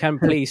can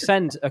please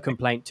send a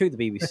complaint to the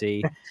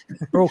BBC,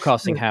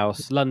 Broadcasting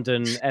House,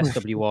 London,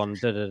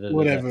 SW1,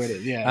 whatever it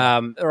is, yeah.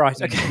 Right,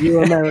 okay.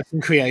 You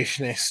American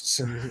creationists.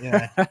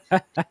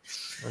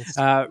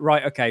 And,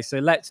 right, okay, so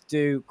let's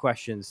do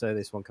questions. So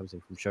this one comes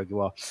in from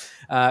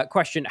Shogiwa.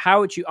 Question, how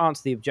would you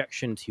answer the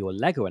objection to your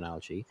Lego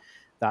analogy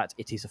that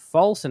it is a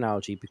false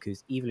analogy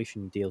because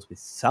evolution deals with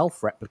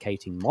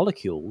self-replicating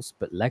molecules,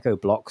 but Lego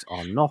blocks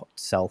are not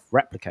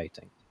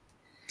self-replicating?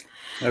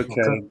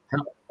 Okay,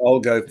 I'll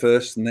go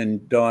first, and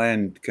then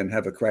Diane can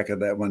have a crack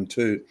at that one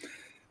too.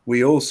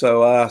 We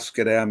also ask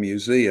at our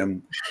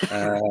museum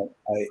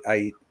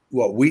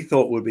what we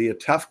thought would be a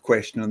tough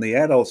question, and the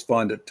adults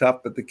find it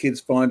tough, but the kids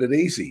find it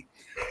easy.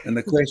 And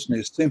the question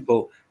is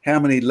simple: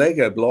 how many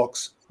Lego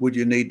blocks would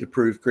you need to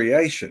prove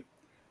creation?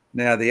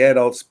 Now, the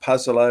adults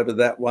puzzle over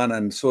that one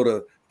and sort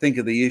of think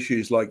of the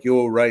issues like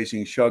you're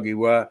raising,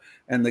 Shogiwa,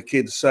 and the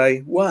kids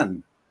say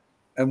 1.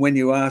 And when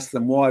you ask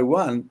them why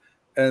 1,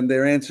 and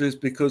their answer is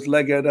because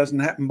Lego doesn't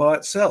happen by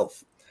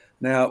itself.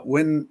 Now,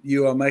 when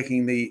you are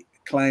making the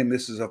claim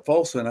this is a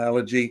false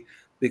analogy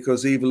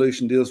because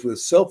evolution deals with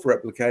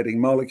self-replicating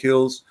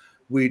molecules,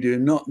 we do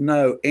not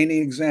know any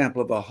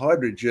example of a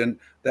hydrogen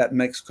that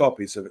makes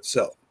copies of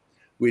itself.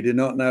 We do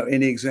not know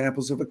any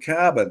examples of a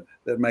carbon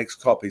that makes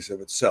copies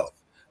of itself.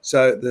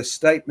 So the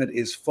statement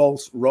is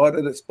false right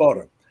at its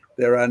bottom.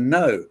 There are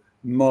no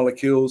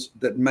molecules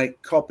that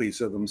make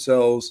copies of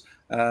themselves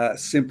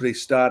simply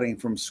starting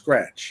from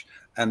scratch.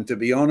 And to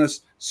be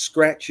honest,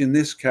 scratch in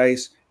this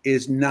case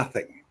is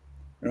nothing,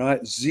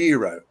 right?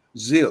 Zero,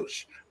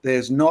 zilch.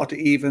 There's not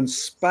even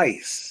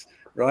space,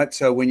 right?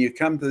 So when you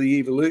come to the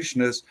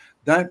evolutionists,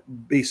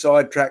 don't be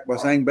sidetracked by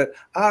saying, but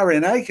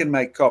RNA can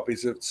make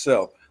copies of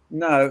itself.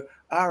 No,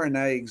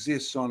 RNA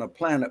exists on a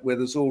planet where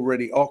there's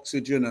already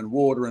oxygen and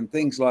water and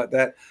things like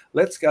that.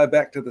 Let's go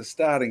back to the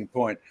starting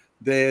point.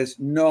 There's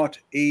not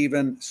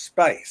even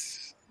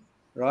space,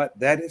 right?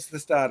 That is the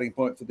starting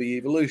point for the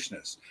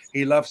evolutionist.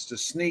 He loves to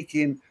sneak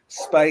in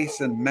space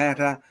and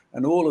matter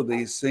and all of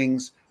these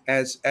things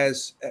as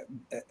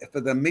for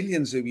the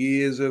millions of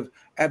years of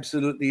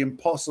absolutely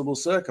impossible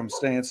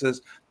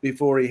circumstances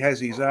before he has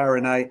his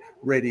RNA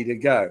ready to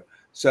go.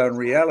 So in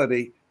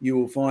reality, you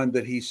will find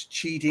that he's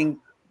cheating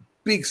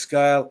big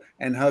scale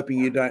and hoping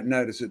you don't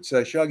notice it.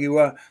 So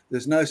Shogiwa,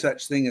 there's no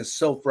such thing as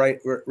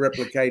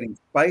self-replicating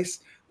space.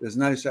 There's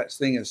no such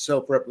thing as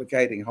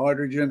self-replicating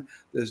hydrogen.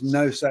 There's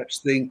no such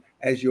thing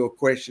as your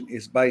question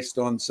is based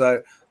on.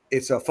 So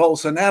it's a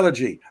false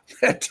analogy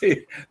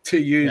to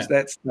use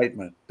that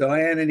statement.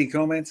 Diane, any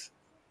comments?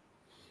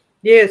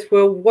 Yes,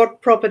 well,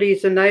 what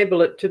properties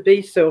enable it to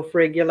be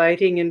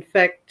self-regulating? In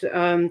fact,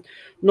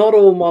 not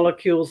all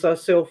molecules are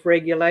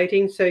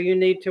self-regulating, so you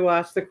need to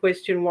ask the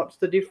question, what's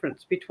the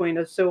difference between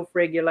a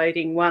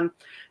self-regulating one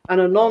and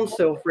a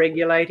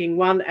non-self-regulating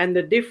one? And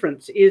the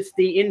difference is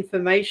the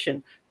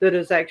information that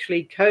is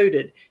actually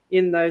coded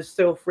in those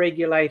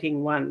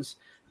self-regulating ones.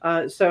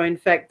 So, in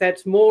fact,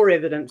 that's more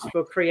evidence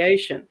for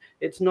creation.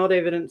 It's not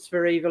evidence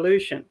for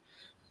evolution.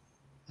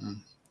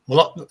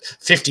 Well,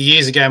 50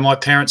 years ago, my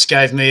parents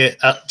gave me,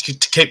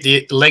 to keep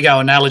the Lego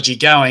analogy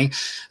going,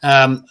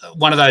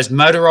 one of those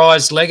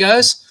motorized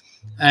Legos.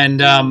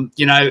 And,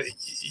 you know,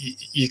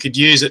 you could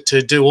use it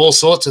to do all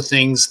sorts of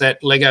things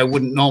that Lego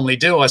wouldn't normally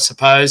do, I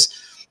suppose.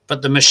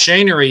 But the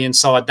machinery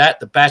inside that,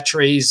 the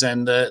batteries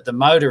and the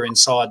motor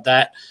inside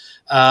that,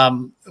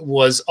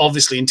 was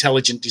obviously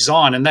intelligent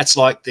design. And that's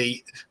like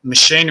the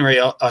machinery,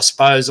 I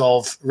suppose,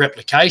 of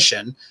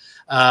replication.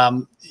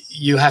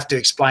 You have to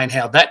explain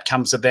how that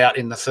comes about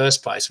in the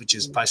first place, which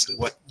is basically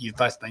what you've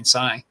both been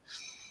saying.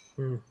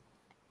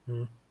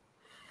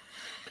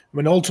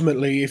 mean,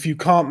 ultimately, if you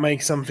can't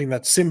make something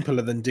that's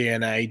simpler than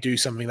DNA do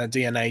something that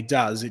DNA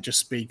does, it just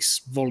speaks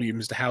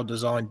volumes to how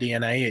designed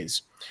DNA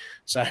is.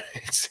 So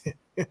it's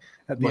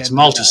It's a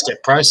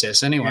multi-step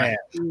process anyway.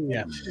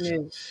 Yeah. Yeah.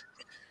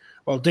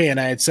 Well,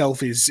 DNA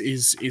itself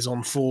is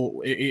on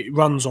four. It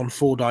runs on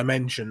 4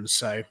 dimensions,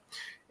 so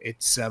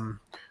it's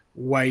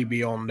way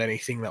beyond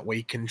anything that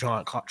we can try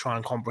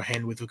and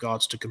comprehend with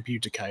regards to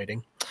computer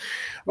coding.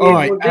 All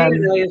right. Well,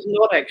 DNA is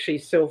not actually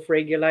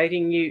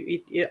self-regulating.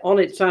 It on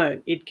its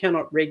own, it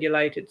cannot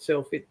regulate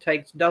itself. It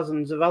takes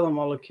dozens of other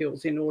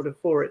molecules in order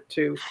for it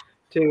to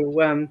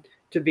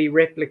be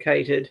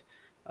replicated.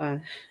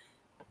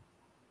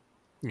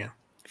 Yeah,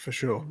 for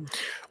sure.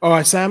 All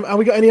right, Sam. Have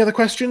we got any other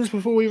questions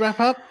before we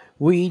wrap up?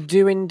 We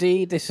do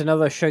indeed. This is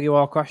another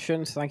Shoguar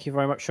question. Thank you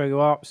very much,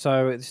 Shoguar.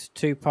 So it's a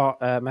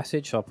 2-part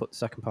message. So I'll put the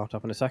second part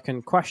up in a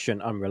second.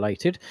 Question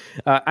unrelated.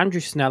 Andrew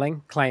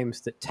Snelling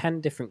claims that 10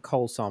 different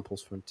coal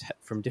samples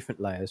from different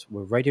layers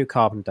were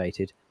radiocarbon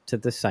dated to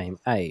the same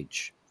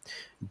age.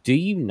 Do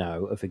you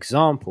know of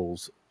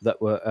examples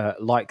that were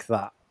like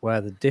that,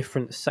 where the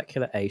different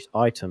secular aged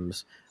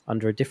items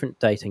under a different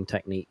dating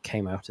technique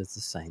came out as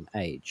the same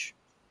age?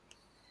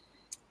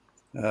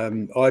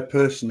 I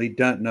personally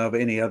don't know of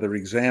any other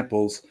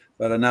examples,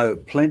 but I know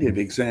plenty of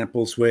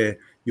examples where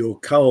your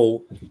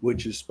coal,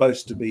 which is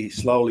supposed to be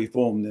slowly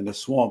formed in a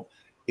swamp,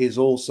 is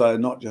also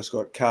not just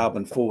got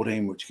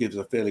carbon-14, which gives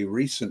a fairly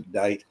recent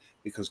date,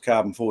 because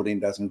carbon-14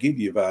 doesn't give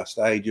you vast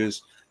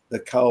ages. The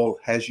coal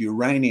has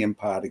uranium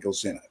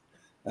particles in it.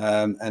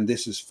 And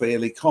this is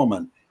fairly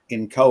common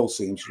in coal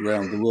seams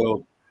around the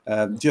world,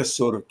 just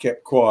sort of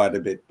kept quiet a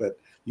bit, but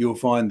you'll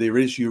find there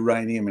is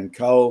uranium in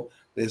coal.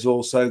 There's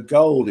also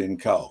gold in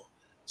coal.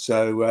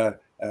 So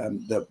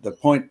the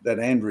point that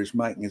Andrew is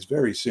making is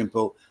very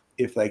simple.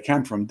 If they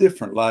come from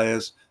different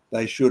layers,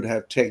 they should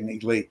have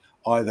technically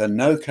either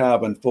no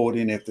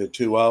carbon-14 if they're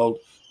too old,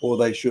 or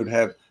they should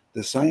have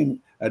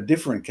a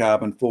different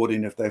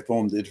carbon-14 if they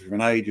formed at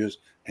different ages.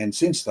 And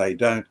since they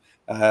don't,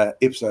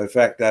 ipso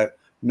facto,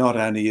 not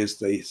only is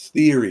the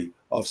theory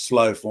of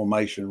slow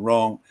formation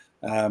wrong,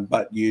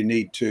 but you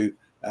need to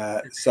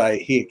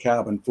say here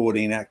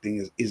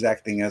carbon-14 is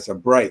acting as a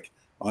brake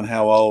on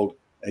how old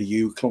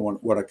you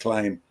want to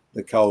claim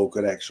the coal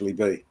could actually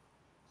be.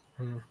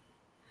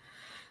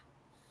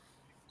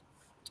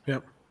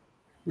 Yep.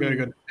 Very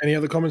good. Any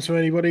other comments from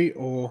anybody,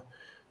 or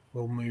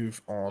we'll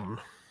move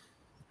on?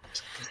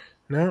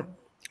 No?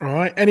 All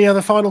right. Any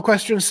other final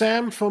questions,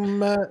 Sam, from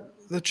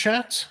the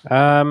chat?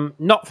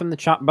 Not from the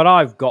chat, but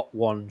I've got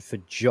one for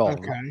John.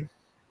 Okay.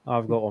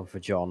 I've got one for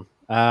John.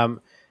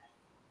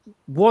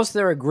 Was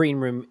there a green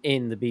room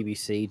in the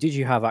BBC? Did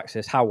you have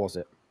access? How was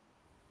it?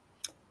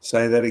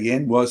 Say that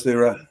again. Was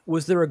there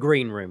a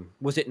green room?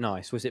 Was it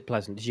nice? Was it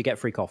pleasant? Did you get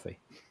free coffee?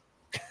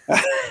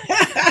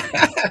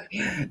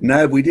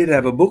 No, we did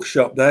have a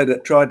bookshop, though,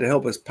 that tried to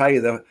help us pay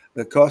the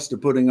cost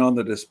of putting on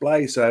the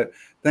display. So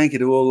thank you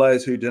to all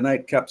those who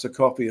donate cups of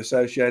coffee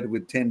associated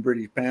with 10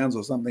 British pounds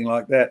or something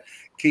like that.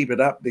 Keep it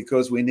up,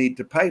 because we need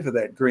to pay for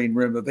that green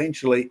room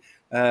eventually.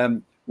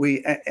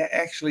 We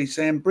actually,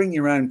 Sam, bring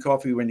your own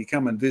coffee when you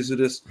come and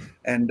visit us,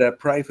 and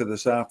pray for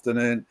this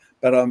afternoon.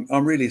 But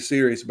I'm really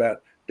serious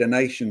about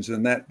donations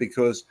and that,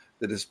 because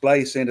the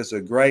display centres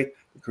are great.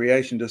 The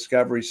Creation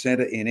Discovery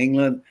Centre in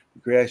England, the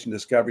Creation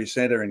Discovery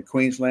Centre in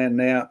Queensland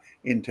now,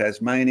 in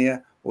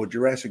Tasmania, or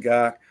Jurassic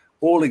Ark,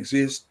 all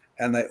exist,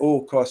 and they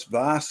all cost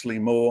vastly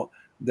more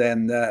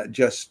than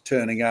just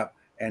turning up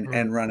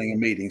and running a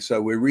meeting.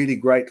 So we're really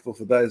grateful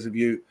for those of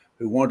you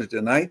who want to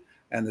donate,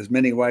 and there's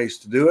many ways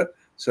to do it.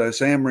 So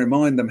Sam,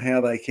 remind them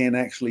how they can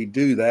actually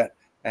do that,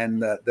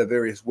 and the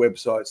various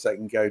websites they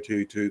can go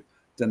to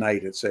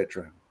donate,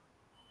 etc.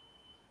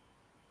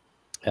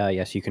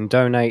 Yes, you can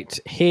donate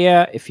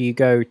here. If you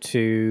go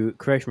to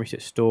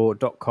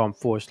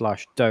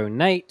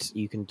creationresearchstore.com/donate,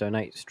 you can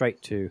donate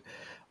straight to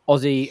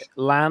Aussie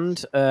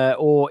land,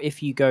 or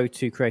if you go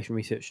to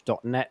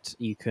creationresearch.net,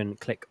 you can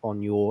click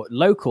on your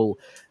local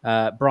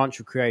branch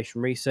of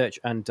Creation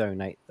Research and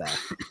donate there.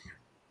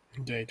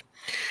 Indeed.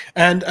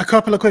 And a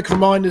couple of quick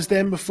reminders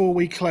then before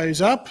we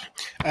close up.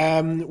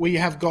 We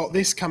have got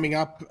this coming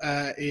up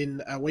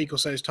in a week or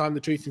so's time, the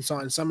Truth in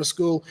Science Summer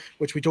School,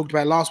 which we talked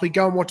about last week.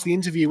 Go and watch the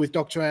interview with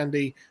Dr.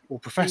 Andy, or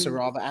Professor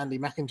rather, Andy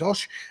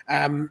McIntosh,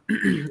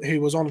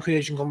 who was on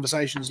Creation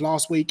Conversations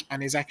last week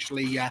and is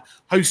actually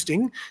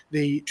hosting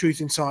the Truth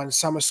in Science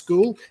Summer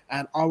School.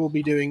 And I will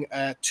be doing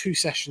 2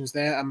 sessions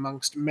there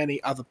amongst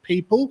many other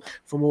people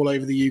from all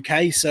over the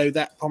UK. So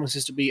that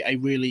promises to be a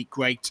really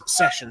great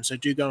session. So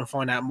do go and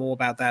find out more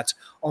about that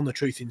on the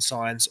Truth in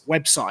Science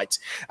website.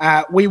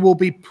 We will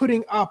be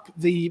putting up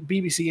the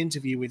BBC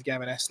interview with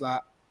Gavin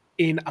Esler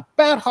in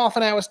about half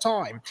an hour's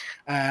time,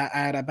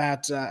 at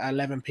about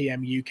 11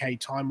 p.m. UK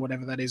time,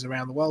 whatever that is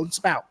around the world. It's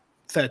about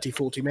 30,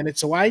 40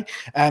 minutes away.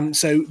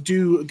 So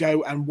do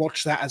go and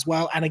watch that as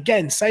well. And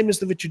again, same as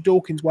the Richard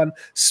Dawkins one,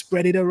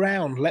 spread it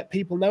around. Let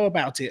people know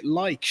about it.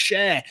 Like,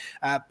 share,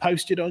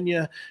 post it on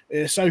your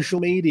social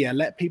media.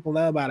 Let people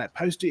know about it.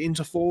 Post it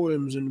into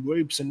forums and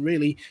groups and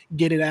really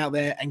get it out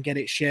there and get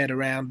it shared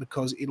around,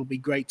 because it'll be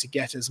great to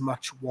get as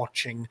much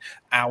watching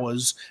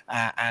hours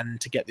and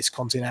to get this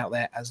content out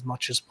there as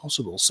much as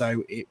possible.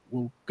 So it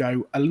will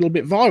go a little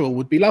bit viral,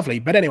 would be lovely.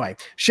 But anyway,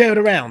 share it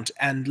around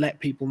and let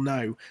people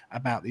know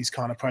about these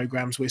kind of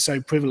programs. We're so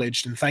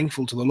privileged and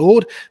thankful to the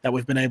Lord that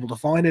we've been able to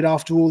find it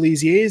after all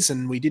these years,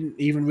 and we didn't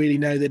even really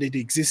know that it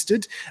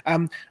existed.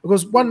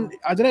 Because one,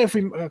 I don't know if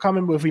I can't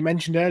remember if we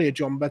mentioned earlier,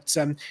 John, but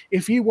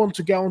if you want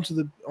to go onto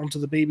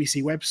the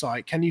BBC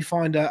website, can you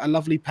find a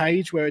lovely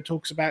page where it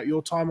talks about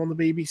your time on the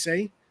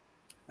BBC?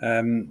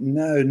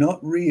 No, not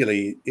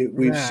really.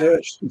 We've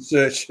searched and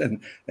searched, and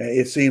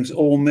it seems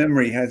all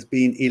memory has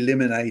been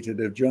eliminated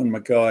of John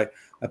Mackay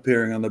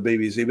appearing on the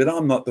BBC. But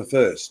I'm not the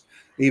first.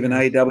 Even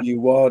A.W.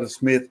 Wilder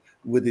Smith,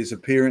 with his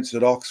appearance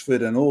at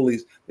Oxford and all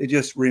these, they're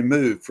just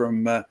removed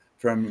from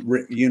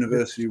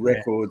university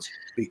records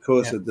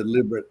because of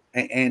deliberate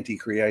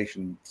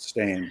anti-creation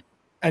stand.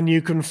 And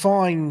you can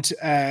find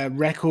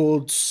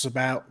records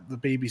about the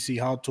BBC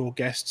Hard Talk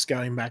guests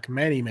going back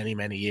many, many,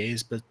 many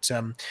years, but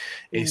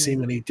it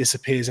seemingly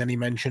disappears any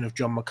mention of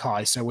John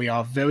Mackay. So we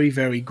are very,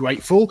 very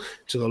grateful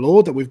to the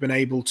Lord that we've been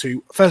able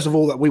to, first of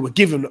all, that we were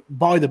given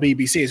by the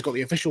BBC. It's got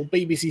the official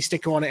BBC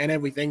sticker on it and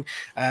everything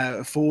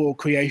for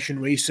creation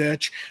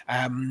research.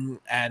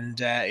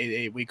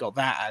 We got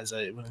that as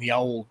one of the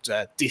old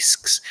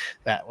discs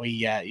that we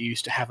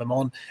used to have them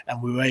on,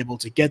 and we were able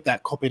to get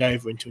that copied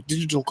over into a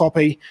digital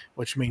copy,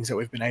 which means that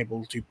we've been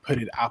able to put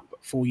it up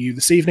for you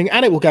this evening,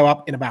 and it will go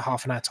up in about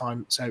half an hour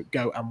time, so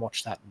go and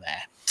watch that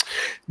there.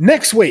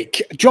 Next week,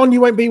 John,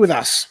 you won't be with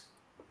us.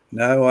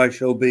 No, I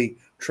shall be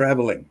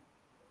traveling.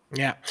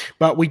 Yeah,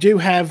 but we do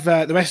have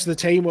the rest of the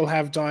team. We'll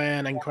have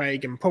Diane and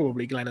Craig and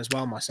probably Glenn as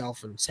well,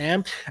 myself and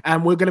Sam.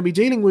 And we're going to be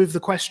dealing with the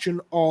question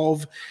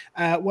of,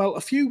 well,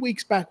 a few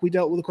weeks back, we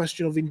dealt with the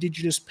question of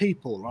Indigenous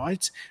people,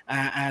 right?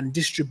 And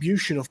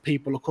distribution of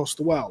people across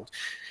the world.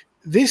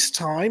 This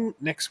time,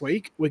 next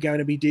week, we're going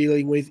to be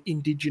dealing with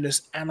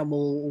indigenous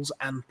animals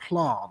and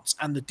plants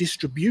and the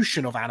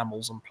distribution of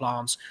animals and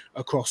plants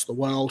across the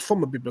world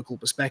from a biblical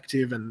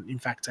perspective and, in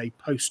fact, a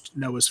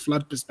post-Noah's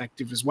flood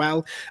perspective as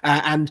well.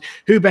 And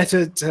who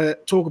better to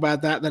talk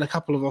about that than a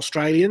couple of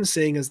Australians,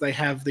 seeing as they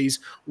have these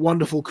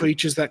wonderful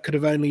creatures that could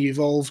have only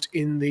evolved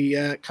in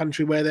the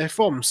country where they're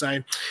from. So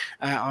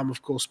I'm,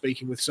 of course,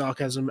 speaking with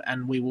sarcasm,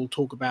 and we will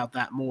talk about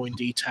that more in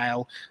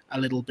detail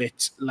a little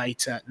bit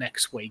later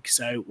next week.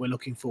 So we're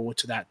looking forward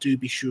to that. Do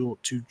be sure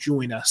to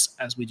join us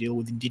as we deal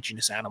with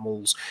indigenous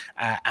animals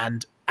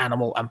and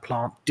animal and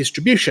plant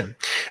distribution.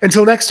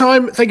 Until next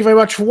time, thank you very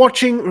much for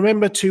watching.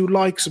 Remember to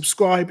like,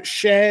 subscribe,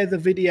 share the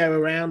video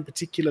around,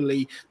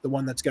 particularly the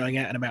one that's going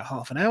out in about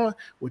half an hour,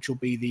 which will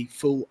be the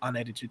full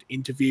unedited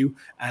interview,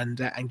 and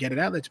get it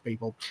out there to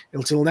people.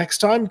 Until next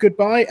time,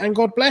 goodbye and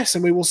God bless,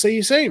 and we will see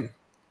you soon.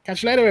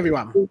 Catch you later,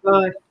 everyone.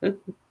 Goodbye.